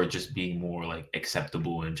 or just being more like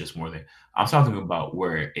acceptable and just more than. I'm talking about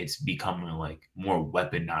where it's becoming like more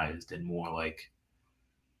weaponized and more like,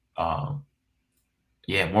 more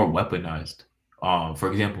weaponized. For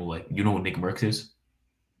example, like you know what Nick Merckx is?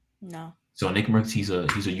 No. So Nick Mercs, he's a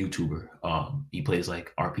YouTuber. He plays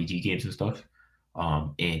like RPG games and stuff.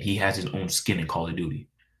 And he has his own skin in Call of Duty.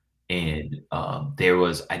 And there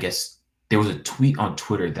was a tweet on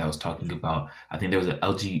Twitter that was talking about, I think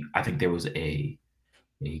there was a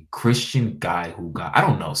Christian guy who got, I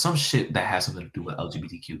don't know, some shit that has something to do with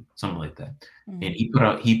LGBTQ, something like that. Mm-hmm. And he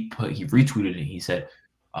retweeted it. And he said,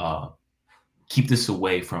 keep this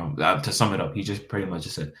away from, to sum it up, he just pretty much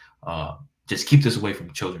just said, just keep this away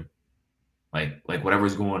from children. Like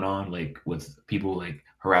whatever's going on, like with people like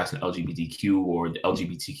harassing LGBTQ or the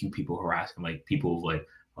LGBTQ people harassing like people like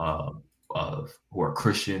who are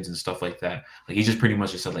Christians and stuff like that. Like he just pretty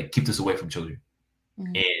much just said like keep this away from children.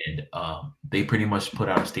 Mm-hmm. And they pretty much put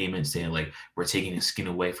out a statement saying like we're taking his skin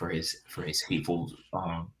away for his hateful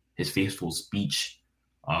speech,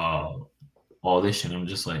 all this shit. I'm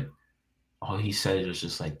just like, all he said was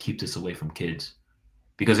just like keep this away from kids,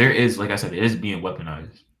 because there is, like I said, it is being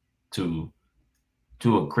weaponized to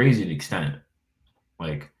a crazy extent.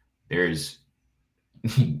 Like there's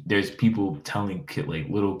people telling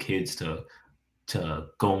little kids to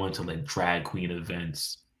go into like drag queen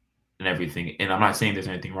events and everything. And I'm not saying there's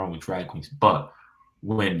anything wrong with drag queens, but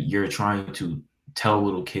when you're trying to tell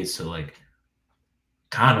little kids to like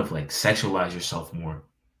kind of like sexualize yourself more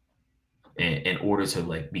in order to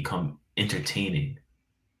like become entertaining,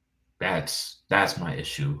 that's my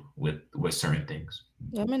issue with certain things.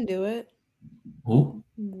 Women do it. Who?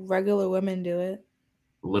 Regular women do it.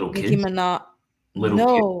 Little Nicki kids? Minaj. Little no,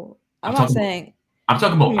 kids. I'm not saying. I'm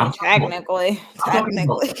talking about. Technically.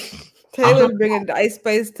 Taylor's bringing the Ice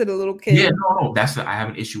Spice to the little kids. Yeah, no, I have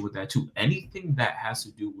an issue with that too. Anything that has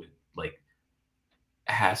to do with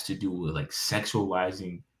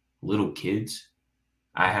sexualizing little kids,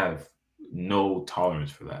 I have no tolerance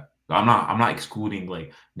for that. I'm not excluding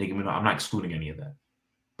like Nicki Minaj. I'm not excluding any of that.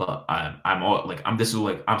 But I'm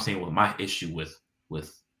saying what my issue with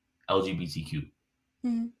LGBTQ.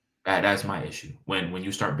 Mm-hmm. That's my issue. When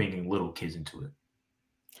you start bringing little kids into it.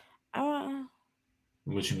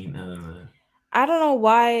 What you mean? I don't know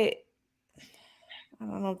why. I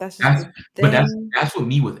don't know if that's just but that's what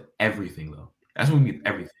me with everything though. That's what me with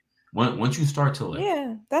everything. Once you start to like,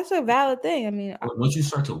 yeah, that's a valid thing. I mean, once you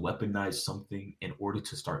start to weaponize something in order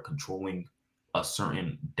to start controlling a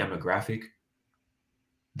certain demographic,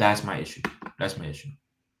 that's my issue. That's my issue.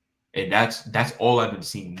 And that's all I've been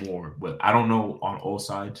seeing more. But I don't know on all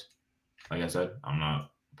sides. Like I said, I'm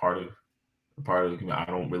not part of the community. I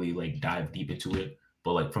don't really like dive deep into it.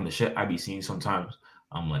 But like from the shit I be seeing sometimes,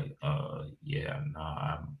 I'm like,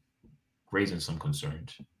 I'm raising some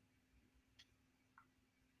concerns.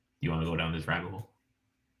 You want to go down this rabbit hole?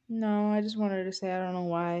 No, I just wanted to say I don't know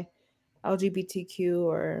why LGBTQ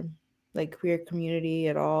or like queer community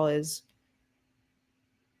at all is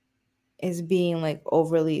being like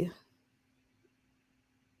overly,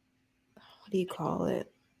 what do you call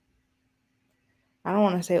it? I don't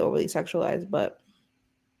want to say overly sexualized, but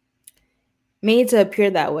made to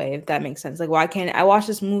appear that way, if that makes sense. Like, why can't I watched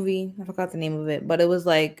this movie? I forgot the name of it, but it was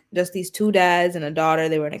like just these two dads and a daughter.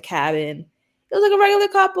 They were in a cabin. It was like a regular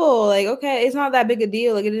couple. Like, okay, it's not that big a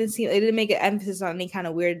deal. Like, it didn't make an emphasis on any kind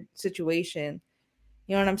of weird situation.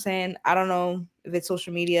 You know what I'm saying? I don't know if it's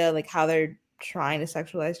social media, like how they're trying to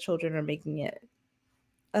sexualize children or making it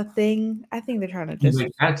a thing. I think they're trying to just.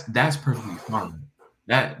 Like, that's perfectly fine.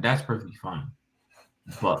 That's perfectly fine.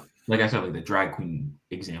 But like I said, like the drag queen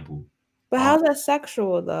example. But how's that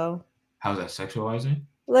sexual though? How's that sexualizing?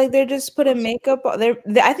 Like they're just putting makeup on.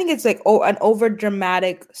 I think it's like an over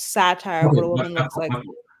dramatic satire of what a woman looks like.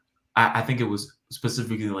 I think it was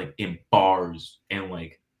specifically like in bars and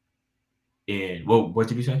like in what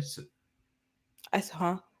did you say?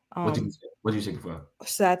 What did you say before?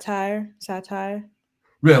 Satire.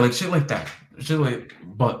 Yeah, like shit like that. Shit like,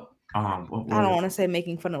 but I don't want to say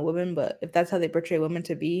making fun of women, but if that's how they portray women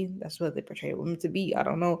to be, that's what they portray women to be. I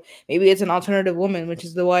don't know. Maybe it's an alternative woman, which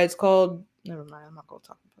is why it's called. Never mind. I'm not gonna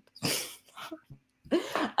talk about this.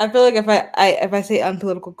 I feel like if I say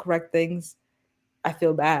unpolitical correct things, I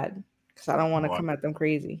feel bad because I don't want to come at them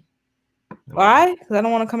crazy. Why? Because I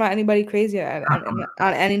don't want to come at anybody crazy on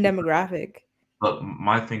any demographic. But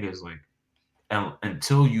my thing is like,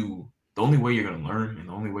 until the only way you're going to learn and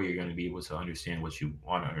the only way you're going to be able to understand what you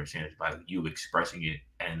want to understand is by you expressing it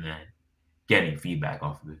and then getting feedback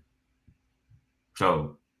off of it.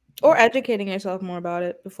 So, or educating yourself more about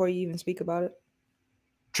it before you even speak about it.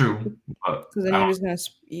 True. Because then you're just going to,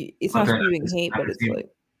 it's not spewing hate, but it's like.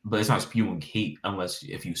 But it's not spewing hate unless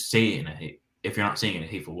if you say it if you're not saying it in a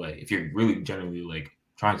hateful way. If you're really generally like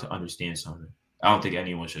trying to understand something, I don't think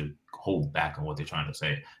anyone should hold back on what they're trying to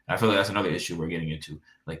say. And I feel like that's another issue we're getting into.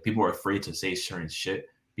 Like people are afraid to say certain shit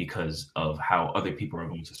because of how other people are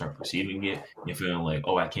going to start perceiving it. You're feeling like,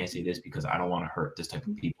 oh, I can't say this because I don't want to hurt this type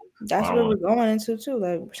of people. That's what we're going into too.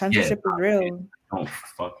 Like censorship is real. I don't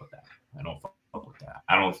fuck with that.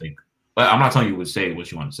 I don't think. But I'm not telling you to say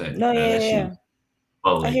what you want to say. No, yeah.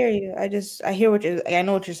 Like, I hear you. I hear what you. I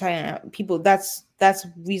know what you're saying. People. That's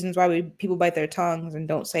reasons why people bite their tongues and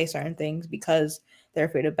don't say certain things because they're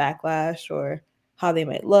afraid of backlash or how they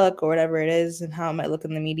might look or whatever it is and how it might look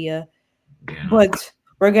in the media. Yeah. But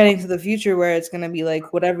we're getting to the future where it's gonna be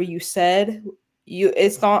like whatever you said,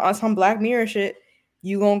 it's not on some Black Mirror shit.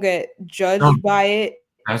 You gonna get judged by it.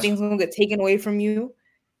 Things gonna get taken away from you.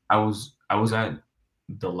 I was at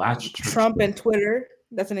the last Trump and Twitter.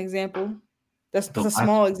 That's an example. That's a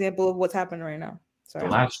small example of what's happening right now. Sorry.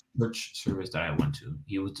 The last church service that I went to,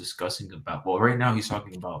 he was discussing about. Well, right now he's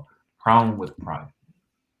talking about problem with pride.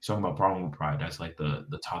 He's talking about problem with pride. That's like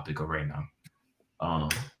the topic of right now.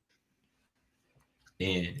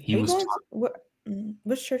 And he was.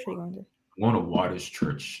 Which church are you going to? I'm going to Waters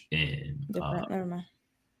Church in. Never mind.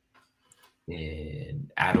 In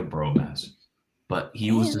Attleboro, Mass. But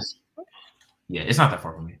he was just. Yeah, it's not that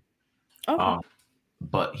far from me. Okay.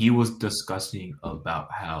 But he was discussing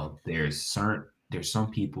about how there's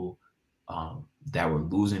some people that were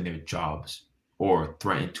losing their jobs or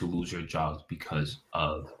threatened to lose their jobs because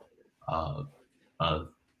of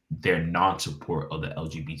their non-support of the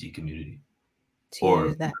LGBT community.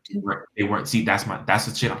 Or that too. They weren't. See, that's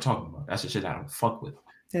the shit I'm talking about. That's the shit I don't fuck with.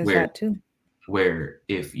 There's that too. Where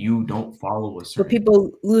if you don't follow a certain, but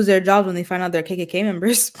people lose their jobs when they find out they're KKK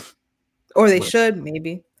members, or they should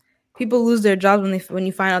maybe. People lose their jobs when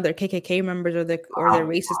you find out they're KKK members or they're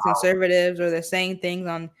racist conservatives or they're saying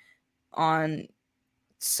things on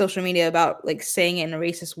social media about like saying it in a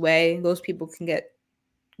racist way. Those people can get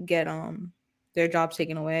their jobs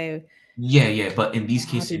taken away. Yeah. But in these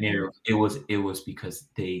case scenarios, it was because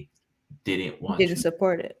they didn't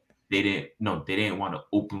support it. They didn't want to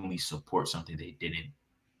openly support something they didn't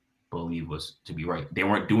believe was to be right. They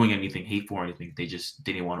weren't doing anything hateful or anything. They just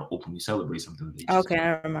didn't want to openly celebrate something. Okay,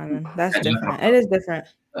 never mind then. That's different. It is different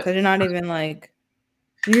because you're not even like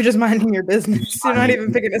you're just minding your business. You're not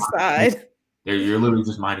even picking a side. You're literally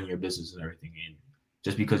just minding your business and everything. And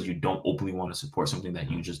just because you don't openly want to support something that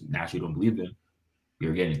you just naturally don't believe in,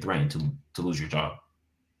 you're getting threatened to lose your job.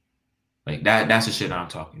 Like that's the shit that I'm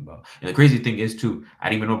talking about. And the crazy thing is too, I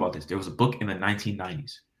didn't even know about this. There was a book in the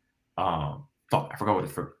 1990s. I forgot what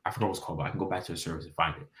it's called, but I can go back to the service and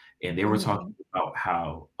find it. And they were talking about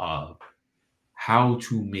how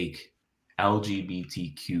to make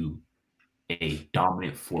LGBTQ a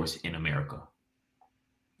dominant force in America.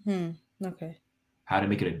 Okay. How to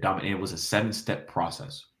make it a dominant. And it was a 7-step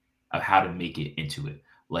process of how to make it into it.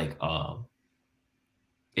 Like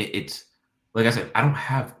it's like I said, I don't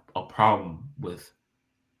have a problem with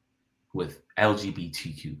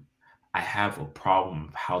LGBTQ. I have a problem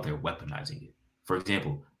with how they're weaponizing it. For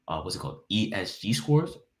example, what's it called? ESG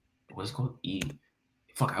scores? What's it called? I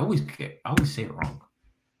always say it wrong.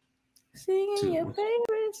 Singing your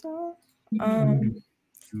favorite song.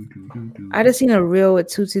 I just seen a reel with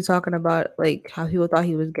Tootsie talking about like how people thought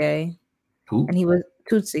he was gay. Who? And he was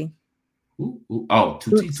Tootsie. Who? Oh,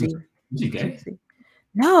 Tootsie gay? Tootsie.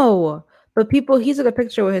 No, but he took a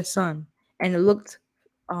picture with his son, and it looked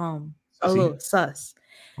a little sus.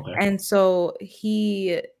 Okay. And so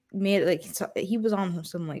he made like he was on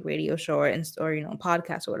some like radio show or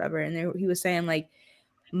podcast or whatever, and he was saying like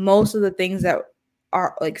most of the things that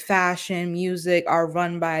are like fashion, music are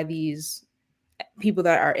run by these people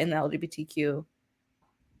that are in the LGBTQ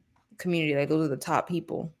community. Like those are the top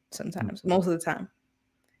people sometimes, most of the time.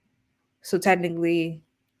 So technically,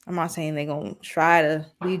 I'm not saying they're gonna try to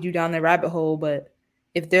lead you down the rabbit hole, but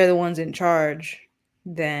if they're the ones in charge,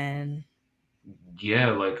 then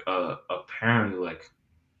yeah, like apparently like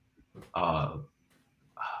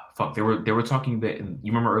they were talking that, and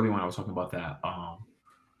you remember earlier when I was talking about that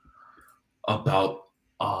about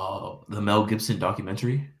the Mel Gibson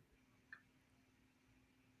documentary.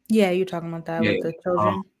 Yeah, you're talking about that with the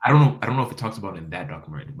children. I don't know if it talks about it in that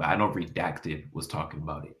documentary, but I know Redacted was talking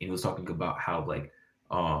about it, and he was talking about how like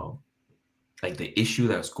the issue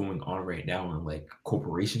that's going on right now in like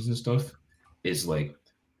corporations and stuff is like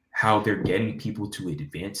how they're getting people to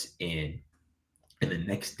advance in the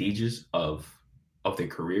next stages of their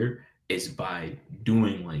career is by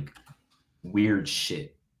doing like weird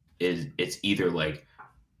shit. It's either like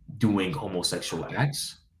doing homosexual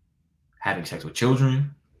acts, having sex with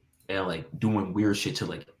children, and like doing weird shit to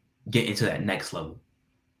like get into that next level.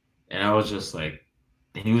 And I was just like,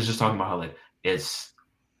 and he was just talking about how like it's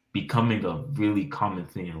becoming a really common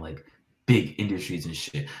thing in like big industries and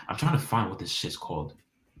shit. I'm trying to find what this shit's called.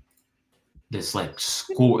 this like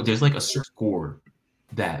score. There's like a certain score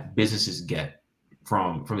that businesses get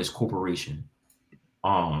from this corporation.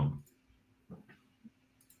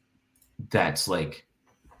 That's like,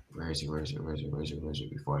 where is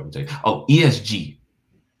it? Before I tell you, oh, ESG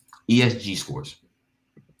scores.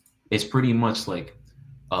 It's pretty much like,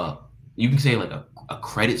 you can say like a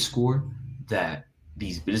credit score that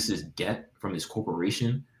these businesses get from this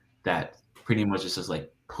corporation that pretty much just says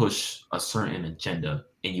like push a certain agenda,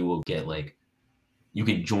 and you will get like, you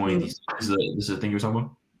can join these. This is the thing you're talking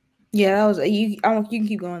about. Yeah, that was you. You can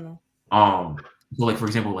keep going though. So like for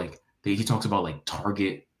example, like he talks about like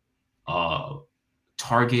Target,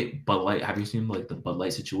 Bud Light. Have you seen like the Bud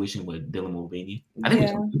Light situation with Dylan Mulvaney? I think we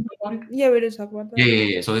talked about it. Yeah, we did talk about that.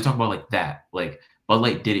 Yeah. So they talk about like that. Like Bud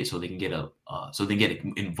Light did it so they can get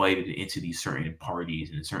invited into these certain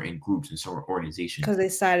parties and certain groups and certain organizations because they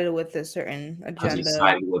sided with a certain agenda.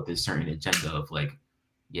 Of like,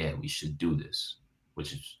 yeah, we should do this,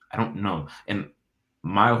 which is, I don't know. And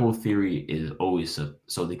my whole theory is always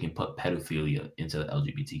so they can put pedophilia into the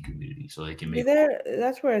LGBT community, so they can make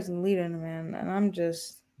that's where it's leading, man. And I'm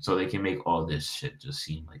just so they can make all this shit just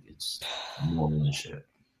seem like it's normal and shit.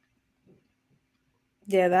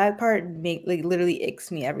 Yeah, that part literally icks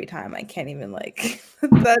me every time. I can't even like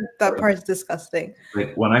that part's disgusting.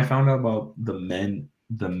 Like when I found out about the men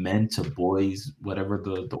to boys, whatever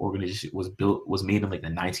the organization was made in like the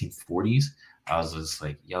 1940s, I was just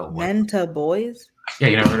like, yo, what? Men to boys? Yeah,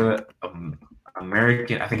 you never heard of it?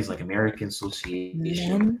 American, I think it's like American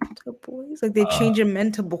Association. Men to boys? Like they changing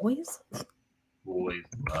men to boys? Boys.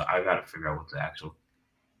 I gotta figure out what the actual.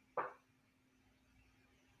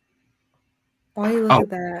 Why you look at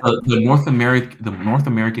that? The North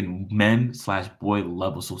American Men/Boy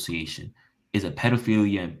Love Association is a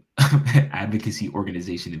pedophilia advocacy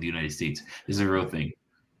organization in the United States. This is a real thing.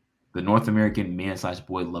 The North American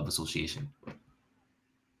Man/Boy Love Association.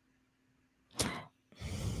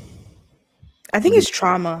 I think it's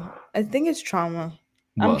trauma. I'm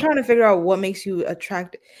trying to figure out what makes you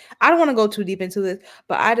attracted. I don't want to go too deep into this,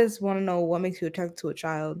 but I just want to know what makes you attracted to a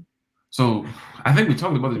child. So I think we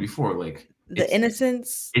talked about this before, like the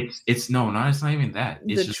innocence. It's not even that.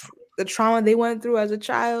 It's just the trauma they went through as a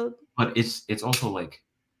child. But it's also like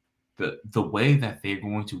the way that they're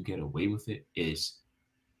going to get away with it is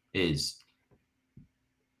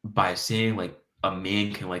by saying like a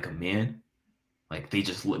man can like a man. Like they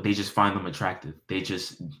just find them attractive. They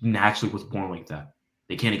just naturally was born like that.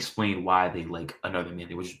 They can't explain why they like another man.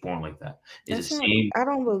 They were just born like that. It's the same. I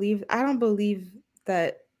don't believe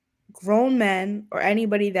that grown men or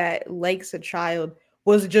anybody that likes a child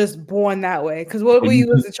was just born that way. Because what were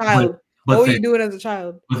you as a child? What were you doing as a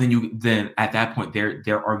child? But then at that point,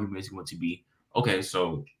 their argument is going to be, okay,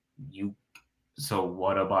 so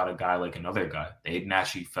what about a guy like another guy? They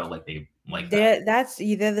naturally felt like they like that.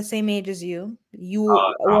 They're the same age as you.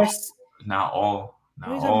 Not all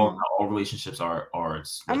relationships are.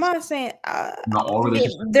 I'm not saying not all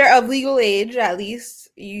relationships. They're of legal age at least.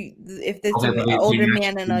 If it's an older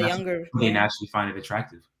man and a younger, they naturally find it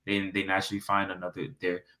attractive. They naturally find another.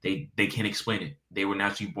 They can't explain it. They were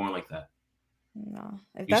naturally born like that. No,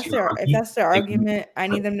 if that's their argument, I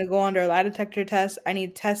need them to go under a lie detector test. I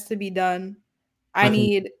need tests to be done. I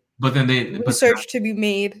need research to be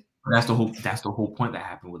made. That's the whole point that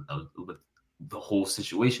happened with the whole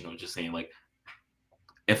situation. I'm just saying, like,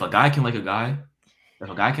 if a guy can like a guy,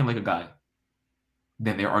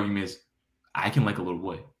 then their argument is, I can like a little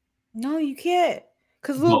boy. No, you can't,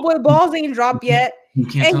 because little boy balls ain't dropped yet,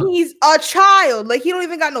 and he's a child. Like he don't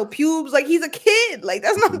even got no pubes. Like he's a kid. Like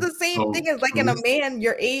that's not the same thing as like in a man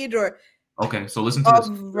your age or. Okay, so listen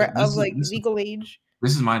to this. Legal age.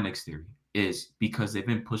 This is my next theory. Is because they've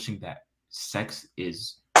been pushing that sex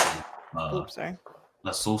is a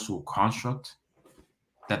social construct.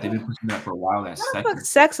 That they've been pushing that for a while. That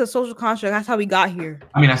sex a social construct. That's how we got here.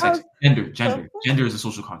 I mean, that's sex. Gender is a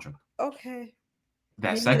social construct. Okay.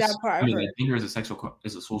 That sex. Gender is a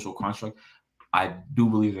social construct. I do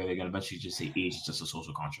believe that they're gonna eventually just say age is just a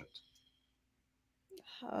social construct.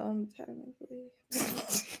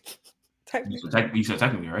 Technically. You said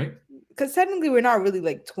technically, right? Because technically we're not really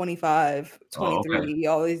like 25, 23,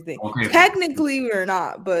 all these things. Okay, technically we're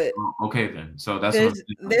not, but okay then. So that's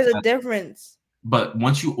there's a difference. But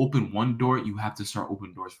once you open one door, you have to start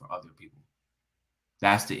opening doors for other people.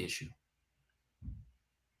 That's the issue.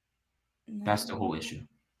 No. That's the whole issue.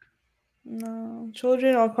 No,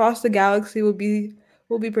 children across the galaxy will be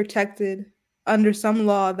protected under some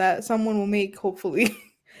law that someone will make, hopefully.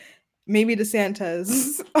 Maybe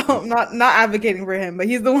DeSantis. Not advocating for him, but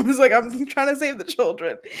he's the one who's like, I'm trying to save the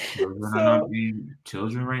children.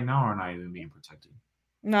 Children right now are not even being protected.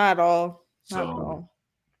 Not at all. So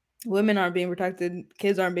women aren't being protected.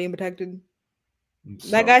 Kids aren't being protected.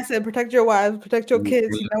 That guy said, "Protect your wives, protect your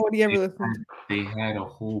kids." Nobody ever listened. They had a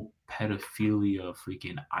whole pedophilia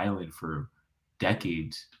freaking island for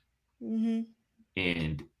decades, and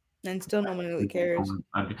still nobody really cares.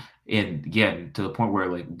 And yeah, to the point where,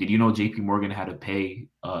 like, did you know J.P. Morgan had to pay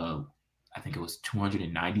I think it was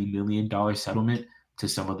 $290 million settlement to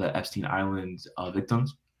some of the Epstein Island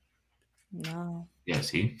victims? No. Yeah,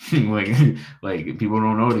 see, like people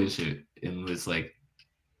don't know this shit, and it's like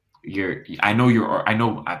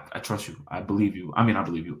I trust you. I believe you. I mean, I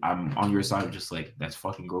believe you. I'm on your side. Just like, that's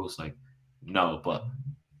fucking gross. Like, no, but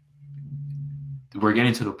we're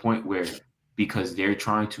getting to the point where, because they're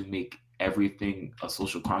trying to make everything a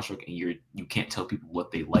social construct, and you can't tell people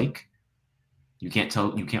what they like. You can't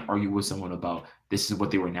argue with someone about this is what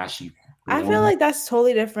they were naturally born. I feel like that's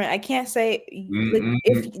totally different. I can't say,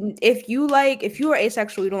 like, if you are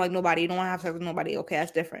asexual, you don't like nobody, you don't want to have sex with nobody. Okay,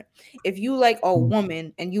 that's different. If you like a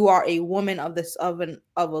woman and you are a woman of a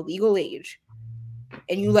legal age,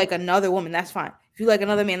 and you like another woman, that's fine. If you like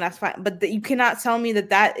another man, that's fine. But you cannot tell me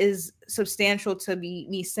that is substantial to be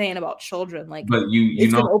me saying about children. Like, but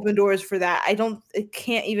it's gonna open doors for that. It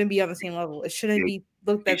can't even be on the same level. It shouldn't be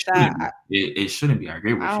looked at that. It shouldn't be. I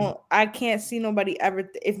agree with you. I can't see nobody ever,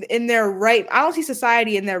 if in their right. I don't see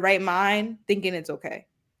society in their right mind thinking it's okay.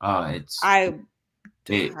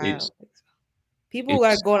 People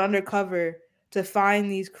are going undercover to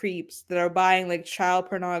find these creeps that are buying like child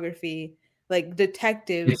pornography, like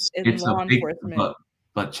detectives in law enforcement.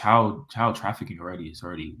 But child trafficking is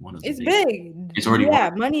already one of the. It's big. It's already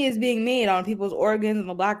money is being made on people's organs in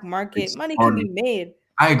the black market. Money can be made.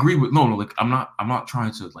 I agree with like I'm not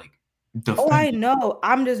trying to like defend. Oh, I know.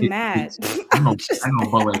 I'm just mad. I know,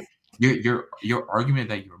 but like your argument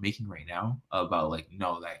that you're making right now about like,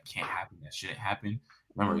 no, that can't happen, that shouldn't happen.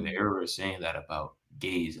 Remember, they were saying that about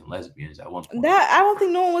gays and lesbians at one point. That I don't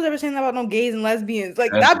think no one was ever saying that about no gays and lesbians.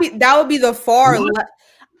 Like that would be the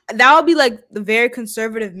that would be like the very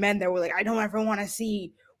conservative men that were like, I don't ever want to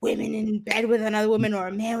see women in bed with another woman or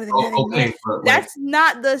a man with another man. That's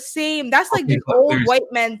not the same. That's like the old white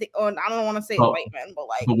men. I don't want to say white men, but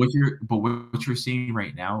like. But what you're seeing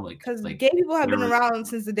right now, like, because gay people have been around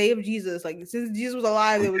since the day of Jesus. Like since Jesus was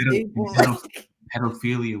alive, there was gay people.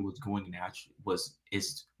 Pedophilia was going natural. Was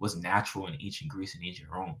natural in ancient Greece and ancient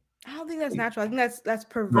Rome. I don't think that's natural. I think that's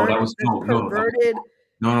perverted. Perverted.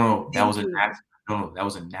 No. That was a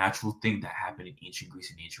natural thing that happened in ancient Greece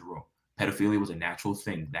and ancient Rome. Pedophilia was a natural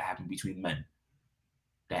thing that happened between men.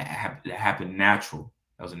 That happened natural.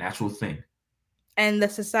 That was a natural thing. And the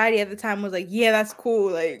society at the time was like, yeah, that's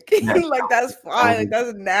cool. Like, like that's fine. Like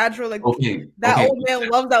that's natural. Like old man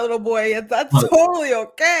loves that little boy. That's totally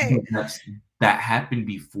okay. That happened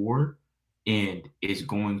before, and is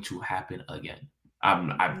going to happen again.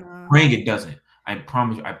 I'm praying it doesn't. I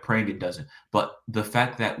promise you, I'm praying it doesn't. But the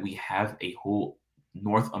fact that we have a whole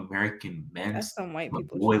North American men's boy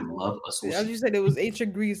love association. As you said, it was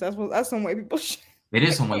ancient Greece. That's some white people shit. It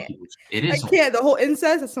is some white people shit. It is. I can't. The whole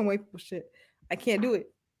incest. That's some white people shit. I can't do it.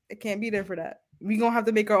 I can't be there for that. We gonna have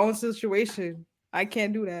to make our own situation. I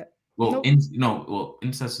can't do that. Well,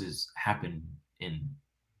 incest is happen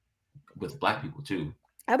with black people too.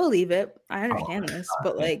 I believe it. I understand this,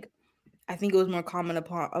 but like, I think it was more common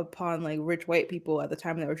upon like rich white people at the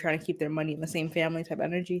time that were trying to keep their money in the same family type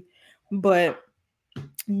energy. But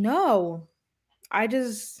no, I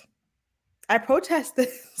protest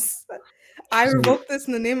this. I revoke this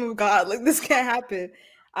in the name of God. Like this can't happen.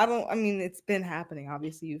 I mean, it's been happening.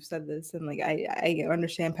 Obviously, you've said this, and like I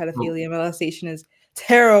understand pedophilia and molestation is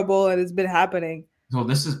terrible, and it's been happening. So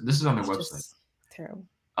this is on their website. Terrible.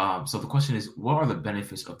 So the question is, what are the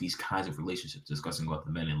benefits of these kinds of relationships? Discussing about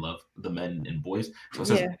the men and boys. So it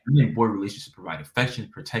says men and boy relationships provide affection,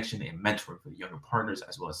 protection, and mentoring for the younger partners,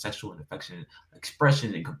 as well as sexual and affection,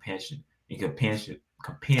 expression, and companionship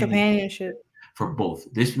for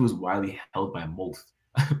both. This view is widely held by most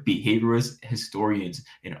behaviorists, historians,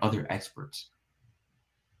 and other experts.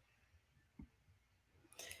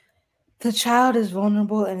 The child is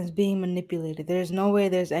vulnerable and is being manipulated. There's no way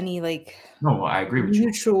there's any like. No, I agree with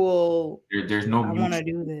mutual. There's no. I want to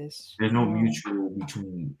do this. There's no mutual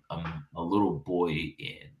between a little boy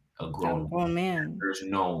and a grown man. There's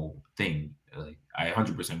no thing. Like I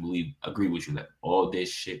 100% agree with you that all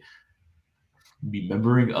this shit.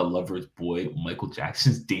 Remembering a lover's boy, Michael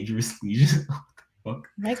Jackson's Dangerous Legion. Fuck.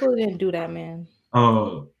 Michael didn't do that, man.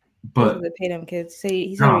 But they paid him kids.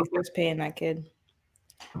 He said he was paying that kid.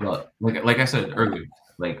 But like I said earlier,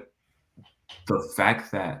 like the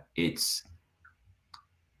fact that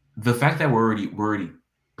we're already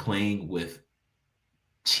playing with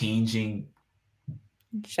changing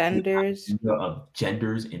genders of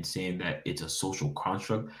genders and saying that it's a social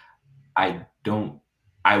construct. I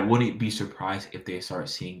wouldn't be surprised if they start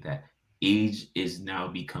seeing that age is now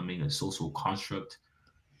becoming a social construct,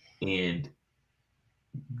 and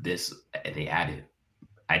this they added.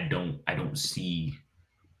 I don't see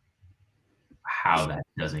how that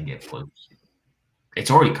doesn't get pushed.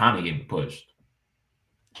 It's already kind of getting pushed.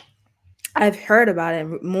 I've heard about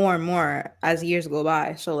it more and more as years go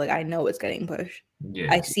by. So like I know it's getting pushed. Yeah,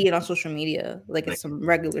 I see it on social media. Like it's some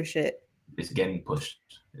regular shit. It's getting pushed.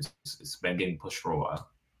 It's been getting pushed for a while.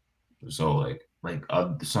 So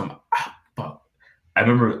some fuck. I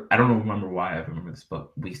don't remember why I remember this,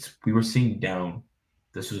 but we were sitting down.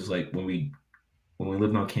 This was like when we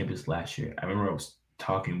lived on campus last year. I remember I was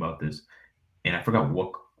talking about this, and I forgot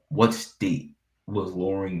what state was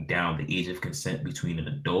lowering down the age of consent between an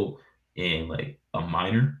adult and like a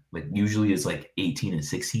minor. Like usually it's like 18 and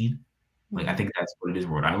 16. Like I think that's what it is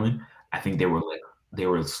in Rhode Island. I think they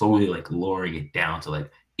were slowly like lowering it down to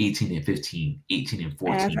like 18 and 15, 18 and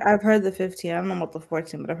 14. I've heard the 15. I don't know about the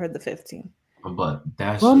 14, but I've heard the 15. But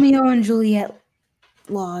that's Romeo and Juliet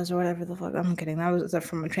laws or whatever the fuck. I'm kidding. That was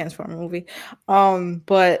from a Transformer movie.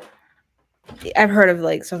 But I've heard of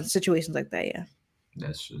like some situations like that. Yeah.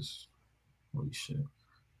 That's just holy shit.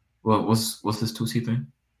 Well, what's this 2C thing?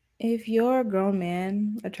 If you're a grown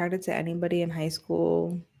man attracted to anybody in high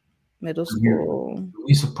school, middle school, you'll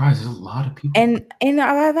be surprised. There's a lot of people, and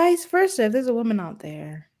vice versa. If there's a woman out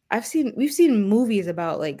there, we've seen movies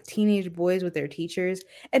about like teenage boys with their teachers,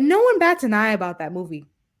 and no one bats an eye about that movie.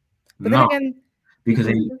 But then again, because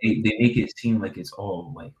they make it seem like it's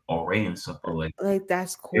all like alright and stuff, but like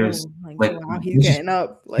that's cool. Like wow, he's getting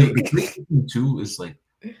up. Like the thing too is like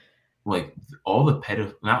all the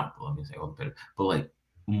but like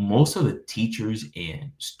most of the teachers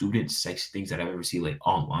and student sex things that I've ever seen like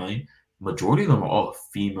online, majority of them are all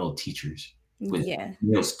female teachers with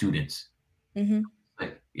male students. Mm-hmm.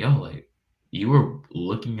 Like like you were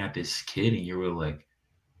looking at this kid and you were like,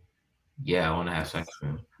 yeah, I want to have sex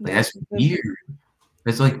with him. Like that's weird.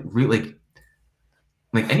 That's like really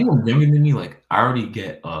like anyone younger than me, like I already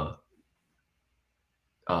get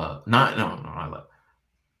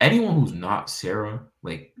anyone who's not Sarah,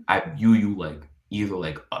 like I view you like either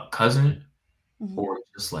like a cousin or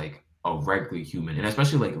just like a regular human. And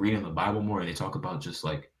especially like reading the Bible more, and they talk about just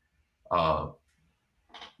like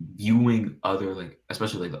viewing other, like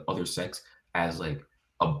especially like the other sex as like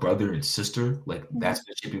a brother and sister. Like that's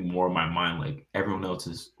been shaping more in my mind. Like everyone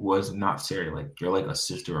else was not Sarah. Like you're like a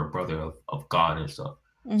sister or brother of God and stuff.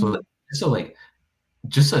 So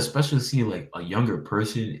especially see like a younger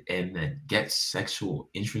person and then get sexual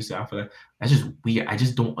interest after that. That's just weird. I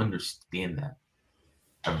just don't understand that.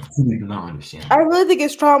 I really do not understand that. I really think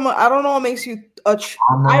it's trauma. I don't know what makes you a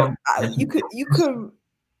trauma. You could.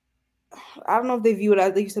 I don't know if they view it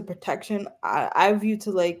as, like you said, protection. I view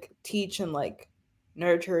to like teach and like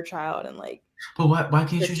nurture a child and like. But why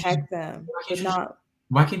can't you protect them?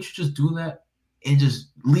 Why can't you just do that and just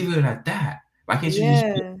leave it at that? Why can't you just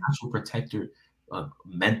be an actual protector, a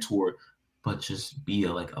mentor, but just be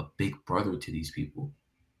a big brother to these people?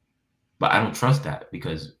 But I don't trust that,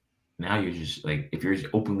 because now you're just like, if you're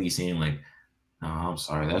openly saying like, no, I'm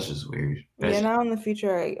sorry, that's just weird. Now in the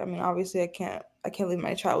future, I mean, obviously I can't leave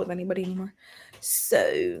my child with anybody anymore.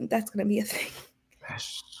 So that's gonna be a thing.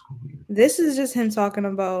 That's so weird. This is just him talking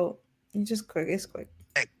about, it's quick.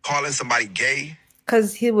 Calling somebody gay.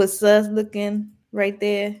 Cause he was sus looking right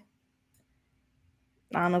there.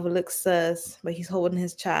 I don't know if it looks sus, but he's holding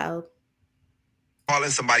his child. Calling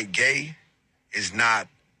somebody gay is not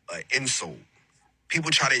an insult. People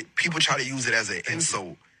try to use it as an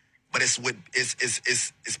insult, but it's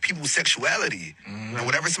people's sexuality. Mm-hmm. And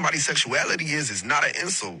whatever somebody's sexuality is not an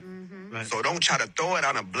insult. Mm-hmm. Right. So don't try to throw it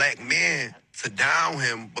on a black man to down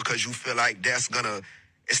him because you feel like that's not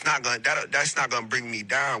gonna bring me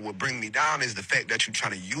down. What bring me down is the fact that you're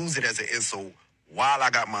trying to use it as an insult while I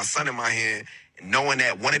got my son in my hand, and knowing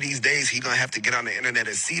that one of these days he gonna have to get on the internet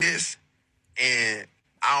and see this. And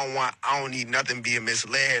I don't need nothing being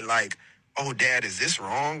misled like, oh, Dad, is this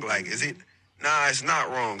wrong? Like, is it? Nah, it's not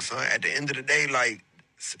wrong, son. At the end of the day, like,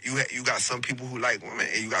 you got some people who like women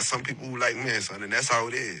and you got some people who like men, son, and that's how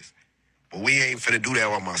it is. But we ain't finna do that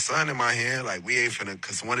with my son in my hand. Like, we ain't finna,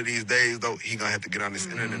 because one of these days, though, he gonna have to get on this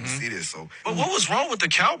internet and see this. So, but what was wrong with the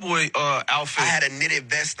cowboy outfit? I had a knitted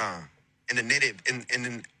vest on. And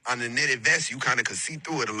on the knitted vest, you kind of could see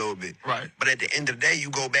through it a little bit. Right. But at the end of the day, you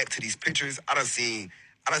go back to these pictures. I done seen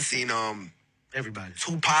everybody.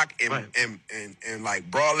 Tupac and like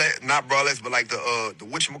bralettes, not bralettes, but like the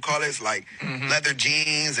whatchamacallits, like leather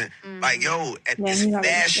jeans and like, yo, it's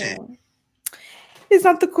fashion. It's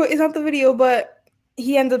not the video, but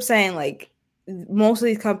he ends up saying like most of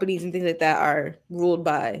these companies and things like that are ruled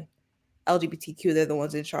by LGBTQ. They're the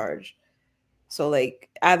ones in charge. So like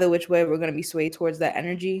either which way, we're gonna be swayed towards that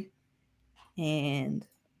energy, and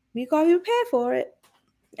we gotta be prepared for it.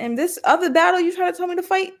 And this other battle you trying to tell me to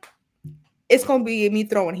fight, it's gonna be me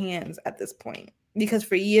throwing hands at this point, because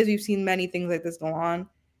for years we've seen many things like this go on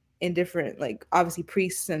in different, like obviously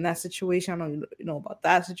priests in that situation. I don't even know about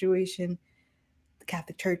that situation. The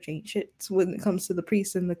Catholic Church ain't shit when it comes to the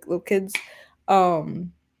priests and the little kids.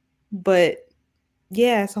 But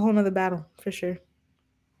yeah, it's a whole nother battle for sure.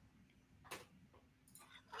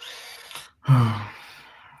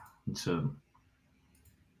 So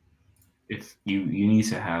if you need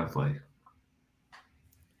to have like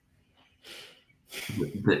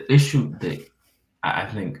the issue that I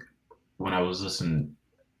think when I was listening,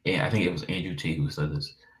 I think it was Andrew Tate who said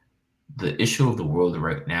this. The issue of the world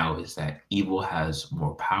right now is that evil has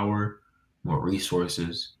more power, more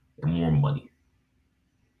resources, and more money.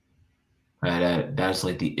 That's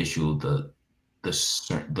like the issue of the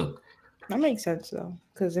That makes sense though,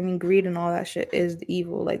 because I mean, greed and all that shit is the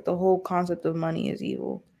evil. Like the whole concept of money is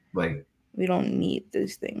evil. Like we don't need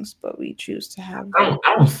these things, but we choose to have them.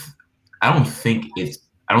 I don't think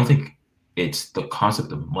it's the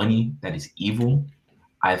concept of money that is evil.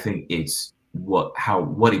 I think it's what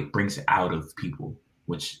it brings out of people,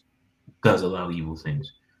 which does allow evil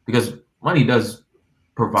things. Because money does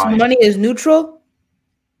provide. So money is neutral?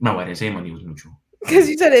 No, I didn't say money was neutral. Because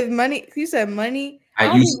you said money is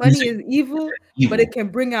evil, but it can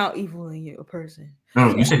bring out evil in a person.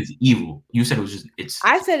 No, you said it's evil. You said it was just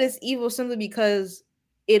I said it's evil simply because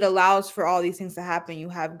it allows for all these things to happen. You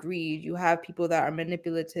have greed, you have people that are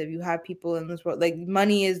manipulative, you have people in this world. Like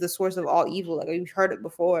money is the source of all evil. Like you've heard it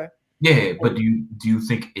before. Yeah, but do you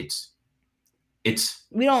think it's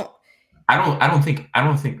we don't I don't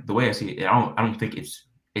think the way I see it, I don't think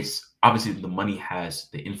it's obviously the money has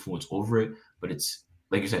the influence over it, but it's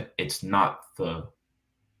like you said, it's the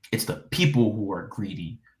people who are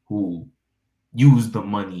greedy who use the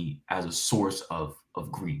money as a source of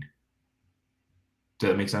greed. Does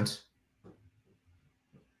that make sense?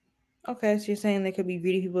 Okay, so you're saying there could be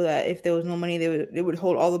greedy people that if there was no money, they would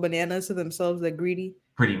hold all the bananas to themselves. They're greedy.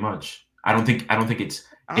 Pretty much. I don't think it's.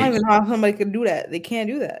 I don't even know how somebody could do that. They can't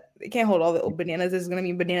do that. They can't hold all the bananas. There's gonna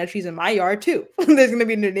be banana trees in my yard too. There's gonna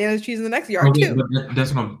be banana trees in the next yard too.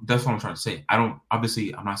 That's what I'm trying to say. I'm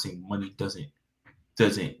not saying money doesn't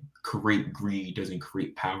create greed, doesn't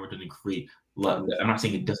create power, doesn't create love. I'm not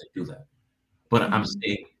saying it doesn't do that, but I'm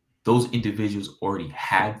saying those individuals already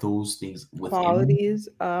had those things within qualities.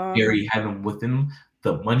 They already had them within them.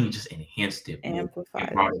 The money just enhanced it, amplified,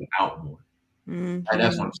 and brought it out more. Mm-hmm. And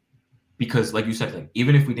that's what I'm saying. Because, like you said, like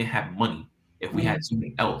even if we didn't have money, if we had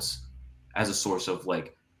something else as a source of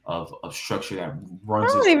like of structure that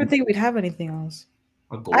runs, I don't even think we'd have anything else.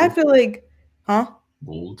 Gold. I feel like,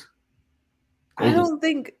 Gold. I don't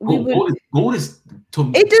think we would. Gold is.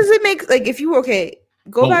 It doesn't make like if you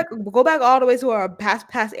go back all the way to our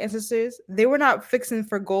past ancestors. They were not fixing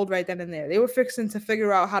for gold right then and there. They were fixing to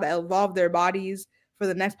figure out how to evolve their bodies for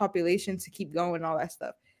the next population to keep going, all that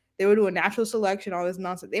stuff. They were doing natural selection, all this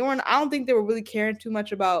nonsense. I don't think they were really caring too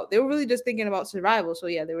much about. They were really just thinking about survival. So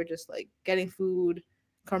yeah, they were just like getting food,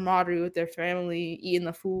 camaraderie with their family, eating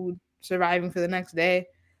the food, surviving for the next day.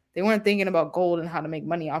 They weren't thinking about gold and how to make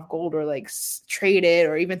money off gold or like trade it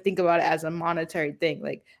or even think about it as a monetary thing.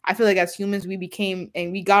 Like I feel like as humans, we became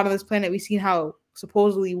and we got on this planet. We've seen how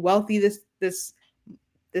supposedly wealthy this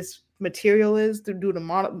material is to do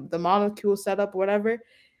the molecule setup, whatever,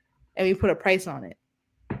 and we put a price on it.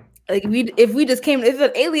 Like if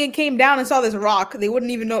an alien came down and saw this rock, they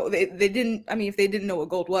wouldn't even know. They didn't. I mean, if they didn't know what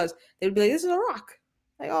gold was, they'd be like, "This is a rock."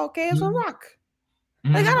 Like, oh, okay, it's a rock.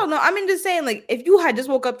 Like, I don't know. I mean, just saying, like, if you had just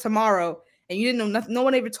woke up tomorrow and you didn't know nothing, no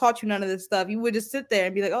one ever taught you none of this stuff, you would just sit there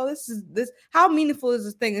and be like, "Oh, this. How meaningful is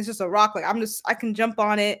this thing? It's just a rock. Like, I can jump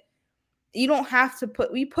on it." You don't have to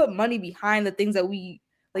we put money behind the things that we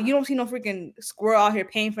like. You don't see no freaking squirrel out here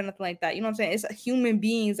paying for nothing like that. You know what I'm saying? It's human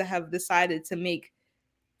beings that have decided to make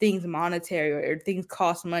things monetary or things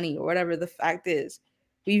cost money or whatever the fact is.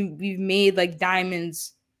 We've made like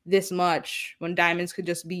diamonds this much when diamonds could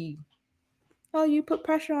just be, oh, you put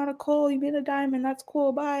pressure on a coal, you made a diamond, that's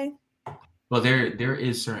cool, bye. Well, there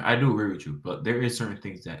is certain, I do agree with you, but there is certain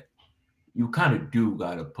things that you kind of do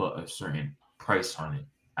gotta put a certain price on it,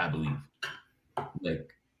 I believe.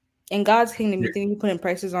 Like in God's kingdom, you think he putting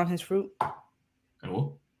prices on his fruit?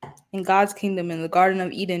 Oh. In God's kingdom, in the Garden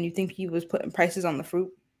of Eden, you think he was putting prices on the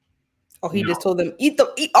fruit? Oh, he just told them, eat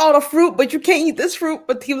all the fruit, but you can't eat this fruit.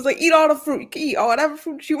 But he was like, eat all the fruit. You can eat all whatever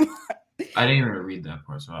fruit you want. I didn't even read that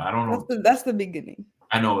part, so I don't know. That's the beginning.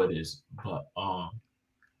 I know it is, but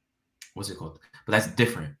what's it called? But that's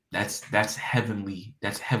different. That's heavenly.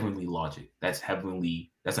 That's heavenly logic. That's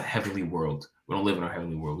heavenly. That's a heavenly world. We don't live in a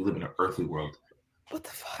heavenly world. We live in an earthly world. What the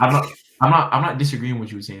fuck? I'm not disagreeing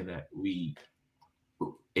with you saying that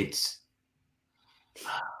it's.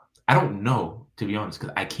 I don't know, to be honest,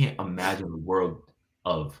 because I can't imagine a world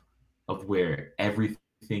of where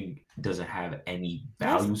everything doesn't have any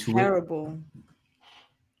value to terrible.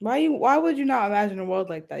 It. Why would you not imagine a world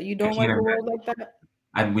like that? You don't like a world like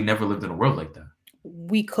that? We never lived in a world like that.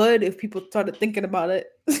 We could if people started thinking about it.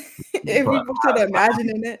 If people started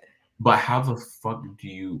imagining it. But how the fuck do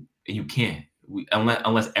you can't.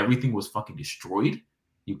 Unless everything was fucking destroyed,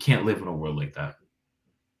 you can't live in a world like that.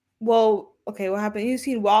 Well, okay, what happened? You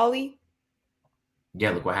seen WALL-E?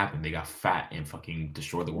 Yeah, look what happened. They got fat and fucking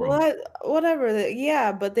destroyed the world. Whatever.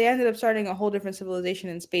 Yeah, but they ended up starting a whole different civilization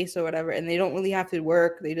in space or whatever, and they don't really have to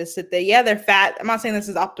work. They just sit there. Yeah, they're fat. I'm not saying this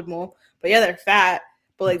is optimal, but yeah, they're fat.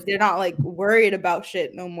 But like, they're not like worried about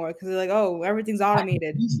shit no more because they're like, oh, everything's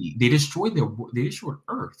automated. They destroyed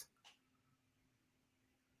Earth.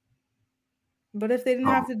 But if they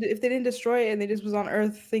didn't if they didn't destroy it and they just was on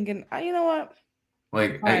Earth thinking, you know what?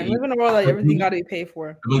 Like, live in a world like everything got to be paid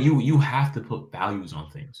for. But you have to put values on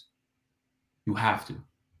things. You have to.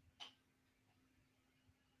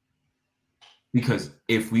 Because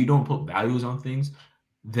if we don't put values on things,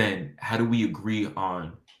 then how do we agree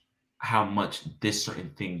on how much this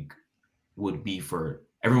certain thing would be for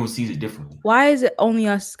everyone sees it differently? Why is it only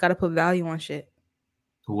us got to put value on shit?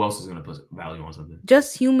 Who else is going to put value on something?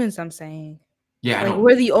 Just humans, I'm saying. Yeah, like,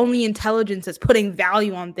 we're the only intelligence that's putting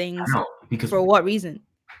value on things. I know, because for what reason?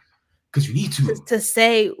 Because you need to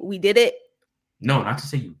say we did it. No, not to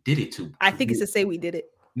say you did it. I think it's to say we did it.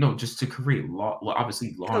 No, just to create law. Well,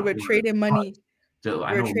 obviously, law. So we're trading money.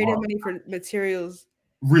 We're trading money for materials.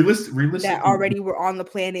 Realistically, that already were on the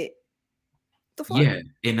planet. The fuck? Yeah,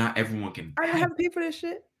 and not everyone can. I don't have to pay for this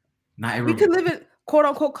shit. Not everyone. We could live in quote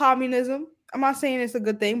unquote communism. I'm not saying it's a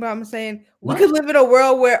good thing, but I'm saying we could live in a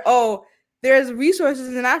world where there's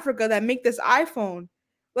resources in Africa that make this iPhone.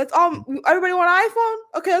 Everybody want an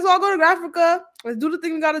iPhone? Okay, let's all go to Africa. Let's do the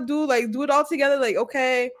thing we gotta do. Like, do it all together. Like,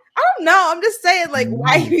 okay. I don't know. I'm just saying, like,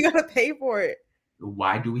 why do we gotta pay for it?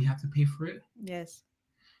 Why do we have to pay for it? Yes.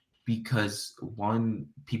 Because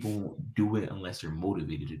people won't do it unless they're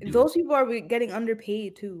motivated to do it. Those people are getting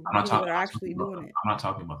underpaid too. I'm not talking about them. I'm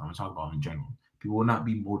talking about in general. People will not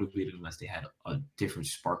be motivated unless they had a different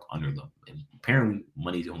spark under them. And apparently,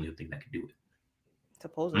 money is the only thing that can do it.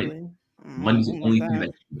 Supposedly. Money's the only thing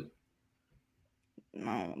that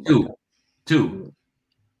can do it. Two.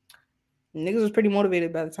 Niggas was pretty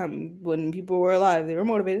motivated by the time when people were alive. They were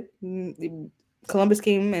motivated. Columbus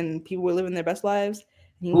came and people were living their best lives.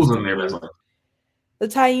 Who was living their best lives? The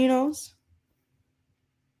Tainos.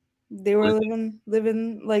 They were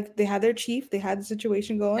living like they had their chief. They had the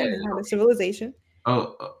situation going. They had a civilization.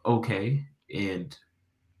 Oh, okay. And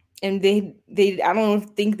they I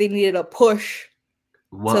don't think they needed a push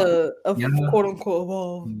to quote unquote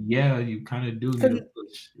evolve. Yeah, you kind of do need a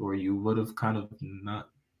push, or you would have kind of not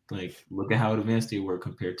like look at how advanced they were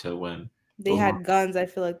compared to when they had guns. I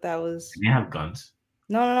feel like that was. They have guns.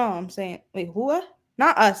 No. I'm saying who?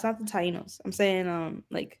 Not us, not the Tainos. I'm saying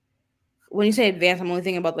like when you say advanced, I'm only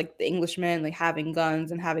thinking about like the Englishmen like having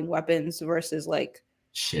guns and having weapons versus like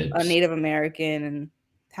ships. A Native American and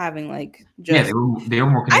having like just they were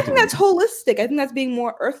more connected. I think that's holistic. I think that's being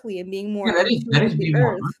more earthly and being more that is being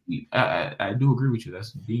more earthly. I do agree with you.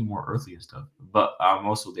 That's being more earthly and stuff. But I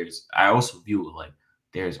also view it like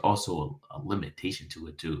there's also a limitation to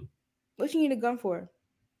it too. What you need a gun for?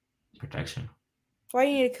 Protection. Why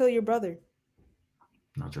you need to kill your brother?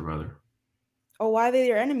 Not your brother. Oh, why are they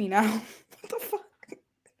your enemy now? What the fuck?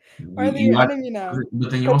 Why are they your enemy now?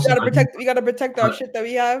 But then you also gotta protect our shit that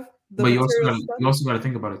we have. But you also gotta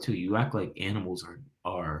think about it too. You act like animals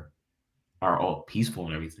are all peaceful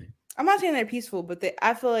and everything. I'm not saying they're peaceful, but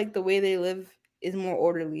I feel like the way they live is more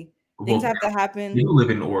orderly. Things have to happen. They do live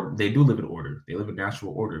in order. They live in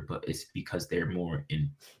natural order, but it's because they're more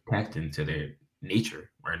intact into their nature.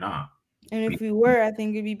 We're not. And if we were, I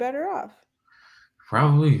think it'd be better off.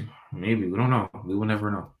 Probably, maybe. We don't know. We will never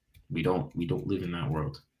know. We don't live in that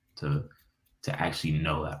world to actually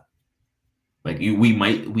know that. Like we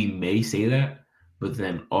may say that, but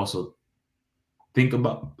then also think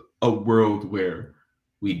about a world where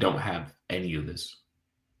we don't have any of this.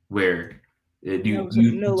 Where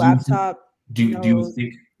no laptop. Do you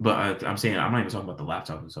think? But I'm saying I'm not even talking about the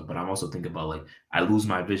laptop and stuff. But I'm also thinking about like I lose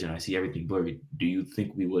my vision. I see everything blurry. Do you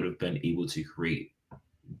think we would have been able to create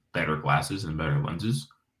better glasses and better lenses?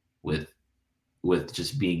 with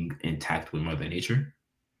just being intact with Mother Nature.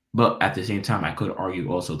 But at the same time, I could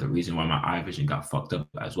argue also the reason why my eye vision got fucked up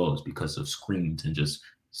as well is because of screens and just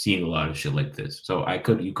seeing a lot of shit like this. So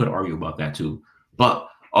you could argue about that too. But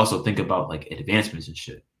also think about like advancements and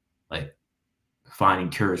shit, like finding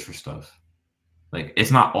cures for stuff. Like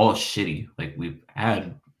it's not all shitty. Like we've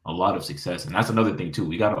had a lot of success, and that's another thing too.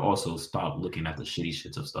 We got to also stop looking at the shitty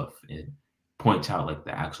shits of stuff and point out like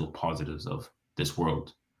the actual positives of this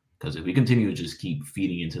world. Because if we continue to just keep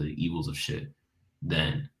feeding into the evils of shit,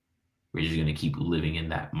 then we're just gonna keep living in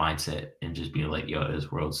that mindset and just being like, yo,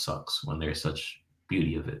 this world sucks when there's such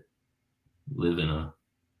beauty of it. We live in a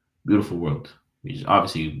beautiful world. We just,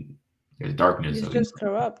 obviously there's darkness. It's just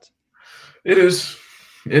corrupt. It is.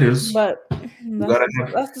 It is. But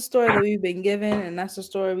that's the story that we've been given, and that's the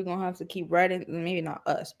story we're gonna have to keep writing. Maybe not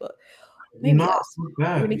us, but maybe us.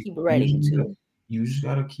 We're gonna keep writing too. You just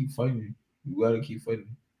gotta keep fighting. You gotta keep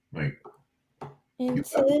fighting. Like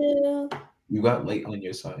until you got light on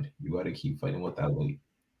your side. You gotta keep fighting with that light.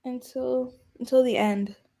 Until the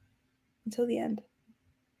end. Until the end.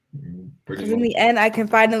 Because in the end, I can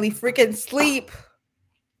finally freaking sleep.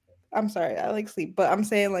 I'm sorry, I like sleep, but I'm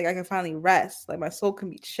saying like I can finally rest. Like my soul can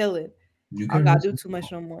be chilling. I don't gotta do too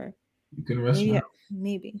much no more. You can rest now.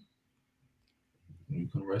 Maybe. You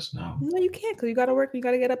can rest now. No, you can't, because you gotta work, you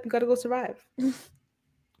gotta get up, you gotta go survive.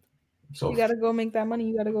 So you gotta go make that money,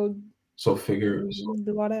 you gotta go do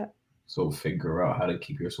all that. So figure out how to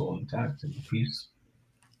keep your soul intact and peace.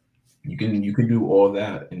 You can do all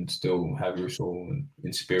that and still have your soul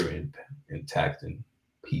and spirit intact and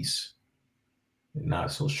peace. And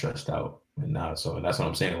not so stressed out, and that's what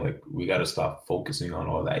I'm saying. Like we got to stop focusing on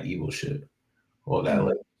all that evil shit, all that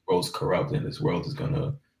like world's corrupt and this world is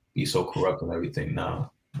gonna be so corrupt and everything.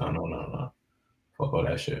 No. Fuck all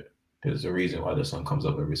that shit. There's a reason why the sun comes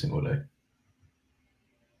up every single day.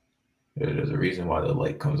 There's a reason why the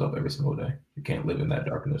light comes up every single day. You can't live in that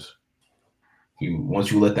darkness.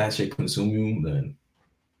 Once you let that shit consume you, then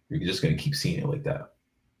you're just gonna keep seeing it like that.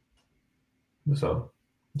 So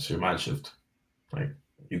it's your mind shift. Like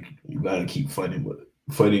you gotta keep fighting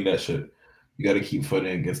that shit. You gotta keep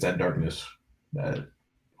fighting against that darkness. That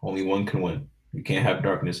only one can win. You can't have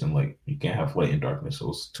darkness and light. You can't have light and darkness.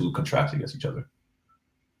 Those two contrast against each other.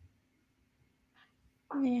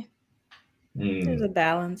 Yeah. There's a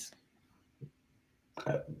balance.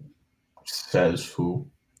 Says who?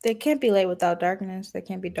 There can't be light without darkness. There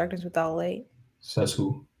can't be darkness without light. Says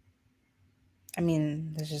who? I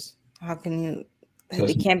mean, there's just how can you?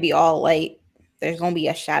 It can't be all light. There's gonna be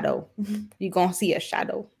a shadow. You're gonna see a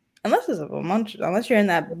shadow, unless you're in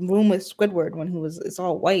that room with Squidward when it's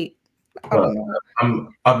all white. I don't know.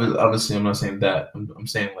 I'm not saying that. I'm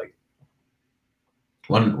saying like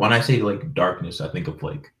when I say like darkness, I think of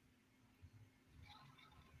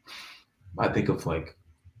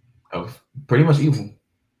pretty much evil.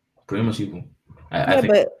 Pretty much evil.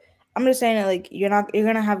 But I'm just saying that like you're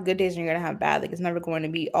gonna have good days and you're gonna have bad. Like it's never going to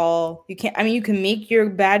be all you can. I mean, you can make your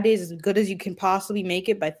bad days as good as you can possibly make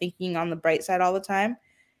it by thinking on the bright side all the time.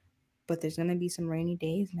 But there's gonna be some rainy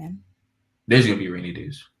days, man. There's gonna be rainy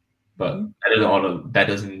days, but that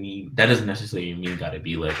doesn't necessarily mean gotta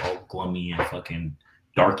be like all gloomy and fucking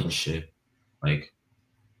dark and shit. Like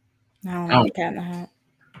I don't know. Cat in the Hat.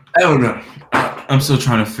 I don't know. I'm still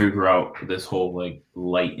trying to figure out this whole like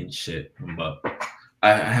light and shit, but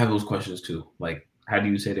I have those questions too. Like, how do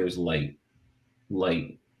you say there's light?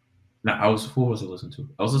 Now, who was I listening to?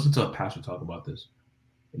 I was listening to a pastor talk about this,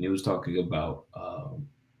 and he was talking about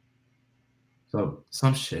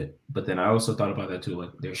some shit. But then I also thought about that too. Like,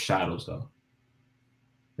 there's shadows though.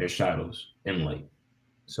 There's shadows in light.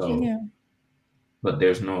 So, yeah. But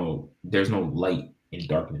there's no light in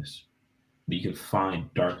darkness. But you can find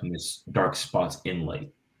dark spots in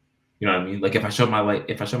light. You know what I mean? Like if I shut my light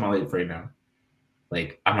right now,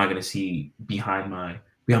 like I'm not gonna see behind my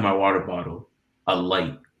water bottle a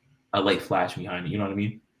light flash behind it. You know what I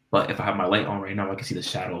mean? But if I have my light on right now, I can see the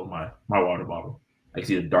shadow of my water bottle. I can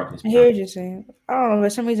see the darkness. I hear what you're saying. I don't know. For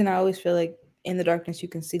some reason, I always feel like in the darkness you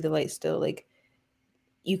can see the light still. Like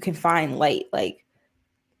you can find light, like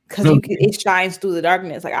because it shines through the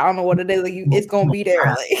darkness. Like I don't know what it is. Like it's gonna be there.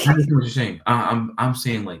 Like I understand what you're saying. I'm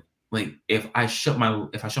saying like if I shut my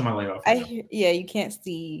light off. You can't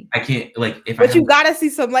see. I can't like if. But you gotta see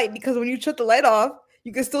some light because when you shut the light off,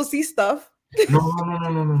 you can still see stuff. No.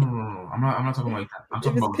 I'm not talking like that. I'm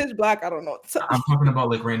talking about pitch black. I don't know. I'm talking about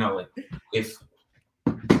like right now. Like if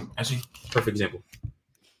actually, perfect example.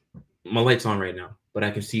 My light's on right now, but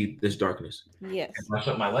I can see this darkness. Yes. If I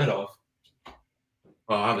shut my light off,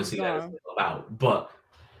 well, obviously that is allowed, but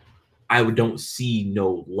I don't see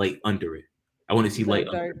no light under it. I want to see light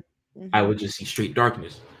under it. I would just see straight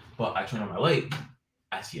darkness. But I turn on my light,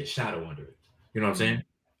 I see a shadow under it. You know what I'm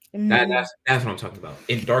saying? That's what I'm talking about.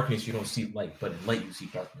 In darkness, you don't see light, but in light, you see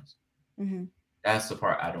darkness. That's the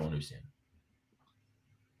part I don't understand.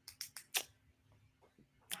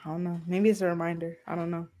 I don't know. Maybe it's a reminder. I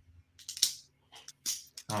don't know.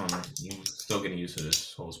 I don't know. I'm still getting used to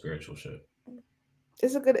this whole spiritual shit.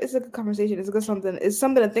 It's a good conversation. It's a good something. It's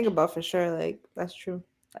something to think about for sure. Like, that's true.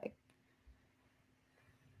 Like,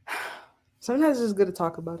 sometimes it's just good to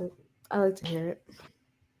talk about it. I like to hear it.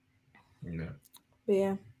 Yeah. But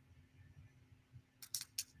yeah.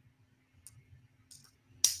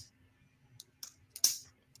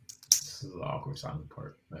 This is the awkward silent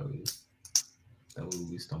part that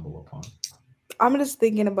we stumble upon. I'm just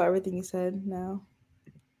thinking about everything you said now.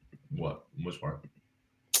 What? Which part?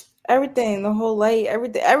 Everything, the whole light,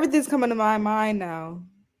 everything's coming to my mind now.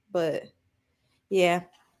 But yeah,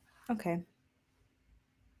 okay.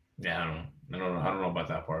 Yeah, I don't know about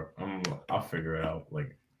that part. I'll figure it out.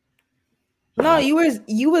 Like, no, you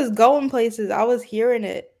was going places. I was hearing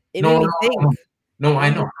it. It made me think. No, I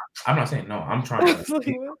know. I'm not saying no. I'm trying to I'm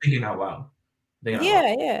thinking out loud.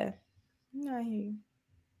 Yeah. No, I hear you.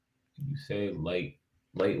 You say light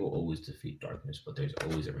will always defeat darkness, but there's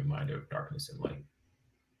always a reminder of darkness and light.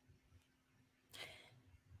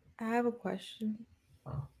 I have a question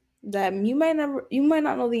that you might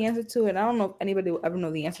not know the answer to, and I don't know if anybody will ever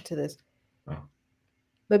know the answer to this.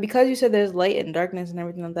 But because you said there's light and darkness and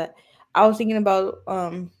everything like that, I was thinking about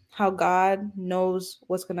how God knows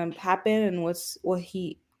what's gonna happen and what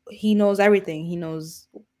he knows everything. He knows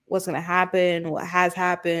what's gonna happen, what has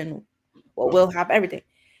happened, what will happen, everything.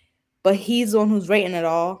 But he's the one who's writing it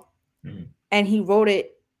all, and he wrote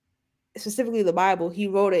it, specifically the Bible. He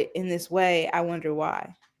wrote it in this way. I wonder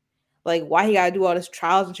why. Like, why he got to do all these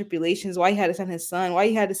trials and tribulations, why he had to send his son, why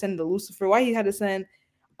he had to send the Lucifer, why he had to send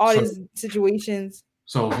all these situations.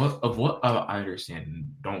 So what I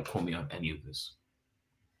understand, don't quote me on any of this.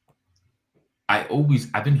 I've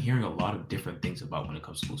been hearing a lot of different things about when it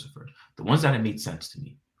comes to Lucifer. The ones that made sense to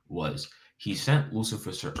me was he sent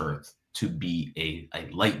Lucifer to Earth to be a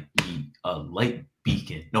light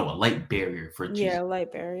beacon, no, a light barrier for Jesus. Yeah, a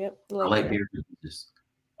light barrier. Yep. A light barrier for Jesus.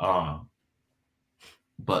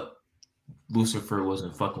 But Lucifer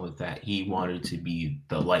wasn't fucking with that. He wanted to be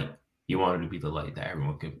the light. He wanted to be the light that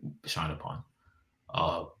everyone could shine upon.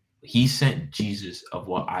 He sent Jesus, of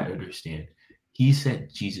what I understand. He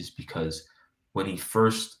sent Jesus because when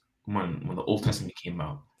the Old Testament came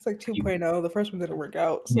out, it's like 2.0. The first one didn't work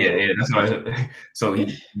out. So. Yeah, that's what I said. So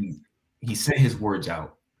he sent his words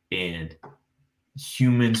out, and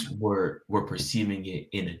humans were perceiving it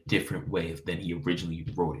in a different way than he originally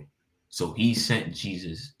wrote it. So he sent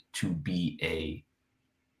Jesus to be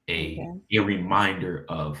a reminder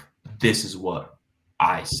of, this is what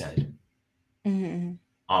I said. And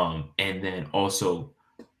then also,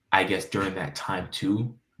 I guess during that time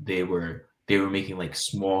too, they were making like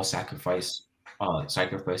small sacrifices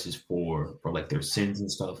for like their sins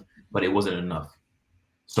and stuff, but it wasn't enough.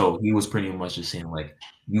 So he was pretty much just saying, like,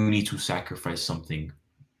 you need to sacrifice something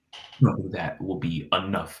that will be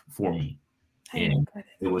enough for me. And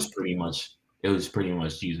it was pretty much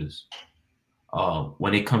Jesus.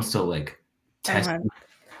 When it comes to like testing,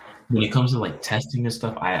 testing and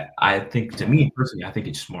stuff, I think, to me personally, I think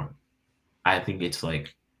it's smart. I think it's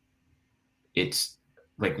like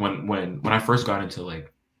when I first got into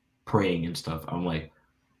like praying and stuff, I'm like,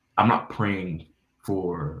 I'm not praying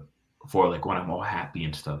for like when I'm all happy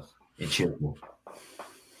and stuff and cheerful.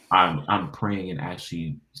 I'm praying and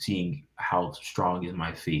actually seeing how strong is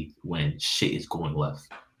my faith when shit is going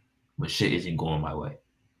left, when shit isn't going my way,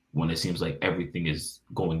 when it seems like everything is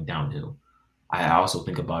going downhill. I also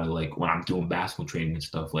think about it like when I'm doing basketball training and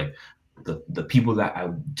stuff, like the people that I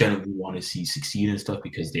generally want to see succeed and stuff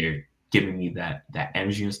because they're giving me that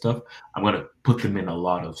energy and stuff, I'm going to put them in a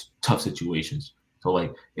lot of tough situations. So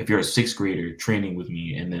like if you're a 6th grader training with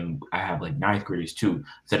me and then I have like 9th graders too,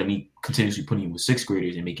 instead of me continuously putting you with 6th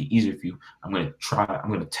graders and make it easier for you, I'm going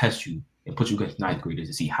to test you and put you against 9th graders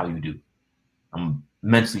to see how you do. I'm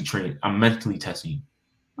mentally testing you.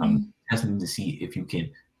 I'm testing to see if you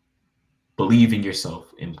can believe in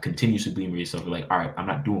yourself and continuously believe in yourself. You're like, all right, I'm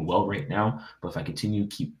not doing well right now, but if I continue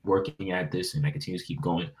to keep working at this and I continue to keep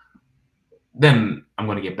going, then I'm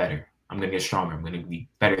going to get better. I'm going to get stronger. I'm going to be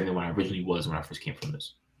better than what I originally was when I first came from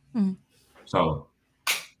this. So,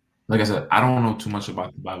 like I said, I don't know too much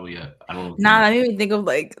about the Bible yet. I don't know. That made me think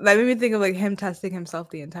of like him testing himself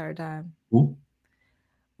the entire time. Who?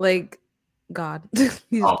 Like God. He's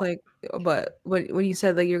like, but when you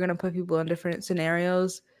said like you're going to put people in different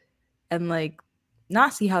scenarios and like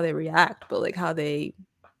not see how they react, but like how they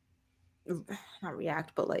not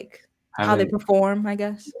react, but like how they perform, I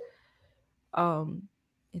guess.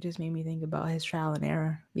 It just made me think about his trial and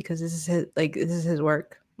error, because this is his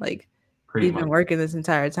work. Like he's been working this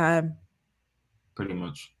entire time. Pretty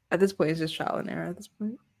much. At this point, it's just trial and error. At this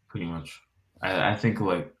point. Pretty much. I think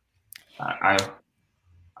like I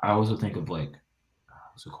also think of like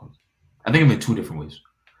what's it called? I think of it in two different ways.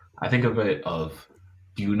 I think of it of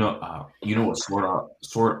you know what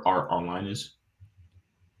Sword Art Online is?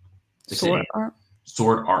 Sword Art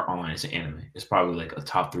Online is an anime. It's probably like a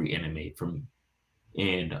top 3 anime for me.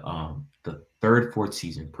 And the 3rd, 4th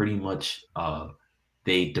season, pretty much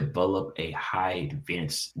they develop a high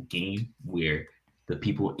advanced game where the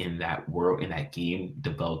people in that world, in that game,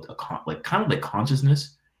 developed a kind of like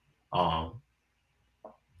consciousness,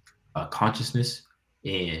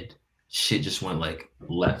 and shit just went like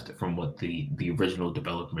left from what the original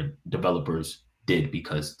developers did,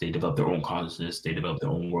 because they developed their own consciousness, they developed their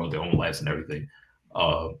own world, their own lives and everything.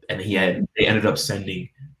 And they ended up sending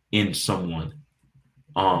in someone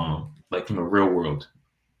like from the real world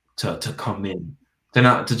to come in,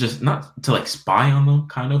 not to like spy on them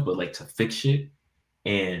kind of, but like to fix shit.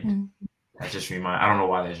 And I don't know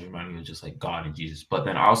why that just reminded me of just like God and Jesus. But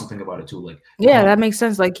then I also think about it too, like that makes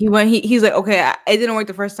sense. Like he's like, okay, it didn't work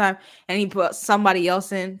the first time, and he put somebody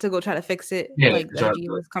else in to go try to fix it. Yeah, like Reggie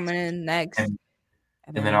was coming in next, and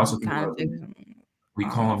then I also think about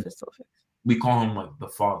we call him like the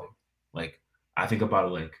father. Like I think about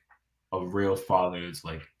it like a real father is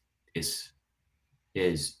like is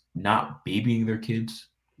not babying their kids,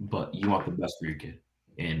 but you want the best for your kid.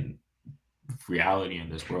 And reality in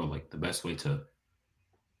this world, like the best way to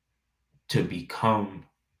become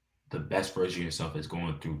the best version of yourself is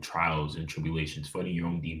going through trials and tribulations, fighting your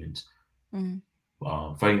own demons,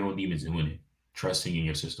 fighting your own demons and winning, trusting in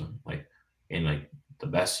your system, like, and like the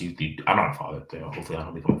best you do. I'm not a father. Hopefully I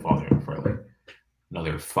don't become a father for like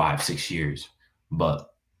another 5-6 years,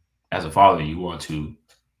 but as a father, you want to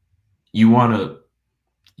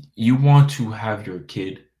have your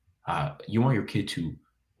kid, you want your kid to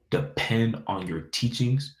depend on your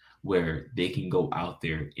teachings, where they can go out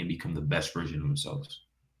there and become the best version of themselves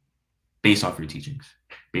based off your teachings,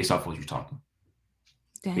 based off what you're talking.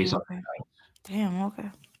 Damn,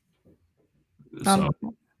 okay. So,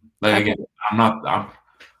 like again,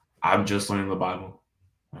 I'm just learning the Bible.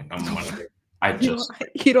 Like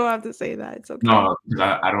you don't have to say that. It's okay. No,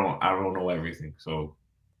 because I don't know everything. So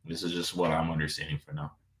this is just what I'm understanding for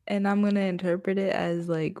now. And I'm going to interpret it as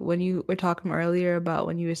like when you were talking earlier about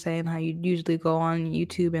when you were saying how you usually go on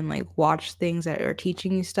YouTube and like watch things that are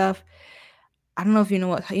teaching you stuff. I don't know if you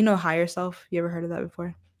know higher self. You ever heard of that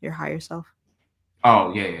before? Your higher self.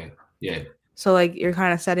 Oh, yeah. So like you're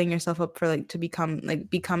kind of setting yourself up for like to become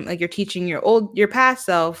like you're teaching your past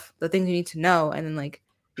self the things you need to know, and then like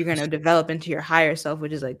you're going to develop into your higher self,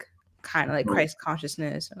 which is like kind of like Christ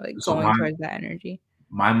consciousness, or like going towards that energy.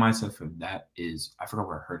 My mindset for that is, I forgot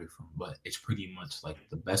where I heard it from, but it's pretty much like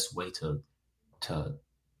the best way to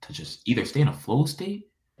just either stay in a flow state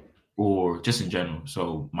or just in general.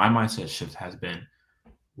 So my mindset shift has been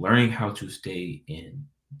learning how to stay in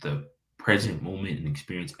the present moment and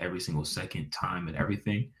experience every single second, time, and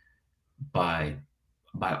everything by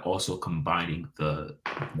also combining the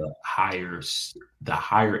higher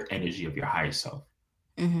energy of your higher self,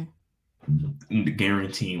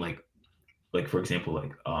 guaranteeing like for example,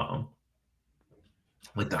 like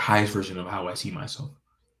the highest version of how I see myself.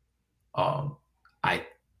 I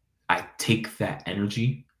take that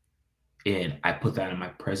energy and I put that in my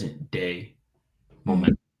present day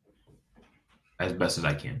moment as best as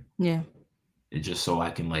I can. Yeah. It's just so I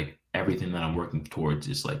can like everything that I'm working towards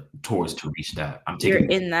is like towards to reach that. You're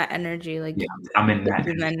in that energy, like I'm in that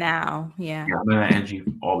in the now. Yeah. I'm in that energy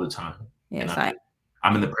all the time. Yes,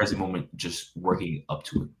 I'm in the present moment, just working up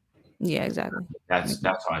to it. Yeah, exactly. That's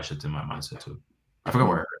how I shifted my mindset too. I forgot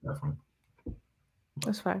where I heard that from.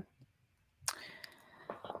 That's fine.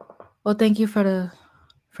 Well, thank you for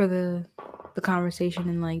the conversation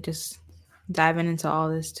and like just diving into all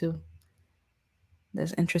this too.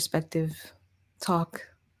 This introspective talk.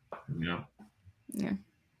 Yeah. Yeah.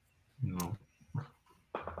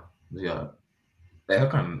 Yeah.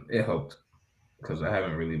 It helped because I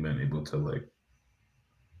haven't really been able to like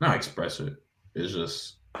not express it. It's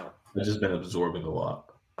just I've just been absorbing a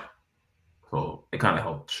lot. So it kind of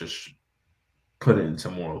helped just put it into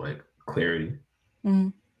more like clarity.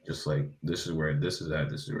 Just like this is where this is at,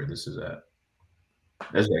 this is where this is at.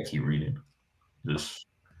 That's why I keep reading. Just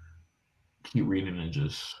keep reading and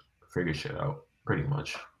just figure shit out pretty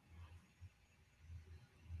much.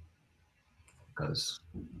 Because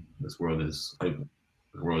this world is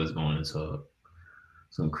going into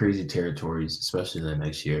some crazy territories, especially the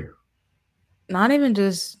next year. Not even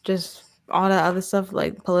just all that other stuff,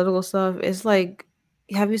 like political stuff. It's like,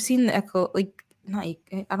 have you seen the not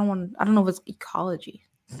I don't know if it's ecology.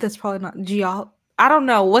 That's probably not I don't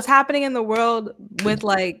know what's happening in the world with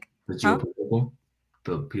like the geopolitical,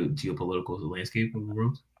 the geopolitical landscape of the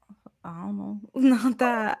world. I don't know. Not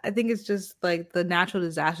that. I think it's just like the natural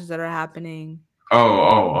disasters that are happening.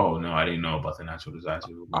 Oh, no, I didn't know about the natural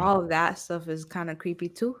disasters. All of that stuff is kind of creepy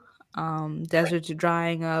too. Deserts are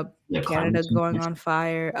drying up, Canada going on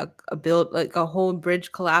fire, a whole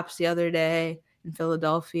bridge collapsed the other day in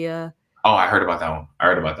Philadelphia. Oh, I heard about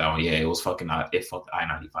that one. Yeah, it was fucking it fucked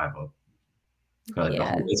I-95 up. Like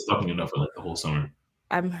it's fucking enough for like the whole summer.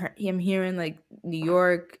 I'm hearing like New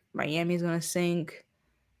York, Miami's gonna sink.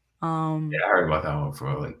 Yeah, I heard about that one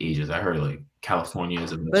for like ages. I heard like California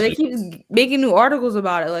is but they keep making new articles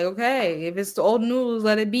about it. Like, okay, if it's the old news,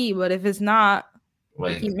 let it be. But if it's not,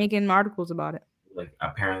 like, they keep making articles about it. Like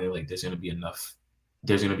apparently, like there's gonna be enough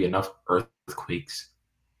earthquakes.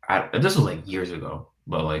 This was like years ago,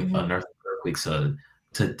 but like enough earthquakes to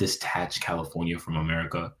detach California from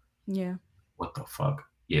America. Yeah. What the fuck?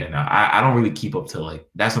 Yeah, no, I don't really keep up to like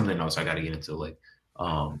that's something else I got to get into like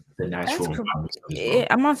the natural environment.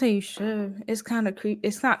 I'm not saying you should. It's kind of creepy.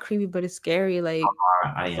 It's not creepy, but it's scary. Like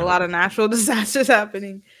a lot of natural disasters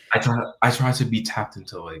happening. I try to be tapped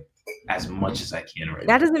into like as much as I can right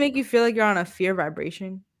now. That doesn't make you feel like you're on a fear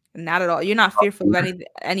vibration. Not at all. You're not fearful of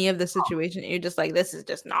any of the situation. You're just like, this is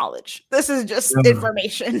just knowledge. This is just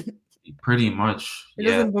information. Pretty much.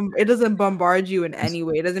 It doesn't bombard you in any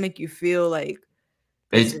way. It doesn't make you feel like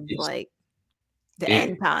it's like the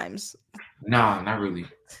end times. No, not really.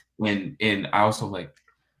 And I also like,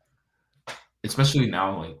 especially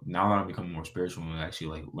now that I'm becoming more spiritual and actually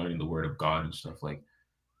like learning the word of God and stuff, like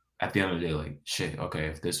at the end of the day, like shit, okay,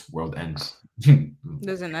 if this world ends,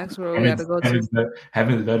 there's an next world we gotta go to.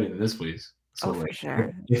 Heaven's better than this place. So for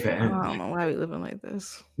sure. If it ends, I don't know why we living like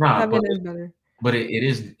this. Heaven is better. But it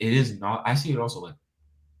is not. I see it also like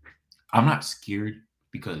I'm not scared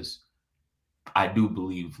because I do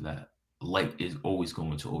believe that light is always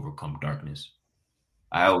going to overcome darkness.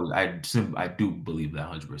 I do believe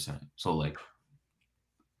that 100%. So like,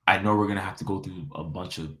 I know we're gonna have to go through a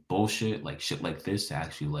bunch of bullshit, like shit like this, to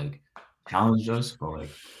actually like challenge us. But like,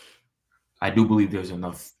 I do believe there's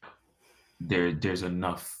enough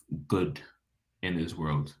good in this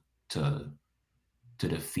world to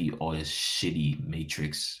defeat all this shitty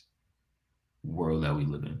matrix world that we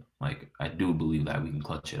live in. Like, I do believe that we can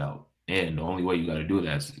clutch it out. And the only way you got to do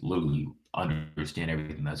that is literally understand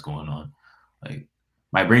everything that's going on. Like,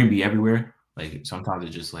 my brain be everywhere. Like, sometimes it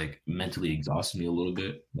just like mentally exhausts me a little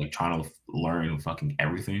bit, like trying to learn fucking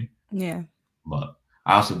everything. Yeah. But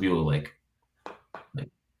I also feel like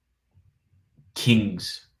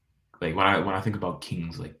kings, like when I think about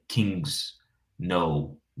kings, like kings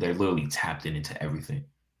know they're literally tapped into everything.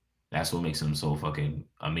 That's what makes them so fucking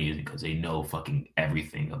amazing, because they know fucking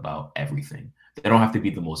everything about everything. They don't have to be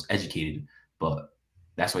the most educated, but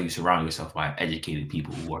that's why you surround yourself by educated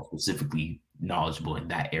people who are specifically knowledgeable in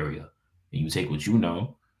that area. And you take what you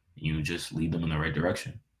know, and you just lead them in the right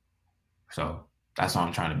direction. So that's why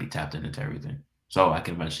I'm trying to be tapped into everything. So I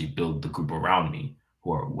can eventually build the group around me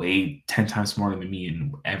who are way 10 times smarter than me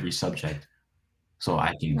in every subject. So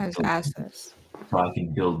I can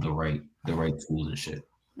build the right tools and shit.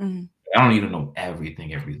 Mm-hmm. I don't even know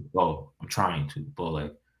everything. Well, I'm trying to, but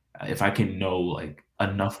like if I can know like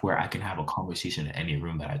enough where I can have a conversation in any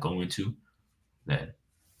room that I go into, then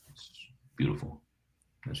it's beautiful.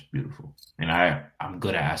 It's beautiful. And I'm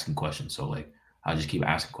good at asking questions, so like I'll just keep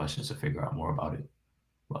asking questions to figure out more about it.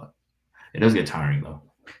 But it does get tiring though.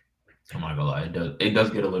 I'm not gonna lie, it does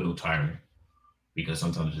get a little tiring, because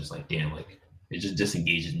sometimes it's just like, damn, like it just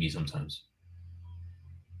disengages me sometimes.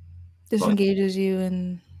 Disengages you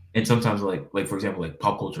and sometimes like for example, like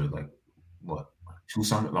pop culture, like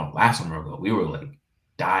last summer ago, we were like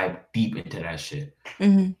dive deep into that shit.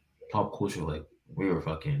 Mm-hmm. Pop culture, like we were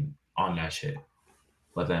fucking on that shit.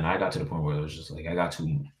 But then I got to the point where it was just like I got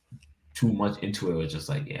too much into it. It was just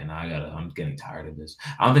like, yeah, now I'm getting tired of this.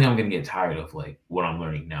 I don't think I'm gonna get tired of like what I'm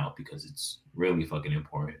learning now, because it's really fucking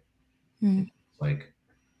important. Mm-hmm. Like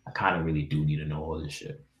I kind of really do need to know all this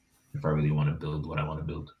shit if I really want to build what I want to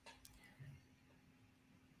build.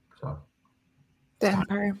 So the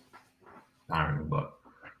empire. Tiring, but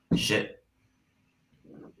shit.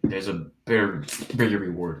 There's a bigger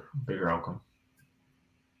reward, bigger outcome.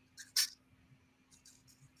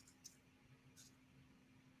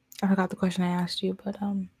 I forgot the question I asked you, but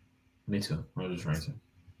Me too. I was just ranting.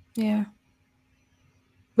 Yeah.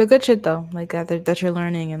 But good shit though, like that you're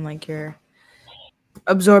learning, and like you're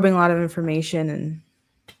absorbing a lot of information and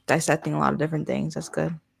dissecting a lot of different things. That's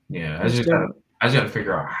good. Yeah, I just gotta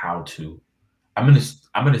figure out how to. I'm in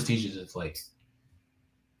a stage of like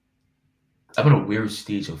I'm in a weird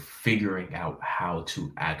stage of figuring out how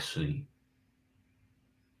to actually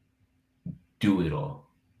do it all.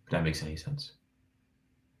 If that makes any sense.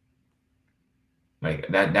 Like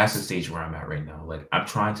that's the stage where I'm at right now. Like I'm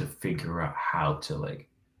trying to figure out how to like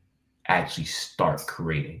actually start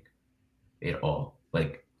creating it all.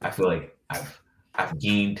 Like I feel like I've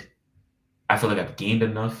gained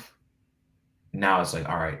enough. Now it's like,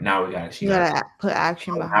 all right, now we gotta put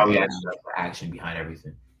action behind. Now we actually gotta put action behind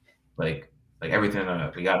everything. Like everything,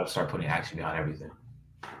 we gotta start putting action behind everything.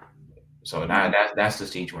 So now that's the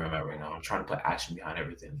stage where I'm at right now. I'm trying to put action behind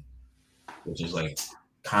everything, which is like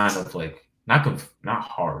kind of like not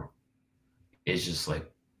hard. It's just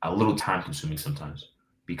like a little time consuming sometimes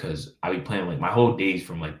because I be playing like my whole days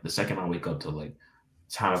from like the second I wake up to like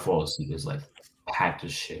time I fall asleep is like packed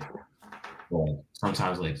with shit. But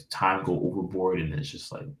sometimes like time go overboard and it's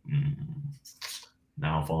just like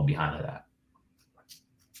now I'm falling behind at that.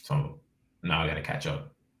 So now I gotta catch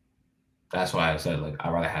up. That's why I said like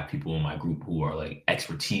I'd rather have people in my group who are like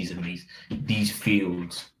expertise in these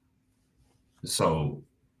fields, so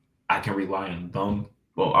I can rely on them.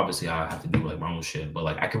 Well, obviously I have to do like my own shit, but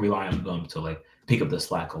like I can rely on them to like pick up the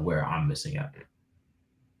slack of where I'm missing out.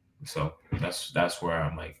 So that's where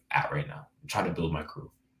I'm like at right now. I'm trying to build my crew.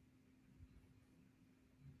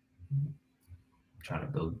 I'm trying to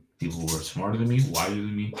build people who are smarter than me, wiser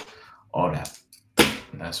than me, all that.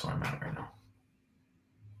 And that's where I'm at right now.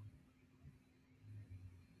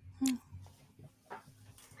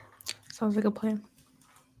 Sounds like a plan.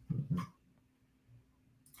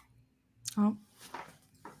 Oh,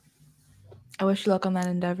 I wish you luck on that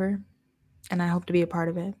endeavor, and I hope to be a part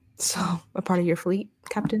of it. So, a part of your fleet,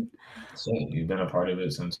 Captain. So you've been a part of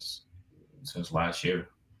it since last year.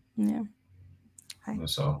 Yeah. Hi.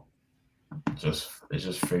 So, it's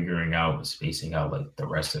just figuring out and spacing out like the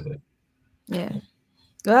rest of it. Yeah,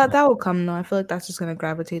 that will come though. I feel like that's just gonna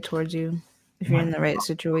gravitate towards you if you're in the right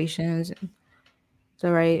situations.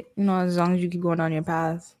 So right, as long as you keep going on your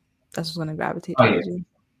path, that's what's gonna gravitate towards you.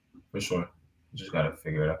 For sure. You just gotta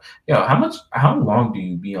figure it out. Yeah, how long do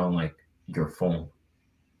you be on like your phone?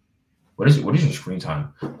 What is your screen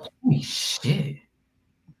time? Holy shit.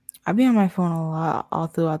 I be on my phone a lot all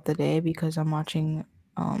throughout the day because I'm watching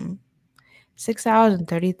 6 hours and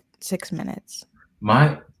 36 minutes.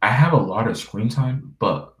 I have a lot of screen time,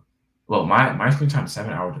 but my screen time is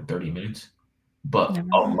 7 hours and 30 minutes. But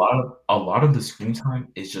a lot of the screen time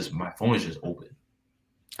is just my phone is just open.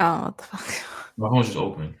 Oh, what the fuck? My phone's just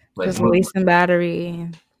open. Like just wasting battery.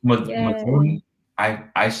 Majority,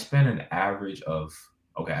 I spend an average of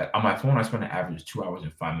on my phone I spend an average of 2 hours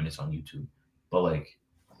and 5 minutes on YouTube. But like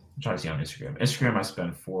I'm trying to see on Instagram. Instagram I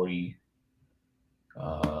spend 40.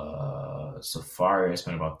 Safari I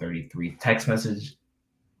spend about 33. Text message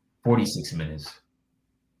 46 minutes.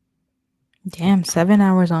 Damn, 7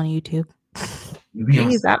 hours on YouTube.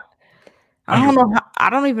 Jeez, I don't know how, I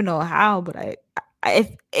don't even know how, but I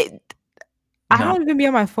don't even be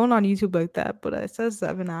on my phone on YouTube like that, but it says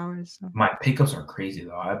 7 hours. So. My pickups are crazy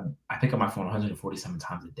though. I pick up my phone 147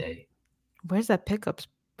 times a day. Where's that pickups?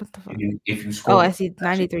 What the fuck? If you scroll, I see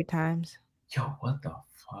 93 times. Yo, what the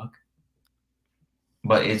fuck?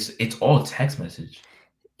 But it's all text message.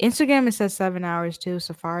 Instagram it says 7 hours too.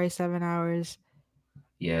 Safari 7 hours.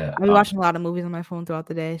 Yeah, I be watching a lot of movies on my phone throughout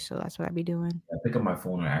the day, so that's what I be doing. I pick up my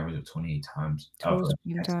phone an average of 28 times. Total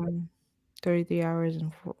screen time, 33 hours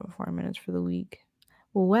and 4 minutes for the week.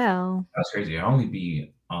 Well, that's crazy. I only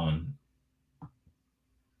be on.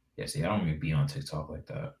 Yeah, see, I don't even be on TikTok like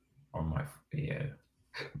that. Or my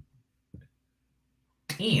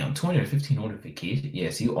Damn, 215 notifications.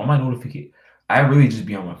 Yeah, see, all my notifications. I really just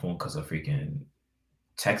be on my phone because of freaking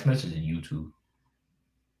text messages and YouTube.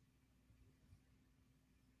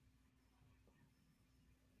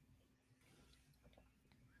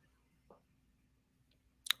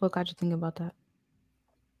 What got you thinking about that?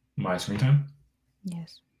 My screen time?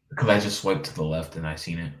 Yes. Because I just swiped to the left and I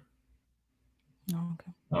seen it. Oh,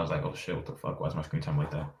 okay. I was like, oh shit, what the fuck? Why is my screen time like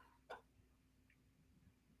that?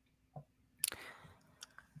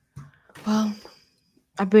 Well,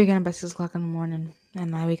 I begin at 6 o'clock in the morning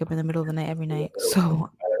and I wake up in the middle of the night every night. So I gotta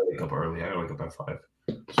wake up early. I gotta wake up at 5.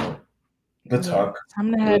 So good talk.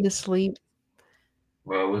 Time to head to sleep.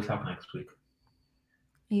 Well, we'll talk next week.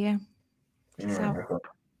 Yeah. So,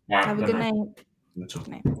 have a good night. You too. Good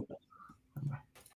night.